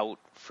putting it out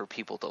for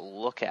people to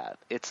look at.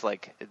 It's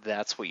like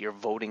that's what you're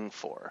voting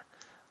for.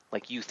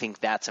 Like, you think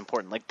that's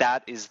important. Like,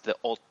 that's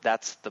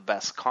the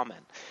best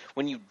comment.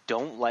 When you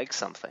don't like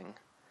something,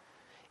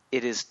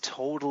 it is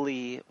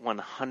totally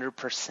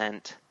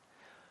 100%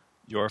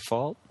 your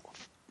fault.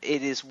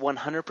 It is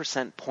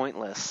 100%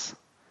 pointless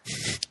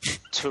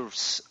to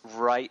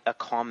write a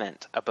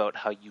comment about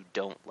how you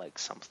don't like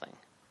something.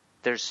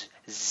 There's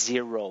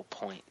 0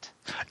 point.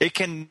 You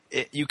can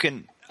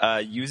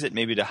use it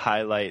maybe to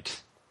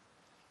highlight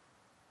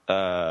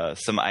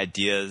some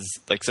ideas.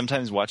 Like,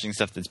 sometimes watching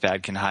stuff that's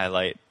bad can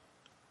highlight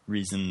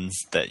reasons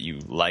that you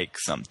like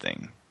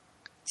something.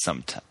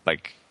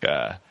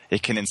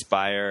 It can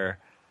inspire.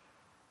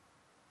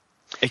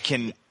 It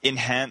can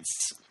enhance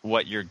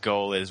what your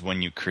goal is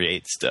when you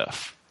create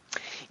stuff.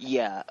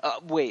 Yeah.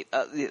 Wait.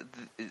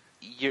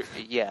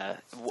 Yeah.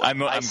 I'm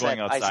going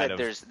outside. I said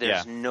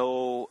there's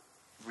no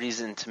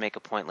reason to make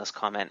a pointless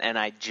comment, and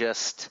I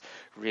just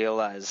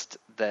realized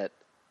that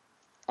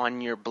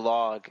on your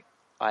blog,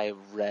 I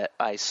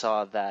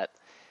saw that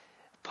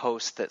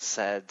post that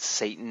said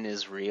Satan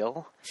is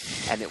real,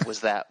 and it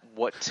was that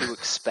what to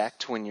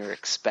expect when you're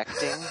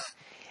expecting,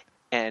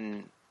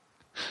 and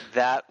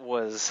that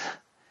was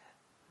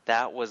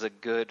a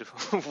good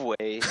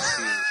way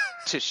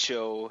to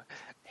show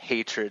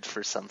hatred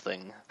for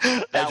something.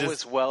 That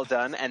was well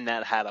done, and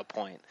that had a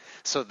point.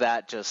 So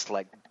that just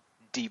like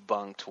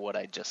debunked what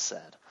I just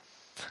said.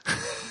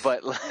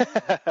 But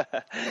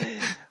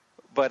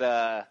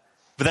but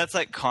that's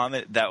like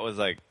comedy. That was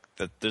like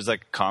there's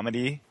like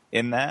comedy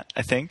in that,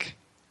 I think.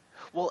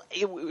 Well,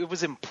 it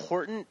was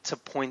important to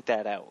point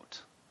that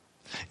out.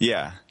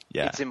 Yeah.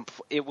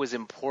 It was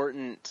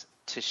important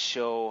to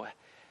show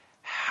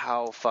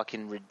how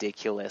fucking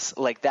ridiculous.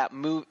 Like that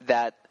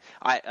that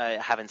I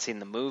haven't seen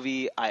the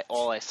movie.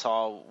 All I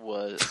saw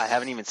was, I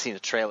haven't even seen a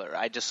trailer.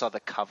 I just saw the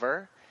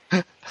cover,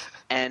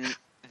 and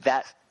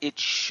that there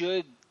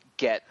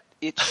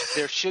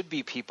should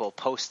be people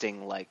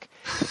posting like,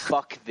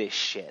 fuck this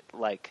shit.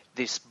 Like,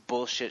 this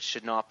bullshit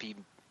should not be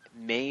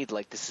made.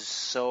 Like, this is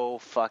so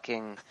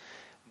fucking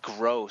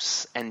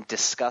gross and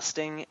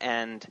disgusting,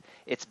 and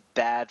it's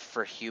bad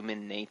for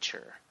human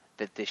nature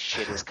that this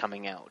shit is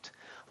coming out.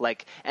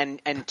 Like, and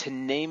to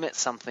name it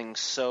something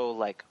so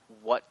like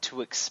what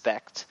to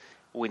expect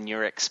when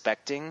you're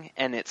expecting,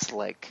 and it's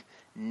like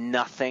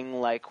nothing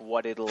like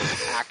what it'll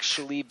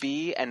actually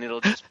be, and it'll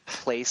just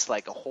place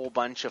like a whole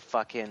bunch of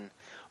fucking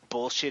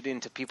bullshit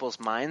into people's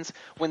minds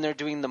when they're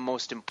doing the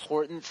most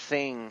important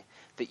thing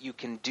that you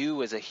can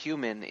do as a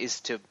human,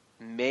 is to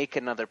make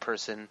another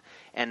person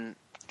and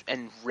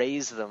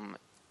raise them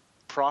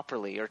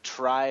properly, or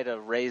try to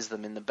raise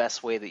them in the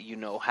best way that you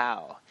know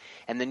how.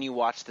 And then you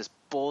watch this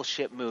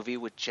bullshit movie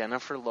with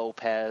Jennifer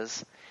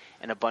Lopez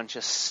and a bunch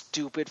of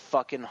stupid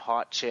fucking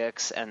hot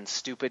chicks and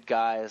stupid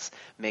guys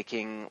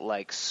making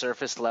like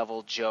surface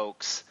level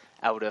jokes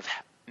out of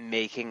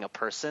making a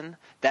person.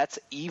 That's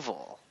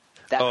evil.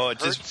 That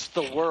hurts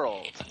the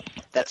world.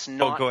 That's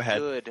not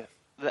good.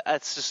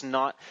 That's just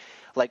not...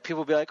 Like,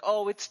 people be like,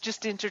 oh, it's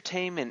just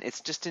entertainment.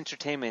 It's just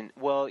entertainment.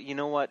 Well, you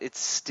know what? It's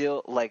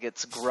still, like,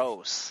 it's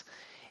gross.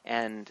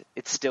 And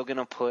it's still going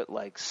to put,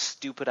 like,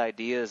 stupid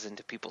ideas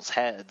into people's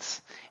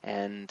heads.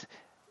 And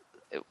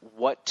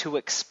what to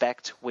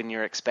expect when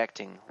you're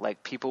expecting.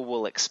 Like, people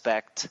will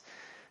expect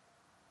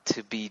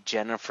to be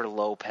Jennifer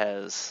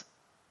Lopez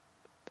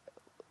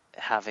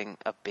having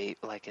a baby.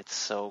 Like, it's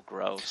so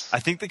gross.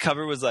 I think the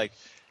cover was, like,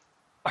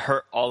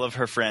 all of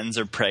her friends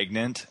are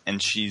pregnant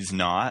and she's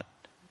not.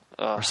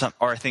 Or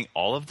I think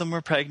all of them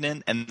were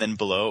pregnant, and then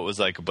below it was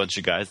like a bunch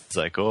of guys. It's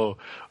like, oh,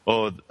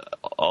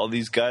 all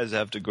these guys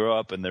have to grow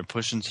up, and they're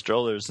pushing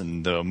strollers,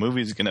 and the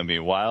movie's gonna be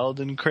wild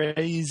and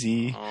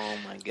crazy. Oh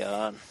my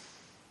god!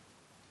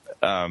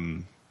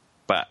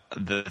 But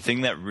the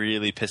thing that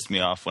really pissed me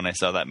off when I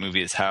saw that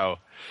movie is how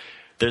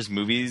there's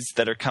movies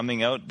that are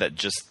coming out that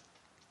just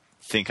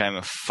think I'm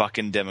a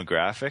fucking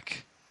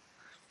demographic.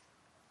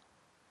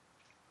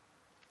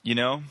 You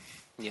know?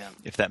 Yeah.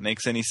 If that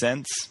makes any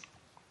sense.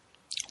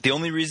 The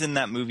only reason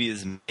that movie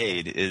is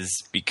made is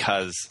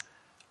because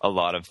a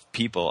lot of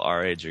people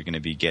our age are going to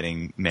be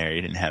getting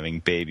married and having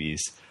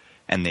babies,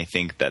 and they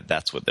think that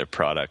that's what their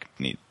product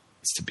needs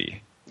to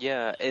be.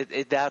 Yeah,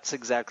 that's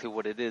exactly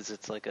what it is.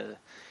 It's like a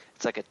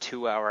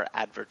 2-hour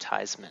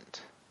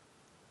advertisement.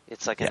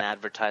 It's like an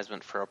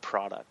advertisement for a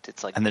product.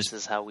 It's like, this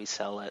is how we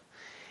sell it.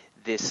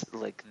 This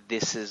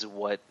is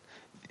what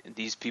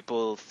these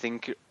people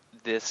think.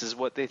 This is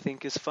what they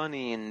think is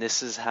funny, and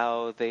this is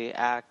how they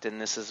act,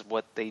 and this is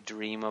what they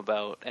dream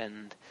about,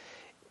 and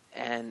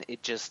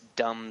it just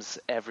dumbs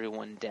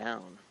everyone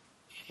down.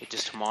 It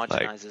just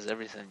homogenizes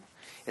everything.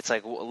 It's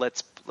like, well,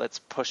 let's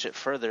push it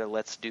further.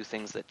 Let's do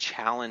things that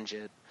challenge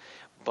it.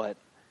 But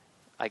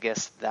I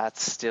guess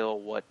that's still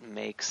what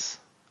makes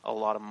a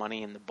lot of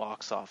money in the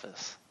box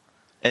office.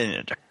 And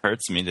it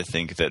hurts me to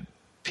think that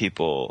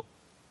people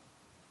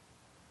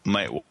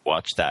might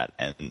watch that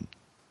and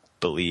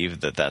believe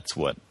that that's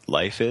what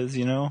life is,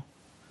 you know?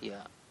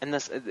 Yeah. And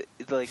that's,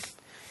 like,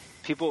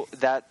 people,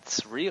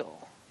 that's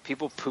real.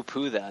 People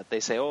poo-poo that. They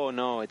say, oh,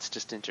 no, it's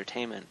just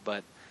entertainment.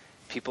 But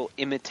people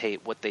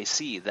imitate what they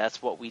see.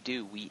 That's what we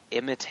do. We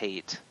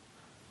imitate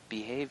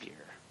behavior.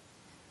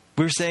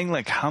 We were saying,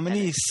 like, how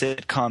many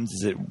sitcoms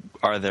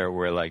are there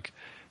where, like,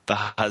 the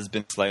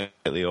husband's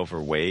slightly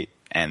overweight,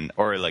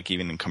 or, like,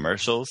 even in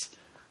commercials,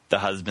 the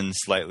husband's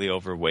slightly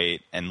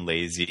overweight and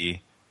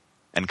lazy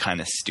and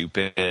kind of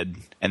stupid,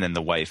 and then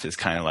the wife is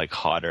kind of like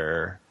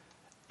hotter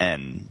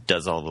and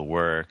does all the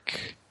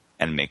work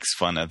and makes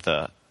fun of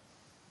the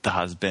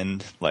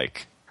husband.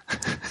 Like,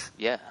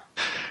 yeah,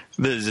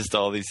 there's just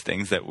all these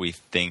things that we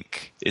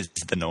think is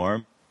the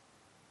norm,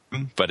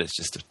 but it's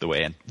just the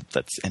way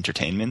that's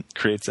entertainment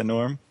creates a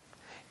norm.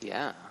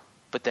 Yeah,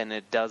 but then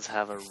it does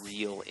have a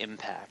real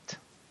impact.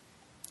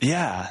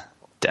 Yeah,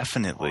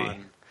 definitely.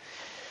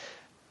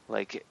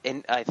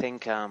 And I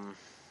think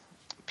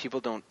people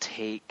don't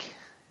take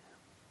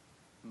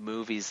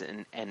movies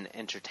and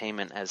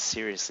entertainment as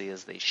seriously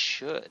as they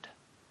should.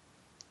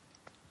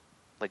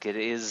 Like, it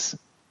is,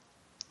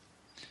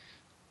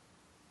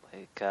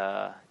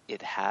 like,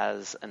 it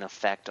has an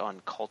effect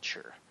on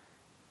culture.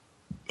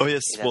 Oh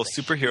yes, well,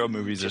 superhero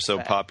movies are so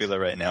popular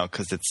right now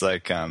because it's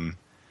like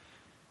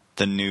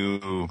the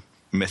new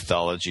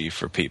mythology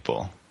for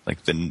people.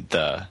 Like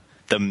the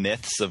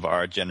myths of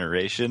our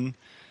generation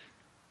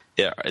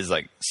is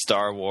like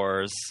Star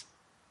Wars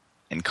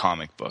and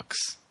comic books.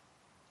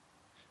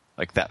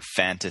 Like that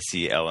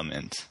fantasy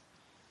element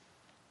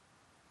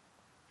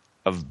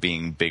of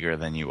being bigger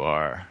than you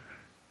are.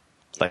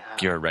 Like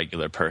you're a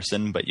regular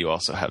person, but you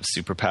also have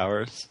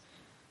superpowers.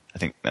 I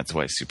think that's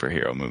why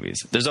superhero movies.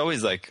 There's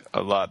always like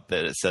a lot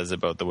that it says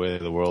about the way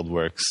the world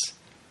works.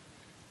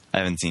 I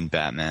haven't seen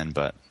Batman,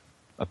 but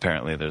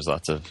apparently there's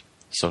lots of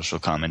social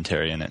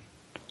commentary in it.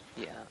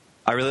 Yeah.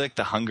 I really like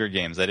The Hunger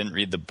Games. I didn't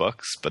read the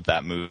books, but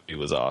that movie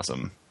was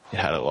awesome. It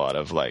had a lot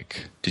of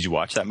like... Did you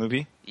watch that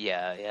movie?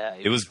 Yeah.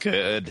 It was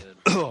good.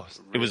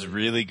 It was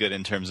really good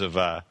in terms of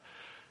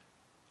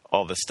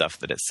all the stuff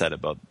that it said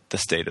about the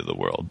state of the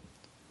world.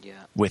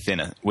 Yeah.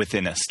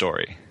 Within a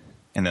story.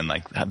 And then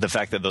like the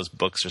fact that those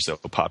books are so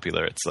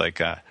popular, it's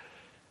like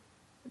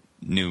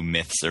new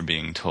myths are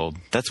being told.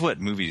 That's what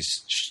movies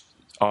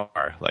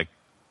are, like,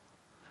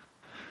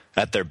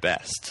 at their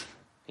best,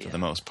 for the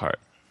most part.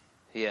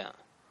 Yeah.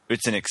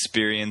 It's an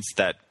experience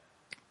that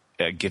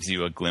gives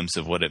you a glimpse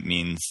of what it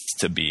means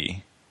to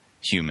be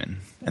human.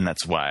 And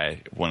that's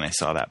why when I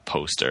saw that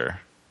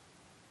poster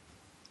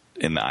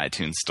in the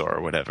iTunes store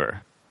or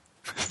whatever,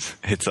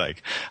 it's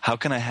like, how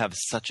can I have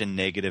such a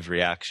negative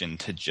reaction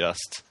to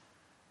just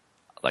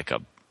like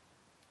a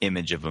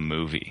image of a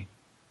movie?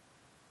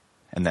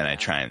 And then I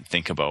try and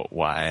think about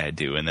why I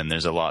do, and then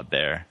there's a lot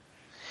there.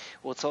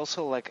 Well, it's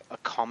also like a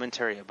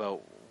commentary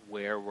about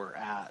where we're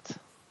at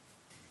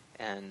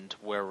and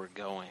where we're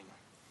going.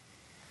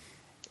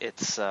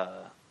 It's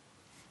or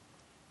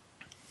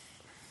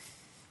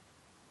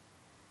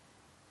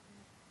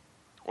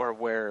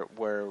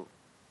where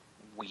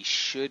we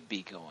should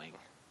be going.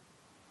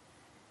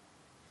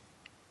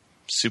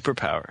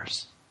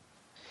 Superpowers.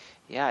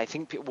 Yeah, I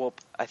think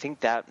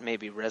that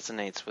maybe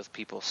resonates with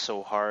people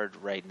so hard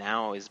right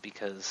now is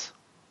because,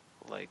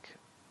 like,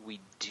 we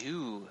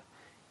do,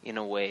 in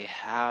a way,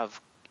 have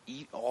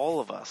all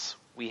of us.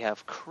 We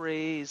have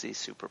crazy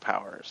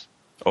superpowers.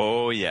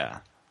 Oh yeah.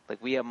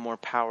 Like we have more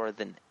power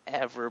than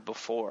ever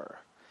before,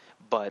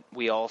 but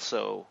we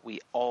also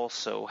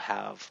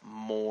have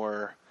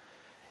more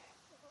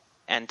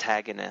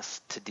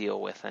antagonists to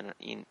deal with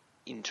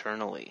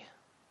internally.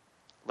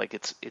 Like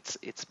it's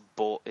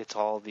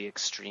all the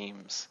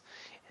extremes,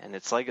 and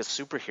it's like a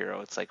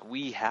superhero. It's like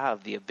we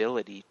have the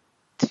ability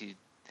to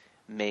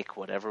make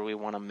whatever we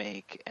want to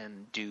make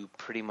and do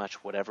pretty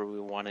much whatever we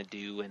want to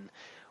do, and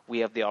we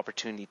have the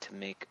opportunity to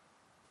make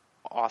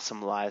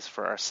awesome lives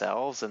for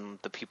ourselves and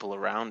the people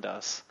around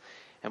us,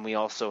 and we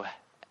also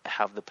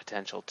have the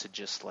potential to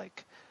just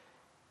like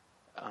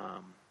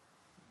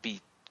be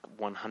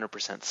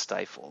 100%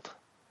 stifled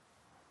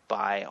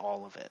by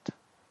all of it.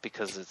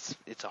 Because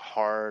it's a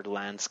hard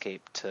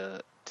landscape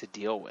to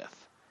deal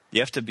with.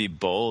 You have to be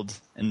bold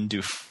and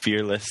do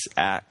fearless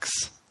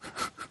acts.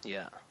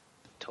 Yeah,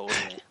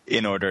 totally.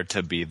 In order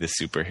to be the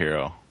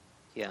superhero.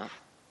 Yeah.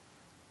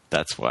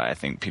 That's why I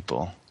think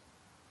people...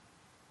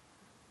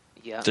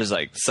 Yeah. There's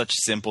like such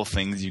simple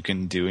things you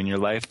can do in your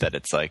life that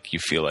it's like you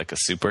feel like a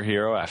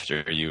superhero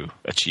after you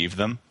achieve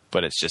them,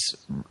 but it's just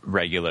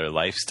regular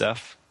life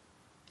stuff,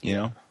 you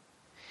know?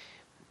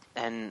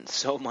 And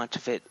so much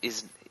of it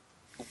is...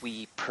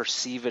 we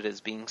perceive it as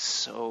being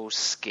so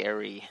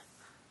scary,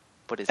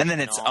 but it's and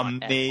then it's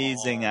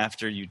amazing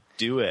after you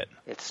do it.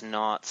 It's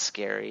not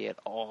scary at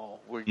all.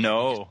 We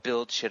just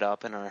build shit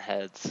up in our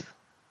heads.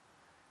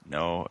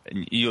 No,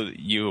 and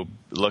you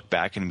look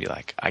back and be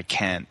like, I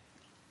can't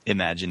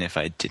imagine if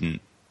I didn't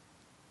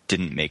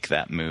make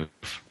that move.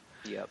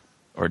 Yep.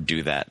 Or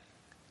do that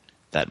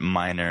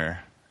minor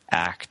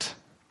act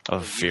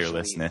of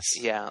fearlessness.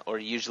 Yeah, or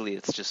usually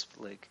it's just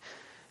like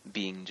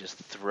being just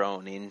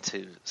thrown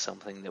into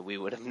something that we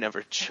would have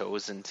never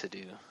chosen to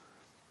do.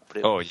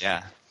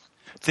 Yeah.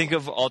 Think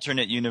of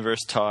alternate universe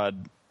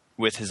Todd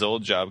with his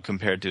old job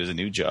compared to his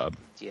new job.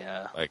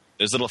 Yeah. Like,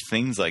 there's little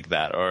things like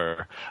that.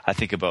 Or I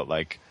think about,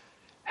 like,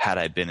 had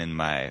I been in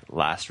my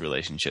last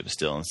relationship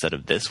still instead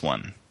of this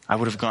one, I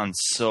would have gone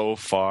so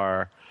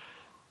far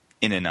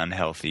in an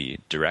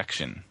unhealthy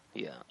direction.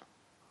 Yeah.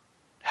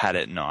 Had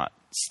it not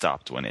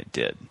stopped when it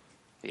did.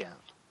 Yeah.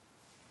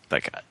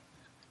 Like,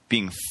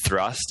 being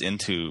thrust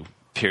into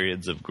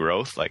periods of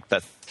growth, like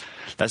that's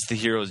the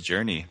hero's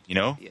journey, you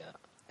know? Yeah.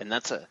 And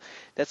that's a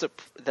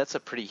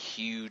pretty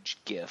huge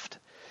gift,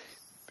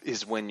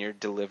 is when you're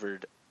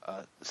delivered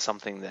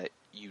something that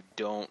you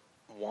don't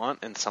want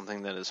and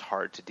something that is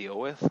hard to deal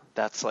with.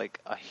 That's like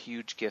a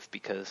huge gift,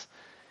 because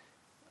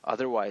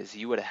otherwise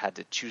you would have had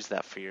to choose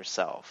that for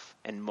yourself,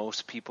 and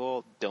most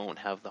people don't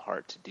have the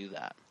heart to do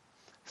that.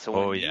 So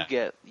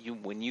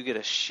when you get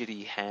a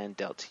shitty hand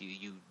dealt to you,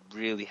 you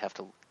really have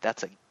to.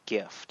 That's a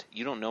gift.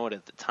 You don't know it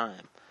at the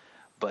time,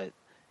 but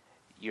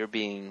you're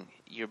being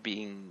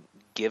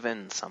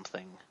given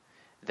something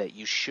that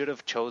you should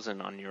have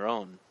chosen on your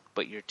own,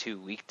 but you're too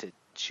weak to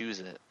choose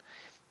it,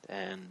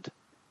 and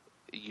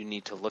you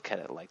need to look at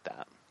it like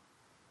that.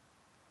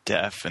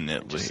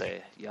 Definitely. And just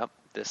say, "Yep,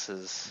 this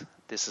is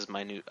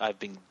my new. I've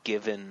been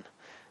given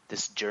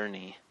this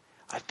journey.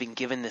 I've been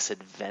given this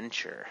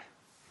adventure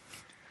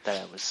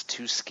that I was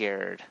too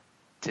scared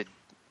to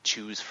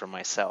choose for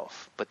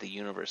myself. But the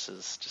universe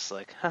is just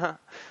like, haha,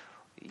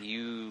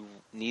 you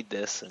need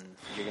this and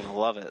you're going to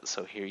love it.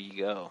 So here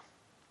you go.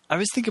 I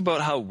always think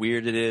about how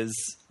weird it is,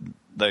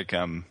 like,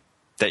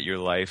 that your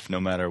life, no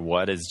matter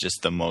what, is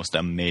just the most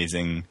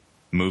amazing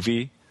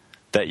movie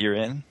that you're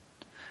in.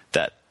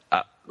 That,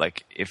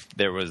 like, if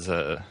there was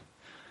a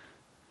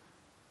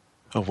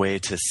way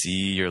to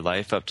see your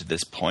life up to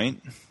this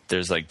point,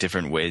 there's like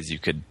different ways you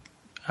could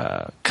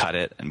cut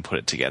it and put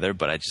it together.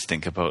 But I just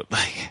think about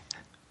like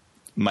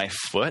my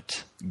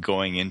foot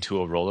going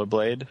into a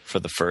rollerblade for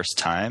the first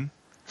time,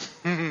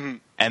 and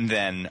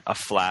then a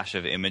flash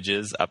of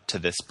images up to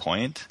this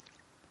point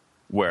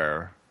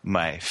where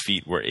my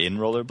feet were in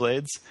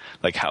rollerblades,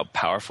 like how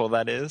powerful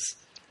that is.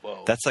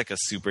 Whoa. That's like a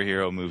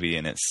superhero movie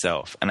in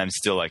itself. And I'm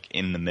still like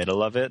in the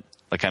middle of it.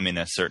 Like I'm in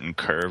a certain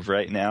curve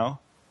right now.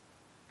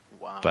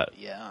 Wow. But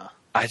yeah.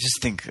 I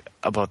just think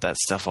about that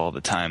stuff all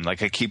the time.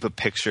 Like I keep a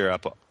picture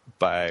up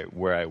by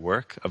where I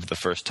work of the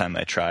first time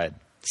I tried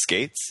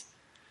skates.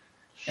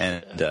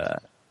 And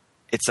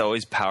it's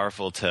always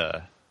powerful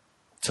to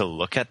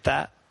look at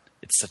that.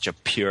 It's such a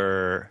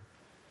pure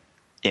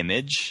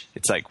image.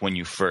 It's like when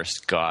you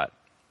first got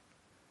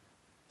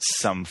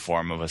some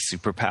form of a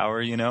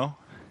superpower, you know,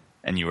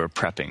 and you were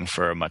prepping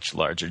for a much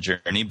larger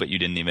journey, but you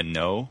didn't even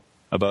know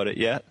about it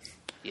yet.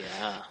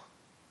 Yeah.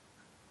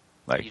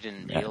 Like you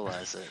didn't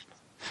realize it.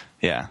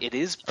 Yeah. It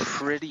is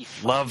pretty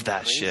love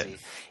that crazy. shit.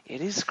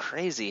 It is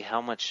crazy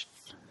how much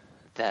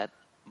that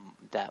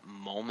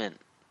moment,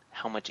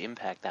 how much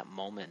impact that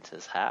moment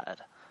has had.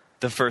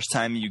 The first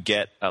time you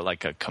get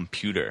like a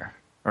computer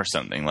or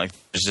something, like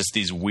there's just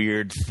these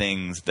weird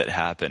things that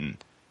happen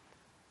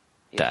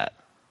that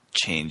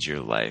change your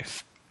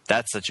life.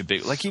 That's such a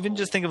big, like even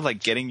just think of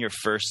like getting your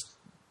first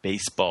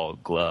baseball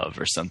glove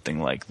or something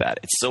like that.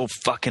 It's so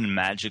fucking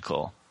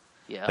magical.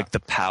 Yeah. Like the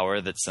power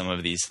that some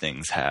of these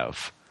things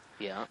have.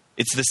 Yeah.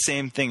 It's the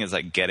same thing as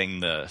like getting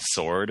the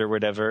sword or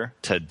whatever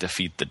to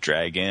defeat the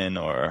dragon,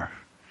 or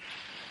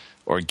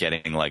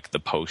getting like the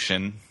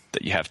potion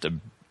that you have to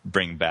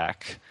bring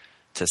back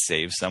to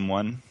save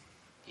someone.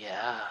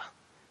 Yeah.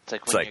 It's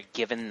like when you're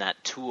given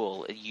that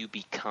tool, you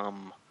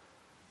become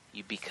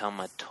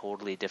a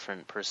totally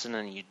different person,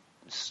 and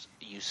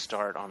you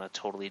start on a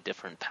totally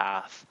different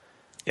path.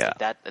 Yeah.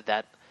 Like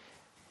that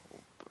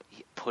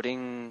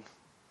putting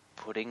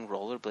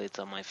rollerblades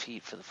on my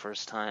feet for the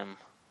first time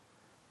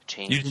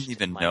changed you didn't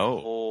even my know.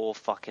 whole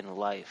fucking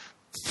life.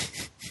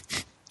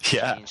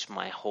 Yeah. Changed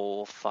my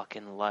whole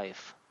fucking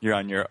life. You're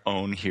on your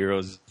own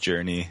hero's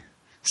journey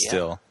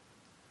still. Yeah.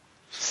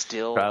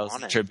 Still trials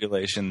on and it.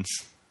 tribulations.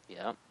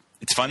 Yeah.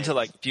 It's fun to,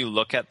 like, if you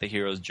look at the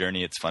hero's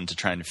journey, it's fun to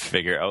try and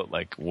figure out,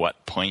 like,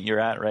 what point you're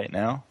at right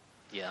now.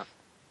 Yeah.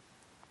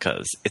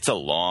 Because it's a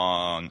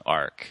long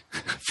arc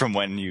from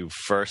when you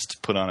first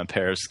put on a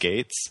pair of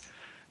skates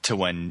to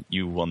when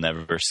you will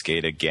never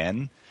skate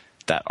again.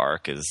 That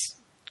arc is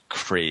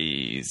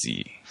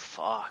crazy.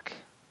 Fuck.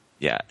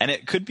 Yeah, and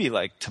it could be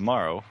like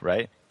tomorrow,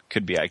 right?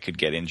 Could be I could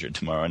get injured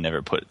tomorrow and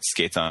never put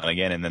skates on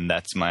again, and then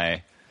that's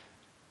my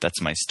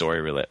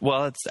story.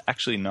 Well, it's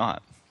actually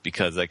not,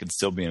 because I could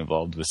still be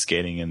involved with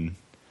skating and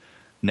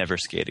never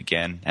skate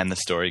again, and the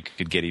story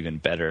could get even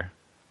better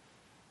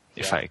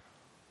if I,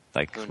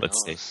 like, Who let's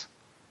knows? say,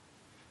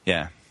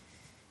 yeah,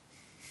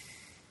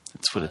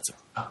 that's what it's.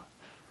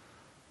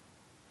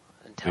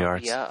 We are.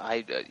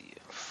 Yeah,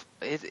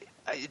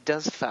 it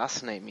does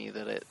fascinate me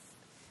that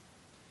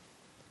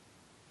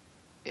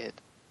it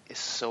is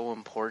so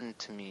important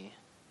to me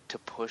to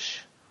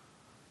push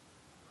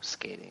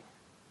skating,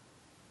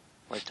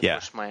 like to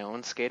push my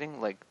own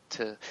skating, like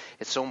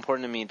it's so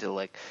important to me to,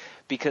 like,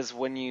 because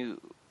when you,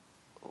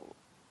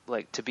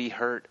 like, to be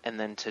hurt and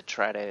then to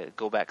try to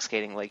go back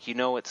skating, like, you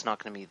know, it's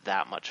not going to be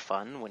that much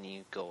fun when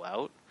you go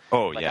out.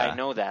 Oh, like, yeah. I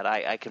know that.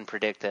 I can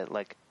predict that,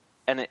 like,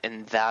 and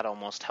that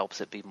almost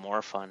helps it be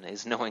more fun,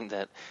 is knowing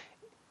that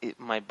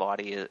my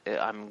body,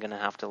 I'm going to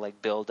have to,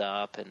 like, build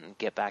up and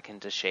get back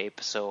into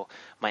shape, so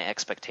my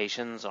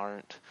expectations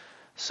aren't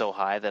so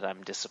high that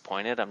I'm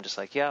disappointed. I'm just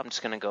like, yeah, I'm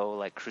just going to go,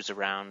 like, cruise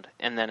around,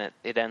 and then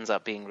it ends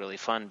up being really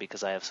fun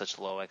because I have such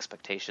low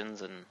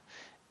expectations, and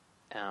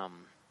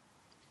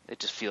it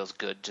just feels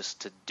good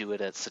just to do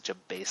it at such a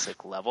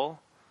basic level.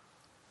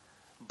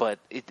 But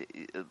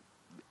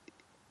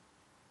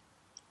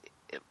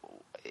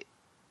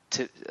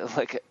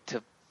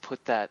to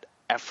put that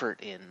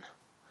effort in,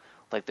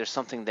 like, there's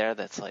something there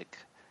that's like,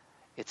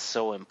 it's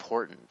so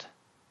important.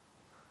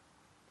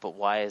 But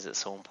why is it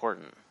so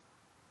important?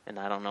 And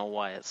I don't know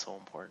why it's so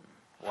important.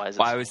 Why is it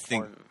so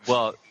important?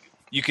 Well,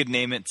 you could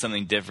name it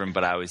something different,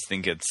 but I always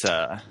think it's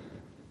a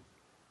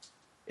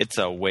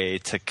way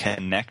to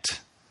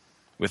connect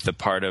with the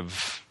part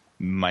of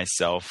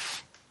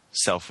myself,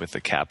 self with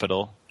a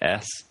capital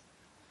S,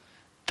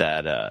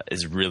 that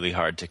is really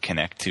hard to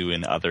connect to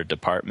in other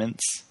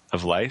departments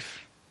of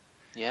life.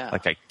 Yeah.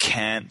 Like I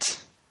can't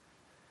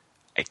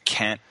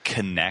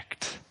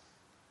connect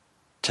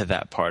to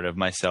that part of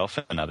myself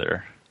in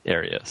other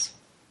areas.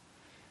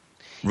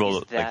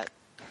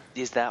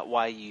 Is that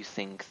why you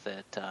think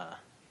that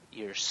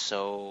you're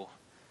so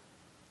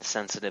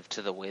sensitive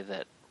to the way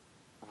that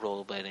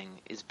rollerblading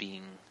is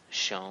being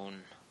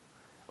shown,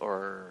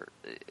 or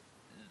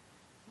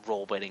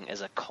rollerblading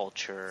as a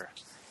culture,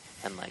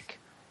 and like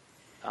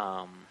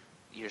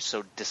you're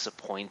so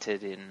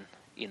disappointed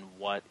in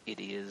what it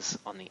is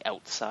on the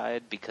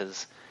outside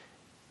because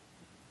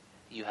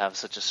you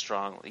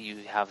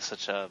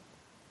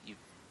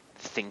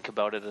think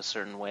about it a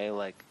certain way,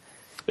 like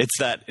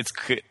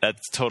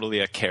that's totally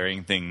a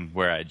caring thing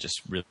where I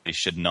just really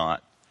should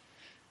not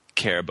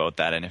care about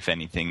that, and if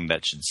anything,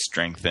 that should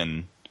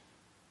strengthen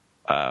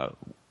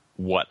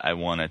what I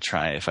want to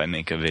try if I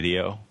make a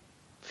video.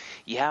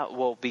 Yeah,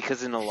 well,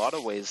 because in a lot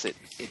of ways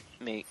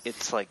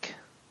it's like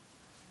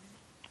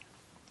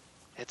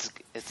it's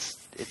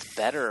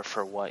better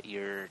for what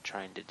you're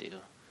trying to do.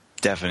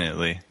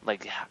 Definitely.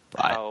 Like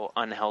how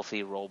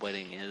unhealthy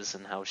rollerblading is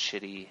and how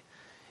shitty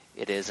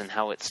it is and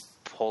how it's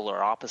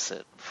polar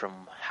opposite from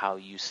how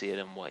you see it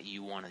and what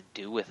you want to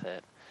do with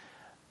it.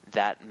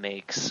 That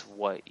makes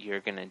what you're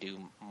going to do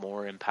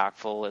more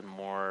impactful and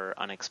more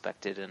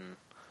unexpected and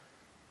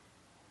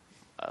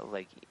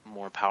like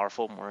more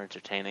powerful, more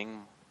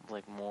entertaining,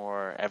 like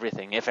more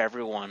everything. If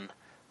everyone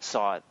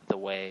saw it the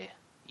way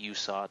you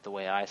saw it, the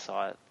way I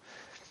saw it,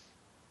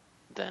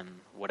 then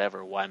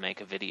whatever, why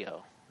make a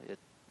video?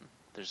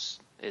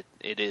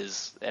 It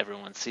is,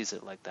 everyone sees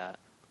it like that,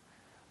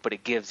 but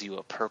it gives you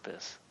a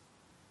purpose.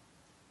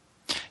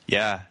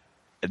 Yeah,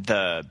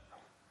 the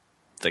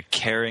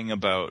caring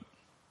about,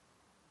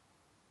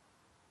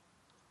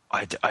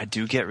 I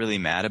do get really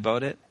mad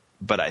about it,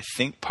 but I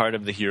think part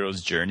of the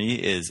hero's journey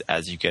is,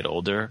 as you get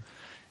older,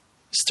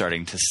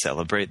 starting to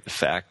celebrate the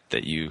fact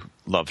that you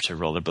love to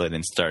rollerblade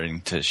and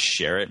starting to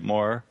share it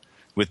more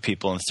with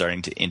people and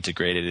starting to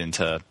integrate it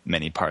into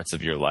many parts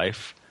of your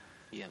life.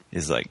 Yeah.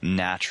 Is like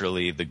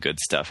naturally the good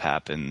stuff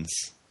happens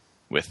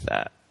with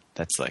that.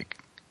 That's like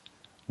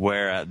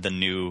where the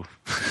new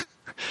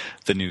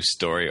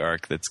story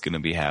arc that's going to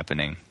be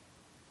happening.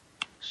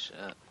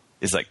 Shit.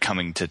 Is like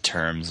coming to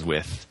terms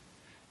with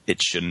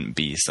it shouldn't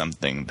be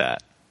something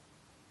that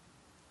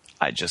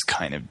I just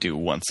kind of do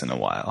once in a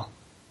while.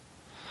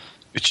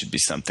 It should be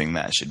something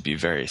that should be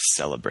very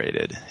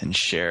celebrated and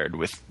shared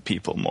with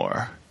people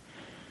more.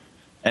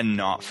 And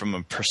not from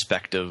the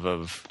perspective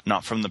of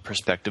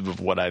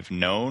what I've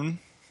known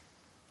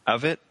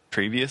of it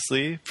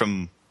previously,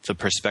 from the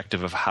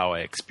perspective of how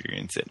I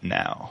experience it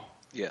now.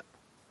 Yeah.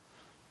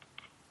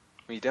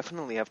 Well, you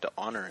definitely have to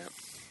honor it.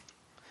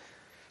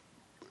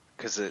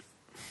 Because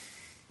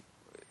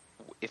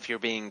if you're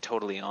being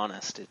totally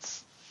honest,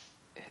 it's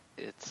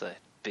a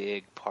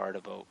big part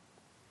about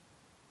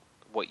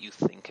what you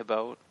think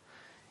about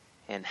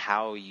and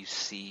how you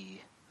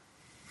see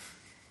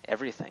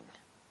everything.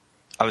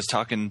 I was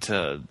talking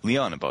to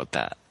Leon about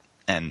that,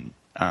 and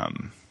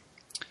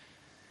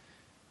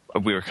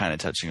we were kind of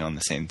touching on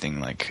the same thing.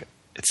 Like,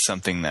 it's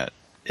something that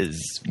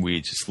we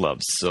just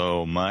love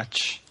so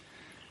much.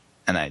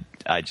 And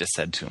I just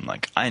said to him,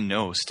 like, I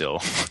know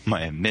still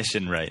my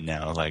mission right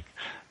now, like,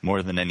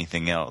 more than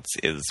anything else,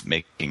 is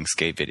making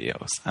skate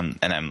videos.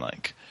 I'm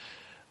like,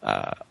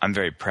 I'm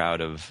very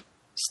proud of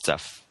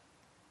stuff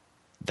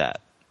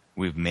that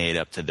we've made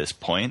up to this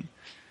point,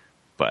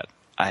 but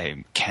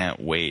I can't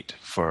wait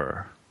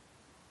for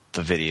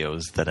the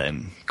videos that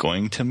I'm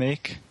going to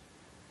make.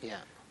 Yeah.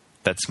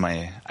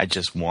 I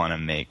just want to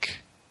make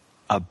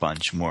a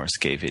bunch more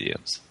skate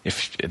videos.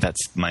 If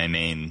that's my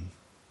main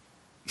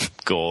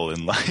goal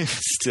in life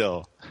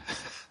still.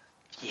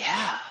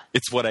 Yeah.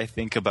 It's what I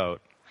think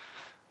about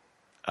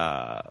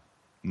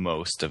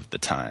most of the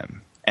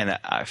time. And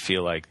I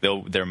feel like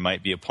there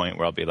might be a point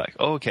where I'll be like,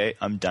 oh, okay,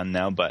 I'm done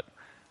now, but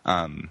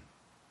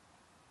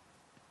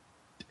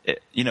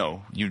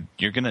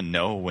you're going to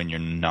know when you're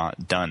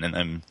not done.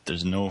 And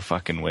there's no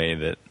fucking way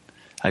that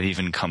I've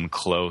even come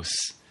close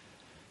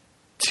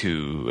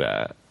to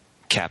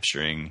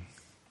capturing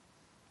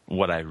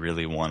what I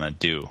really want to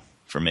do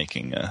for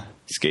making a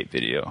skate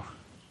video.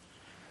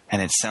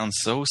 And it sounds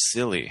so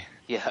silly.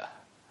 Yeah.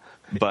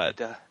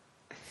 But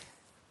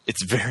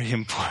it's very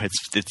important.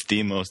 It's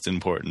the most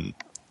important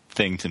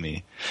thing to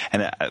me.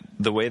 And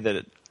the way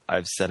that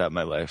I've set up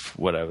my life,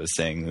 what I was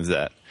saying is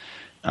that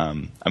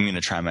I'm going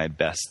to try my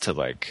best to,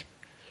 like,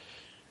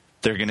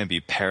 they're going to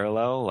be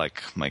parallel,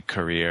 like my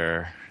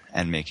career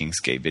and making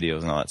skate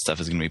videos and all that stuff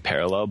is going to be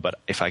parallel. But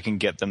if I can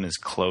get them as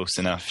close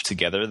enough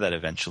together that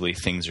eventually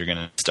things are going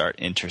to start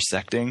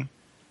intersecting,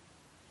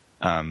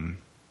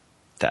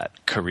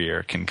 that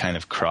career can kind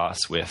of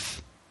cross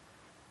with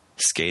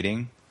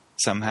skating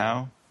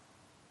somehow.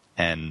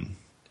 And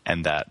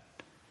that,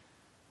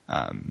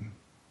 I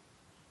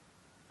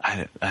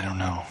don't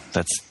know.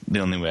 That's the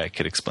only way I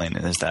could explain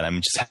it, is that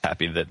I'm just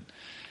happy that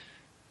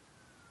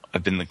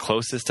I've been the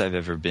closest I've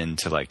ever been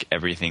to, like,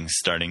 everything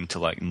starting to,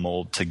 like,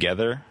 mold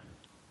together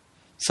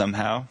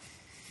somehow.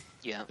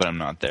 Yeah. But I'm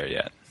not there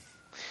yet.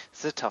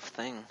 It's a tough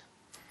thing.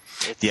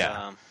 It's,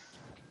 yeah.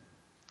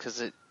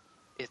 'Cause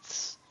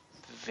it's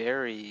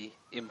very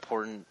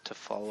important to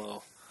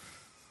follow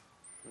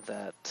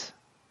that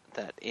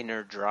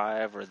inner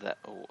drive, or that,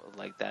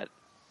 like, that,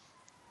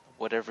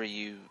 whatever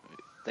you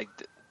like,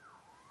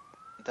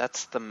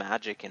 that's the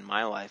magic in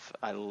my life.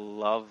 I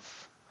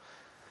love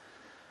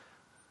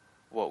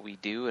what we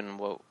do and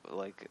what,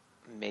 like,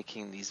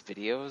 making these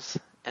videos,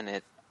 and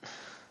it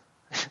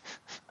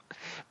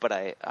but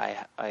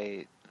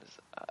I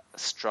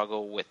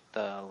struggle with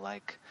the,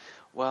 like,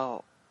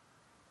 well,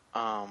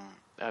 I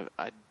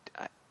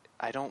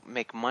don't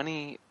make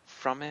money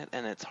from it,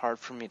 and it's hard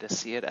for me to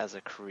see it as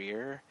a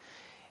career,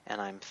 and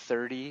I'm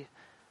 30,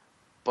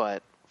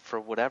 but for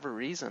whatever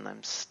reason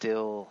I'm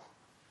still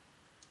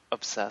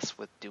obsessed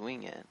with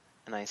doing it,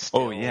 and I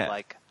still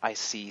like, I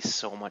see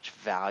so much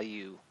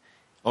value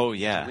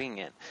doing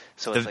it.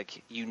 So it's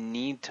like, you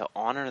need to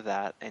honor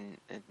that, and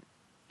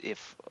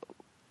if,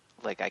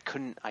 like, I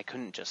couldn't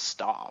just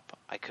stop.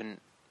 I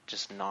couldn't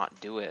just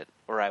not do it,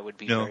 or I would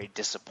be very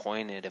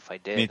disappointed if I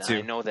did. Me too.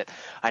 And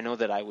I know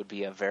that I would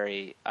be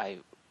I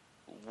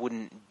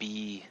wouldn't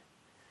be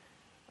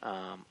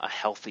a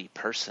healthy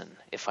person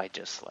if I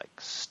just, like,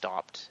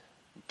 stopped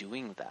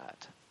doing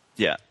that.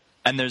 Yeah.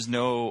 And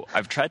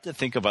I've tried to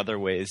think of other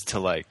ways to,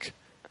 like,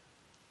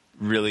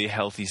 really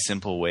healthy,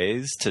 simple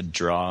ways to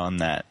draw on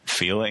that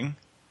feeling,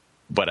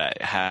 but I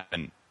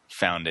haven't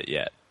found it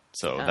yet.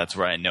 So that's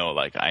where I know,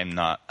 like, I'm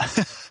not,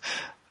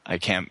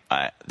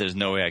 there's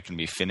no way I can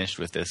be finished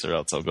with this, or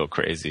else I'll go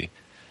crazy.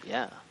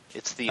 Yeah.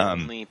 It's the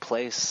only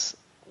place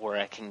where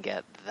I can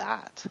get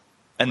that.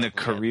 And the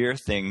career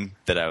thing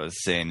that I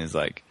was saying is,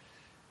 like,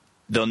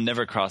 they'll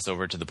never cross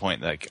over to the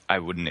point, like, I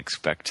wouldn't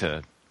expect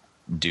to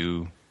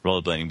do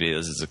rollerblading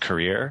videos as a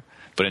career,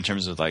 but in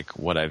terms of, like,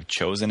 what I've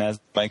chosen as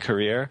my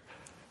career,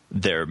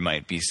 there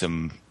might be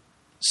some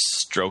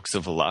strokes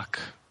of luck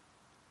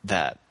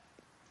that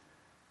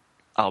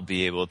I'll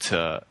be able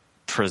to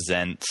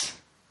present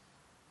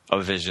a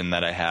vision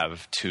that I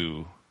have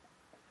to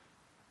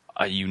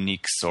a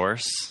unique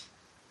source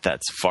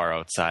that's far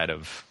outside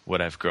of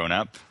what I've grown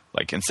up.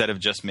 Like, instead of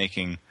just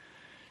making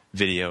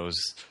videos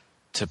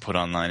to put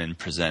online and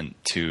present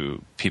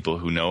to people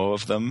who know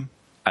of them,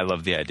 I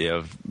love the idea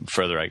of,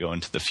 further I go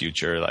into the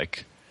future,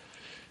 like,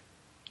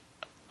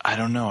 I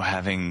don't know,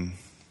 having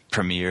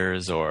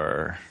premieres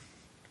or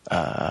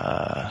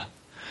what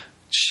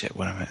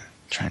am I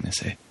trying to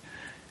say?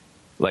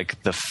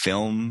 Like, the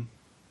film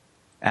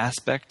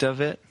aspect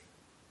of it,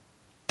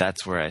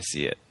 that's where I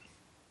see it.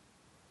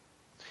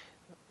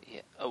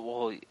 Yeah,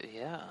 well,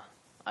 yeah.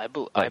 I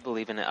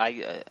believe in it.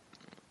 I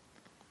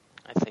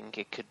think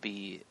it could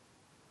be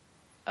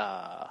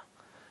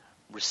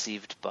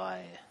received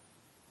by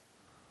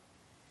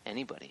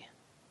anybody.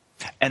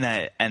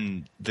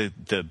 And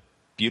the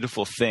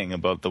beautiful thing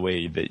about the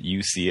way that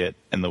you see it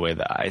and the way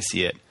that I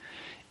see it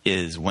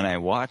is, when I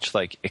watch,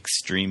 like,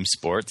 extreme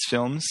sports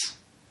films,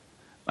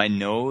 I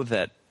know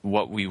that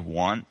what we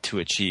want to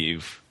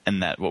achieve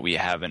and that what we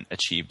haven't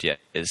achieved yet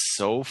is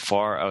so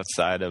far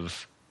outside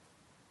of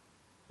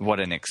what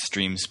an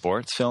extreme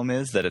sports film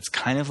is, that it's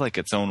kind of like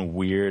its own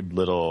weird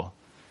little,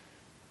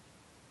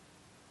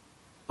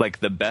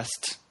 like,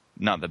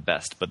 not the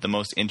best, but the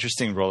most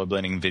interesting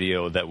rollerblading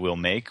video that we'll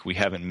make, we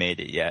haven't made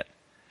it yet.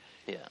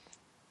 Yeah.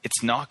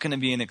 It's not going to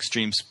be an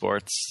extreme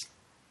sports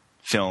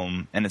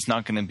film, and it's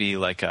not going to be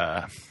like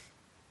a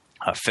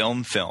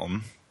film.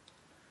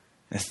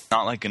 It's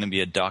not like going to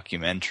be a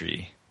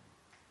documentary.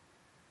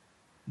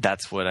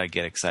 That's what I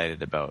get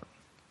excited about,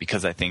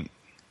 because I think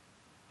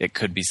it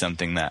could be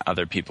something that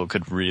other people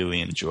could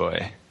really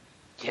enjoy.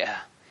 Yeah.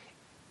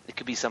 It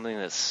could be something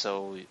that's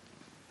so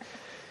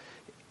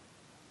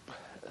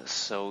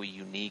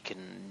unique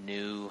and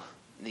new.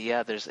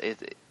 Yeah,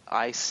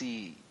 I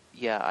see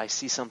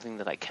something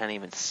that I can't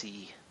even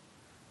see.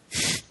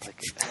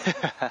 Like,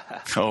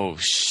 oh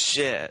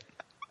shit.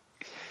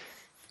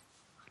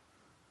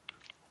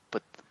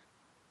 But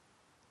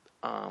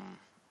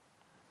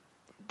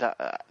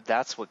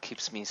that's what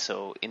keeps me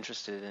so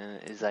interested in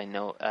it, is I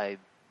know I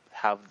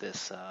have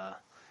this I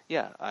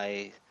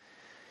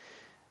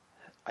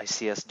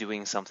see us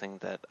doing something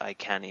that I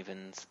can't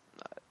even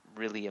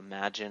really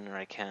imagine,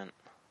 or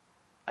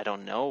I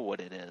don't know what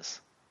it is.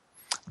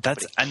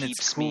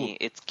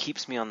 It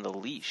keeps me on the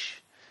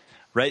leash.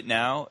 Right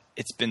now,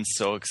 it's been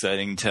so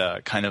exciting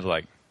to kind of,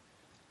 like,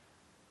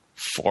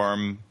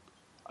 form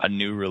a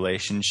new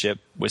relationship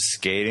with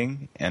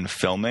skating and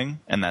filming,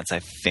 and that's,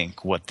 I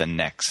think, what the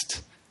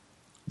next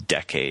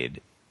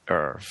decade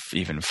or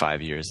even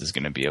 5 years is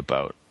going to be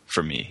about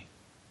for me.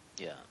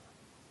 Yeah.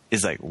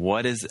 Is, like,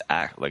 what is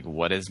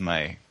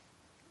my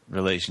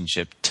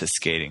relationship to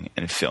skating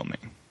and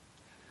filming?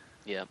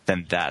 Yeah.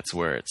 Then that's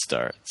where it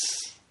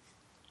starts.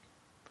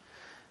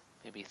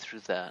 Maybe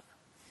through that.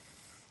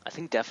 I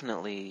think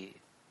definitely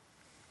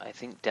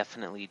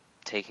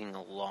taking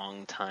a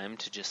long time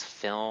to just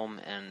film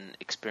and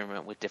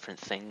experiment with different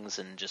things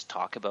and just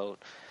talk about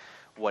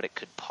what it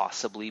could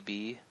possibly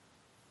be.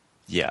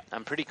 Yeah.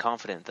 I'm pretty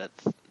confident that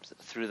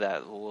through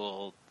that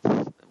we'll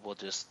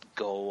just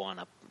go on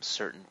a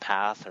certain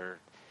path, or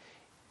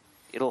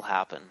it'll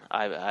happen.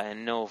 I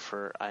know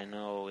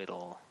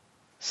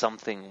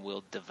something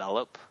will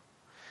develop,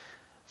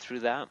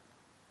 through that.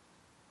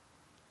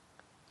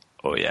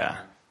 Oh yeah.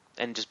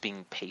 And just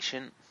being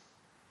patient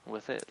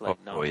with it,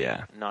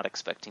 not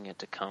expecting it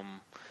to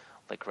come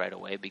like right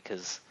away,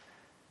 because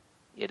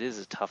it is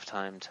a tough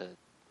time to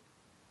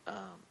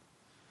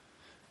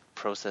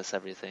process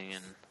everything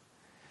and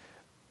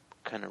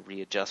kind of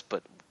readjust.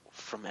 But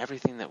from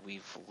everything that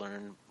we've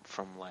learned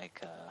from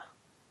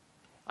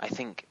I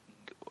think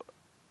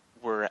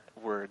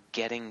we're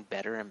getting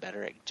better and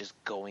better at just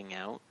going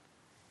out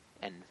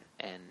and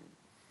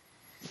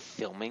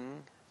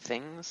filming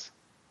things.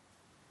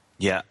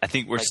 Yeah, I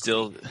think we're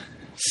still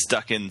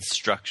stuck in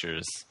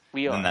structures.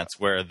 We are. And that's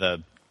where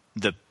the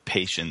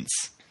patience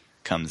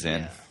comes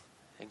in. Yeah,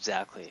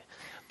 exactly.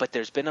 But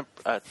there's been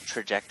a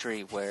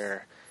trajectory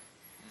where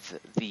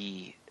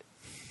the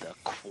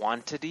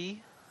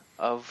quantity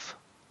of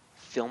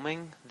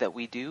filming that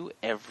we do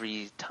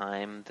every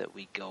time that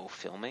we go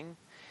filming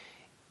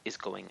is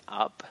going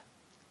up,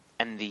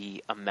 and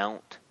the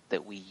amount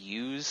that we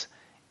use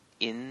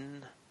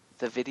in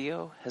the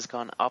video has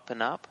gone up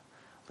and up.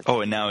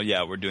 And now,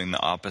 we're doing the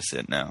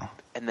opposite now.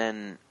 And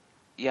then,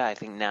 I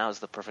think now is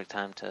the perfect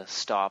time to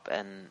stop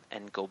and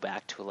go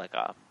back to like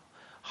a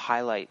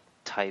highlight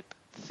type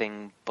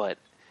thing, but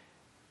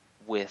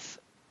with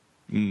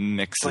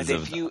mixes but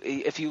of.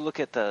 If you look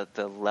at the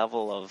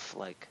level of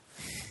like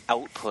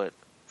output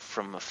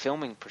from a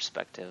filming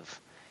perspective,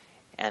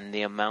 and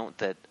the amount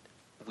that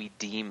we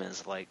deem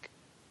as like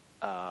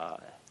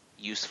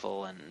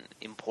useful and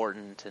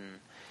important, and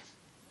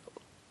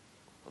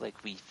like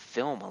we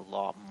film a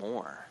lot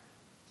more.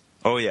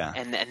 Oh yeah.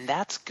 And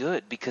that's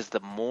good, because the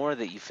more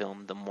that you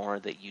film, the more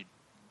that you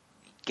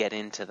get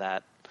into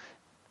that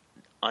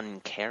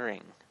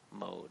uncaring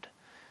mode.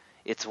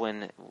 It's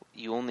when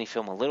you only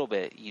film a little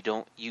bit, you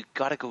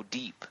got to go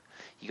deep.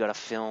 You got to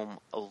film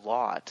a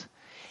lot,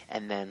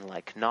 and then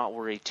like not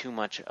worry too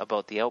much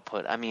about the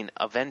output. I mean,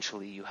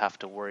 eventually you have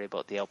to worry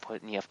about the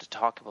output and you have to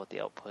talk about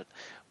the output,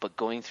 but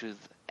going through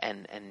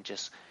and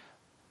just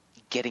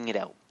getting it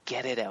out,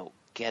 get it out.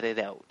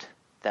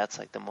 That's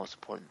like the most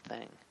important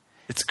thing.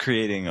 It's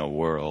creating a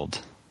world.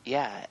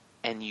 Yeah,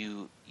 and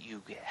you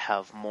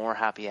have more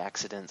happy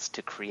accidents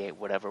to create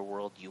whatever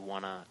world you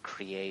want to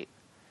create.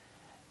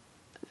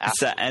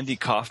 It's that Andy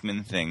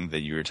Kaufman thing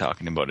that you were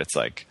talking about. It's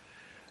like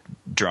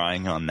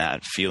drawing on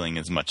that feeling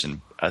as much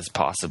as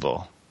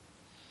possible.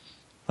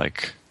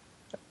 Like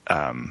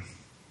that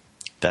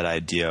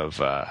idea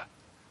of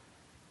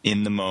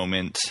in the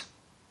moment,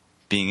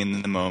 being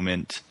in the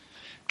moment,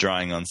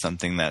 drawing on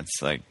something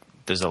that's like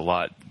there's a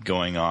lot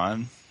going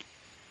on.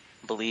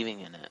 Believing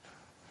in it.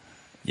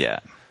 Yeah.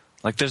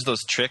 Like there's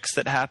those tricks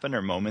that happen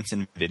or moments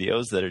in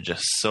videos that are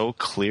just so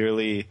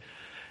clearly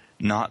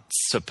not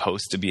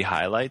supposed to be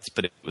highlights,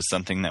 but it was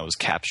something that was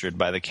captured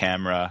by the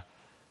camera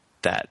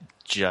that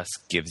just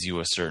gives you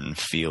a certain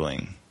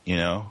feeling, you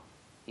know?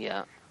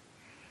 Yeah.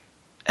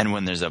 And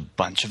when there's a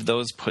bunch of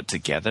those put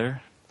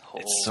together,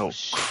 it's so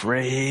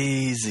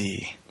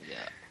crazy.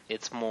 Yeah.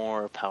 It's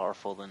more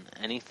powerful than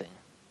anything.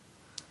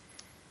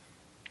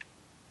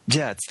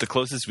 Yeah, it's the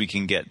closest we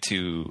can get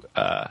to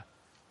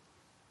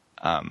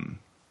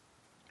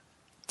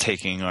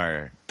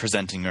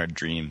presenting our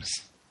dreams.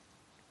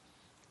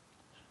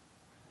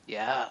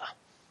 Yeah.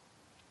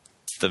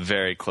 It's the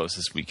very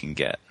closest we can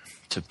get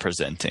to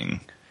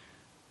presenting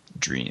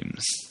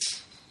dreams.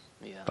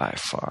 Yeah. By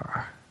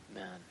far.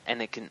 Man.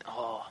 And it can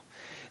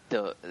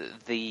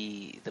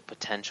the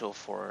potential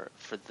for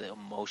the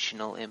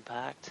emotional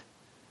impact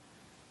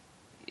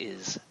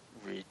is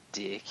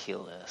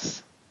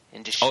ridiculous.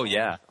 And just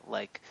showing,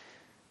 like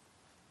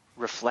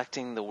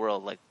reflecting the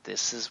world, like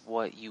this is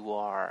what you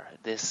are,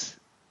 this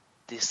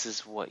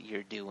is what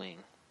you're doing,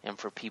 and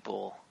for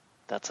people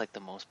that's like the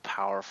most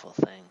powerful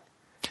thing.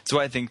 So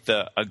I think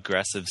the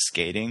aggressive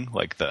skating,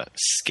 like the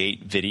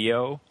skate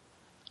video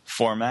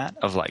format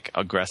of like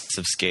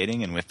aggressive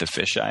skating and with the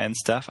fisheye and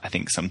stuff, I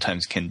think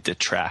sometimes can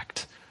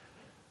detract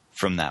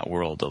from that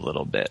world a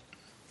little bit,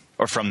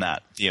 or from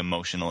the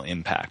emotional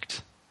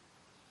impact.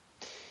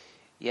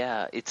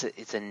 Yeah,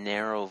 it's a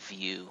narrow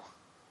view.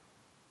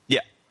 Yeah.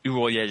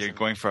 Well, yeah, you're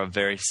going for a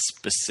very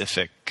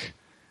specific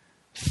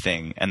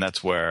thing, and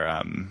that's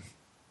where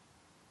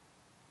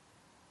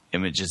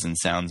images and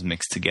sounds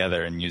mixed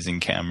together and using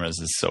cameras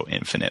is so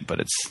infinite,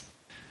 but it's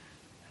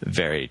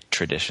very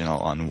traditional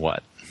on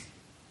what.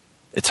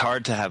 It's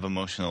hard to have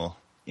emotional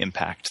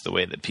impact the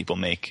way that people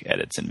make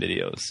edits and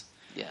videos.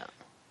 Yeah.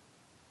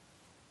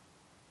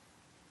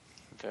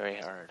 Very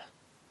hard.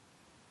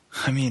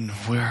 I mean,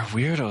 we're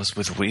weirdos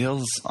with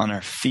wheels on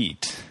our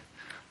feet.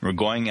 We're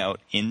going out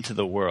into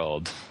the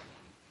world,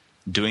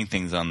 doing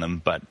things on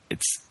them, but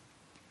it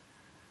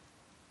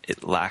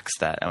lacks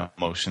that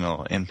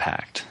emotional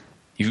impact.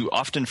 You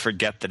often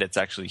forget that it's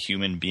actually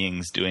human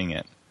beings doing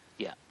it.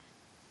 Yeah.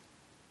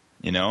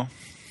 You know?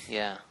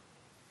 Yeah.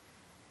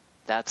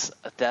 That's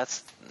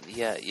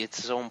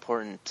it's so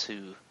important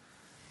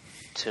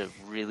to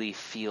really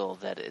feel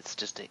that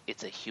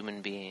it's a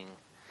human being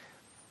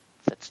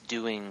that's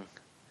doing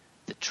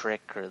the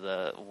trick or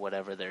the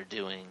whatever they're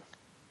doing,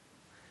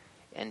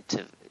 and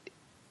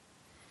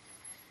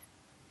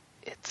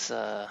it's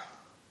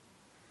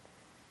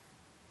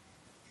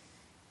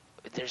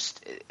there's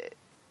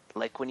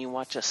like when you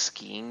watch a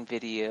skiing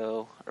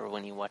video or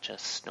when you watch a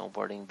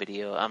snowboarding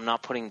video, I'm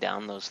not putting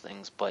down those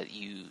things, but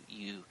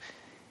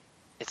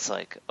it's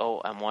like,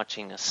 oh, I'm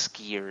watching a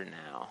skier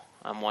now.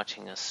 I'm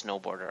watching a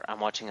snowboarder. I'm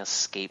watching a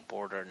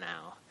skateboarder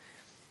now.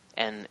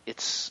 And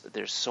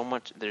there's so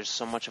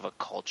much of a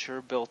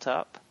culture built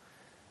up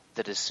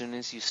that as soon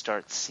as you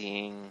start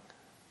seeing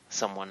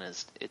someone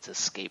as it's a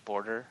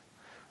skateboarder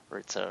or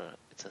it's a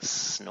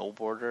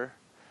snowboarder,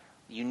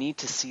 you need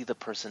to see the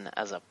person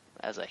as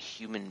a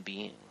human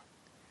being.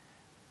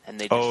 And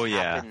they just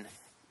happen,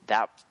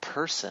 that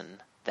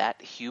person,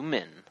 that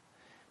human,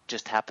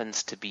 just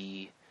happens to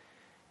be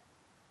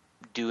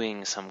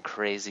doing some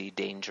crazy,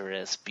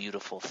 dangerous,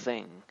 beautiful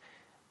thing.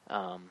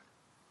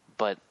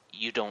 But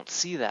you don't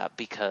see that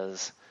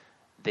because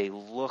they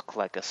look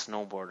like a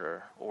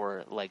snowboarder,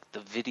 or like the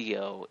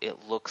video,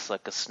 it looks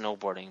like a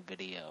snowboarding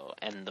video,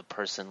 and the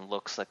person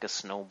looks like a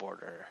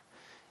snowboarder.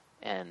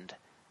 And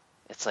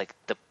it's like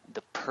the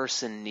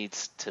person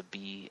needs to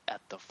be at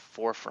the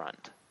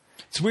forefront.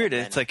 It's weird.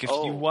 It's like if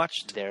you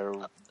watched... They're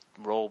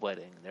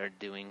rollerblading. They're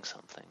doing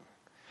something.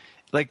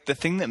 Like, the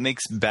thing that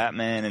makes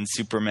Batman and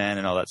Superman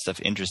and all that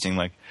stuff interesting,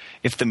 like,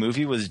 if the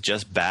movie was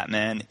just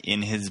Batman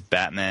in his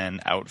Batman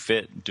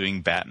outfit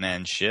doing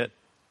Batman shit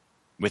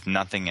with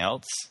nothing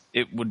else,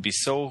 it would be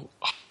so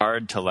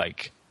hard to,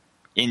 like,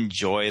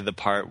 enjoy the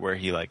part where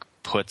he, like,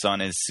 puts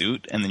on his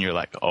suit, and then you're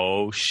like,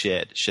 oh,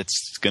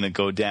 shit's gonna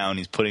go down.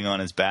 He's putting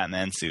on his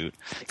Batman suit.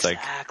 It's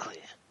exactly. Like,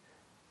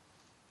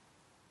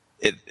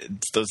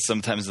 it's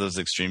sometimes those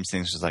extreme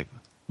things, just like,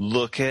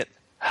 look at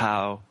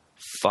how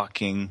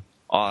fucking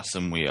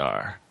awesome we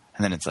are.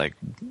 And then it's like,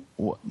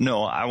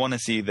 no, I want to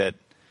see that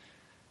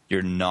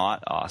you're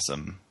not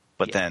awesome,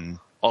 but then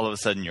all of a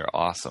sudden you're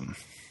awesome.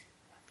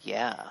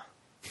 Yeah.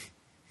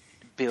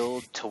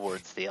 Build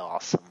towards the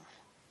awesome.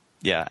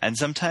 Yeah, and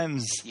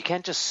sometimes... You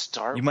can't just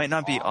start You might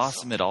not be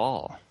awesome at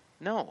all.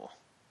 No.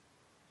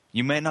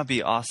 You might not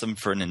be awesome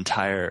for an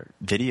entire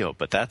video,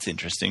 but that's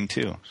interesting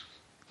too.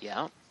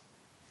 Yeah.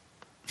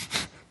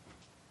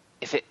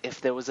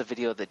 If there was a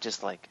video that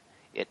just like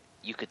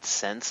you could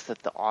sense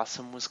that the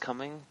awesome was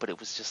coming, but it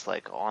was just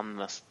like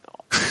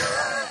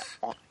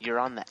you're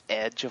on the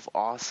edge of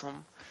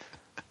awesome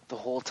the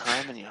whole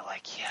time, and you're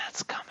like, yeah,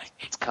 it's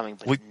coming,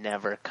 but it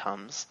never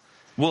comes.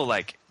 Well,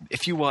 like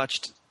if you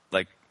watched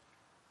like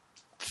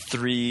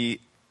 3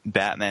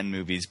 Batman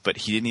movies, but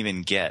he didn't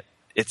even get,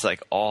 it's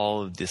like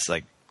all of this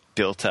like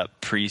built up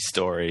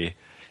pre-story,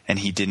 and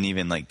he didn't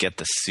even like get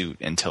the suit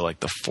until like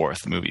the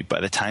 4th movie.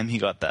 By the time he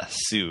got that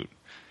suit,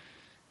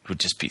 it would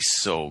just be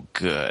so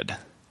good.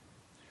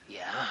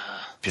 Yeah.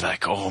 Be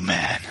like, oh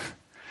man,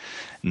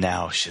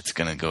 now shit's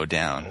gonna go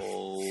down.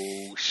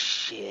 Oh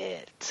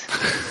shit.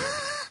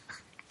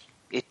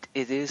 It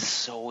is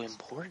so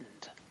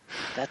important.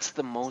 That's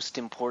the most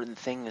important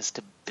thing, is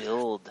to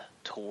build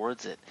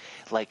towards it.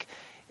 Like,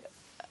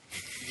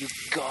 you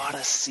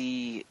gotta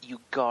see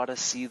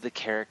the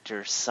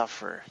character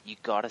suffer. You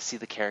gotta see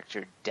the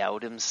character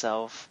doubt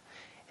himself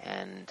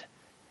and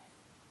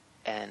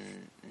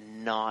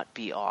not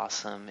be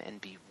awesome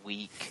and be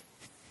weak.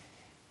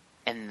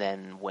 And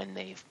then when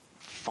they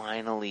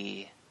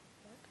finally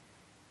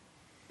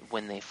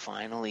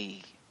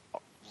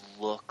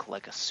look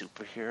like a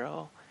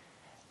superhero,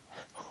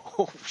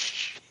 oh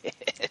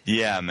shit.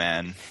 Yeah,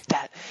 man.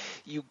 That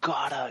you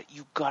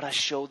gotta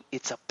show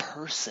it's a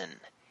person.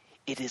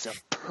 It is a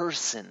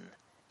person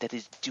that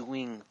is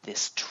doing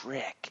this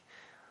trick.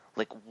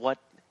 Like,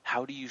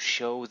 how do you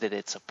show that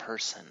it's a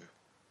person?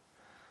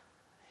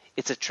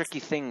 It's a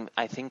tricky thing.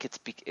 I think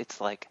it's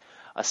like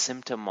a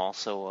symptom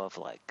also of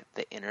like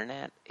the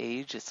internet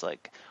age. It's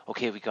like,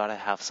 okay, we got to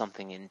have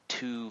something in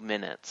 2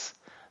 minutes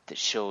that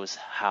shows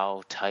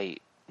how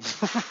tight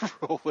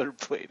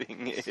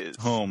rollerblading is.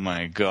 Oh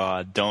my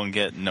god,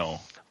 no.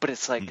 But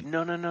it's like,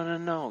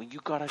 no. You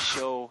got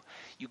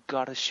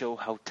to show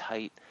how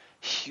tight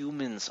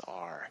humans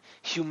are.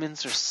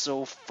 Humans are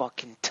so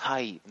fucking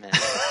tight, man.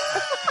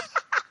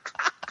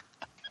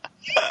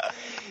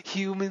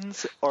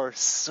 Humans are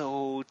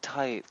so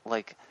tight.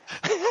 Like,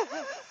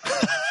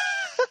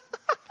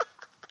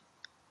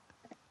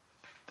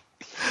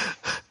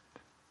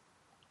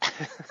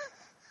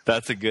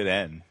 that's a good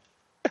end.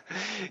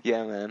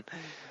 Yeah, man.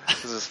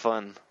 This is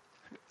fun.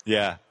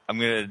 Yeah,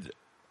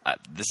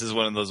 this is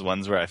one of those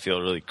ones where I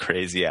feel really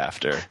crazy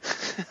after.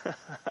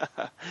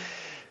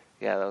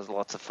 Yeah, that was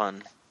lots of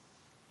fun.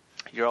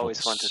 You're always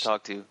fun to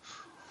talk to.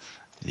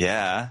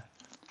 Yeah.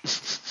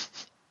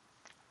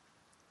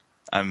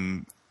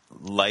 I'm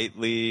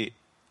lightly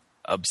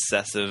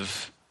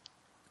obsessive,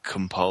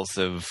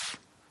 compulsive,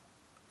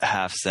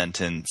 half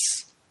sentence,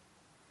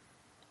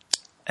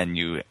 and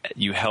you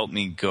help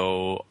me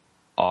go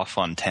off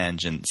on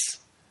tangents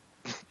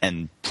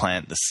and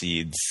plant the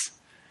seeds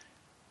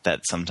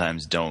that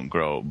sometimes don't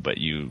grow, but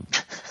you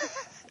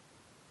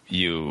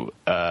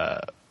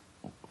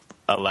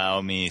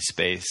allow me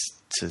space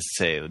to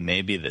say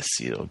maybe this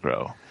seed will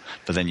grow,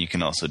 but then you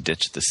can also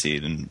ditch the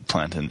seed and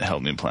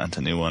help me plant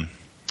a new one.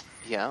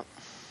 Yeah.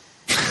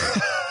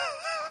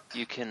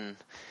 You can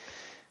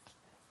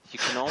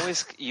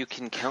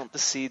count the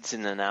seeds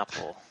in an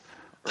apple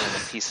or in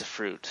a piece of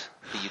fruit,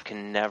 but you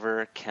can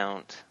never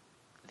count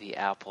the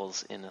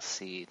apples in a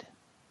seed.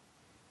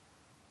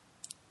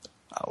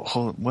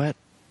 Oh, what?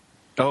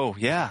 Oh,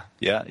 yeah.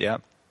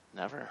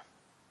 Never.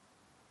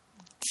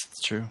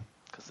 It's true.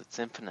 Because it's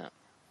infinite.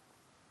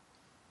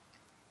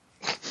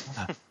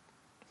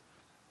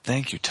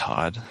 Thank you,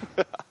 Todd.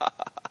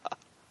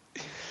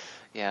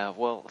 Yeah,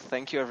 well,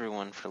 thank you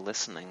everyone for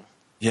listening.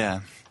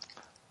 Yeah.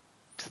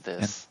 To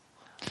this.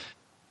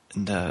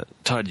 And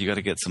Todd, you got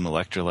to get some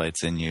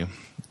electrolytes in you,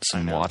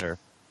 some water.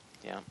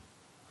 Yeah.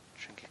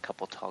 Drink a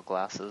couple tall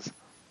glasses.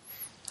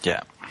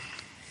 Yeah.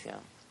 Yeah.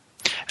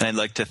 And I'd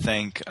like to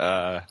thank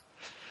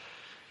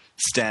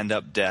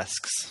Stand-Up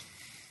Desks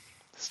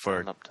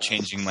for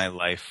changing my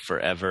life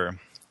forever.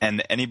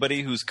 And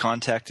anybody who's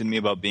contacted me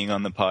about being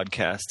on the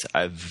podcast,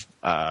 I've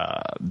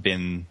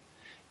been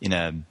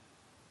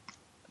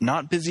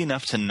not busy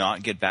enough to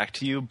not get back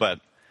to you, but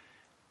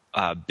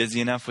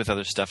busy enough with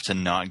other stuff to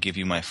not give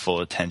you my full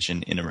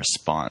attention in a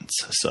response.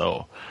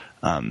 So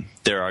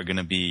there are going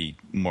to be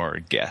more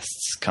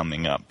guests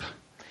coming up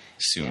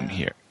soon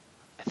here.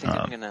 I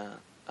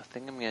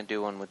think I'm gonna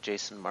do one with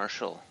Jason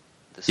Marshall.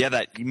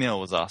 That email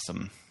was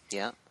awesome.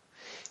 Yeah.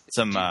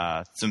 Some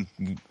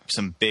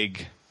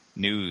big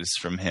news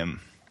from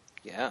him.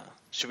 Yeah.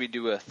 Should we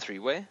do a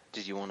 3-way?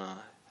 Did you want to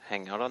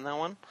hang out on that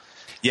one?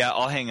 Yeah,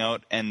 I'll hang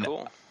out, and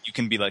cool. You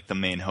can be like the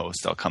main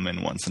host. I'll come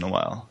in once in a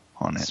while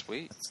on it.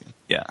 Sweet.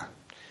 Yeah.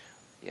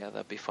 Yeah,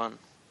 that'd be fun.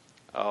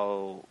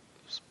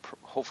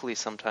 Hopefully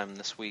sometime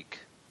this week.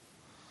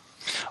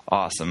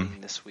 Awesome.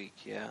 This week,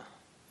 yeah.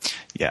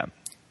 Yeah.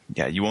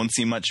 Yeah, you won't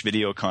see much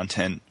video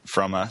content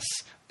from us,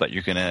 but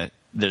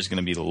there's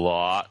gonna be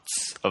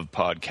lots of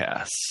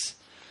podcasts.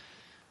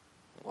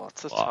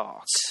 Lots of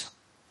talk.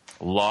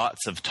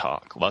 Lots of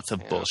talk. Lots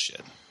of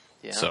bullshit.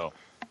 Yeah. So,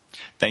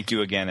 thank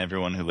you again,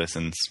 everyone who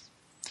listens.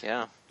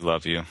 Yeah.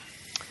 Love you.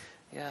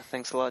 Yeah,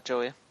 thanks a lot,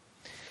 Joey.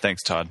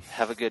 Thanks, Todd.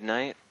 Have a good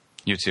night.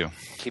 You too.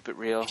 Keep it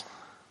real.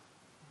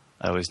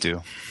 I always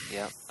do.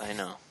 Yeah, I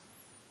know.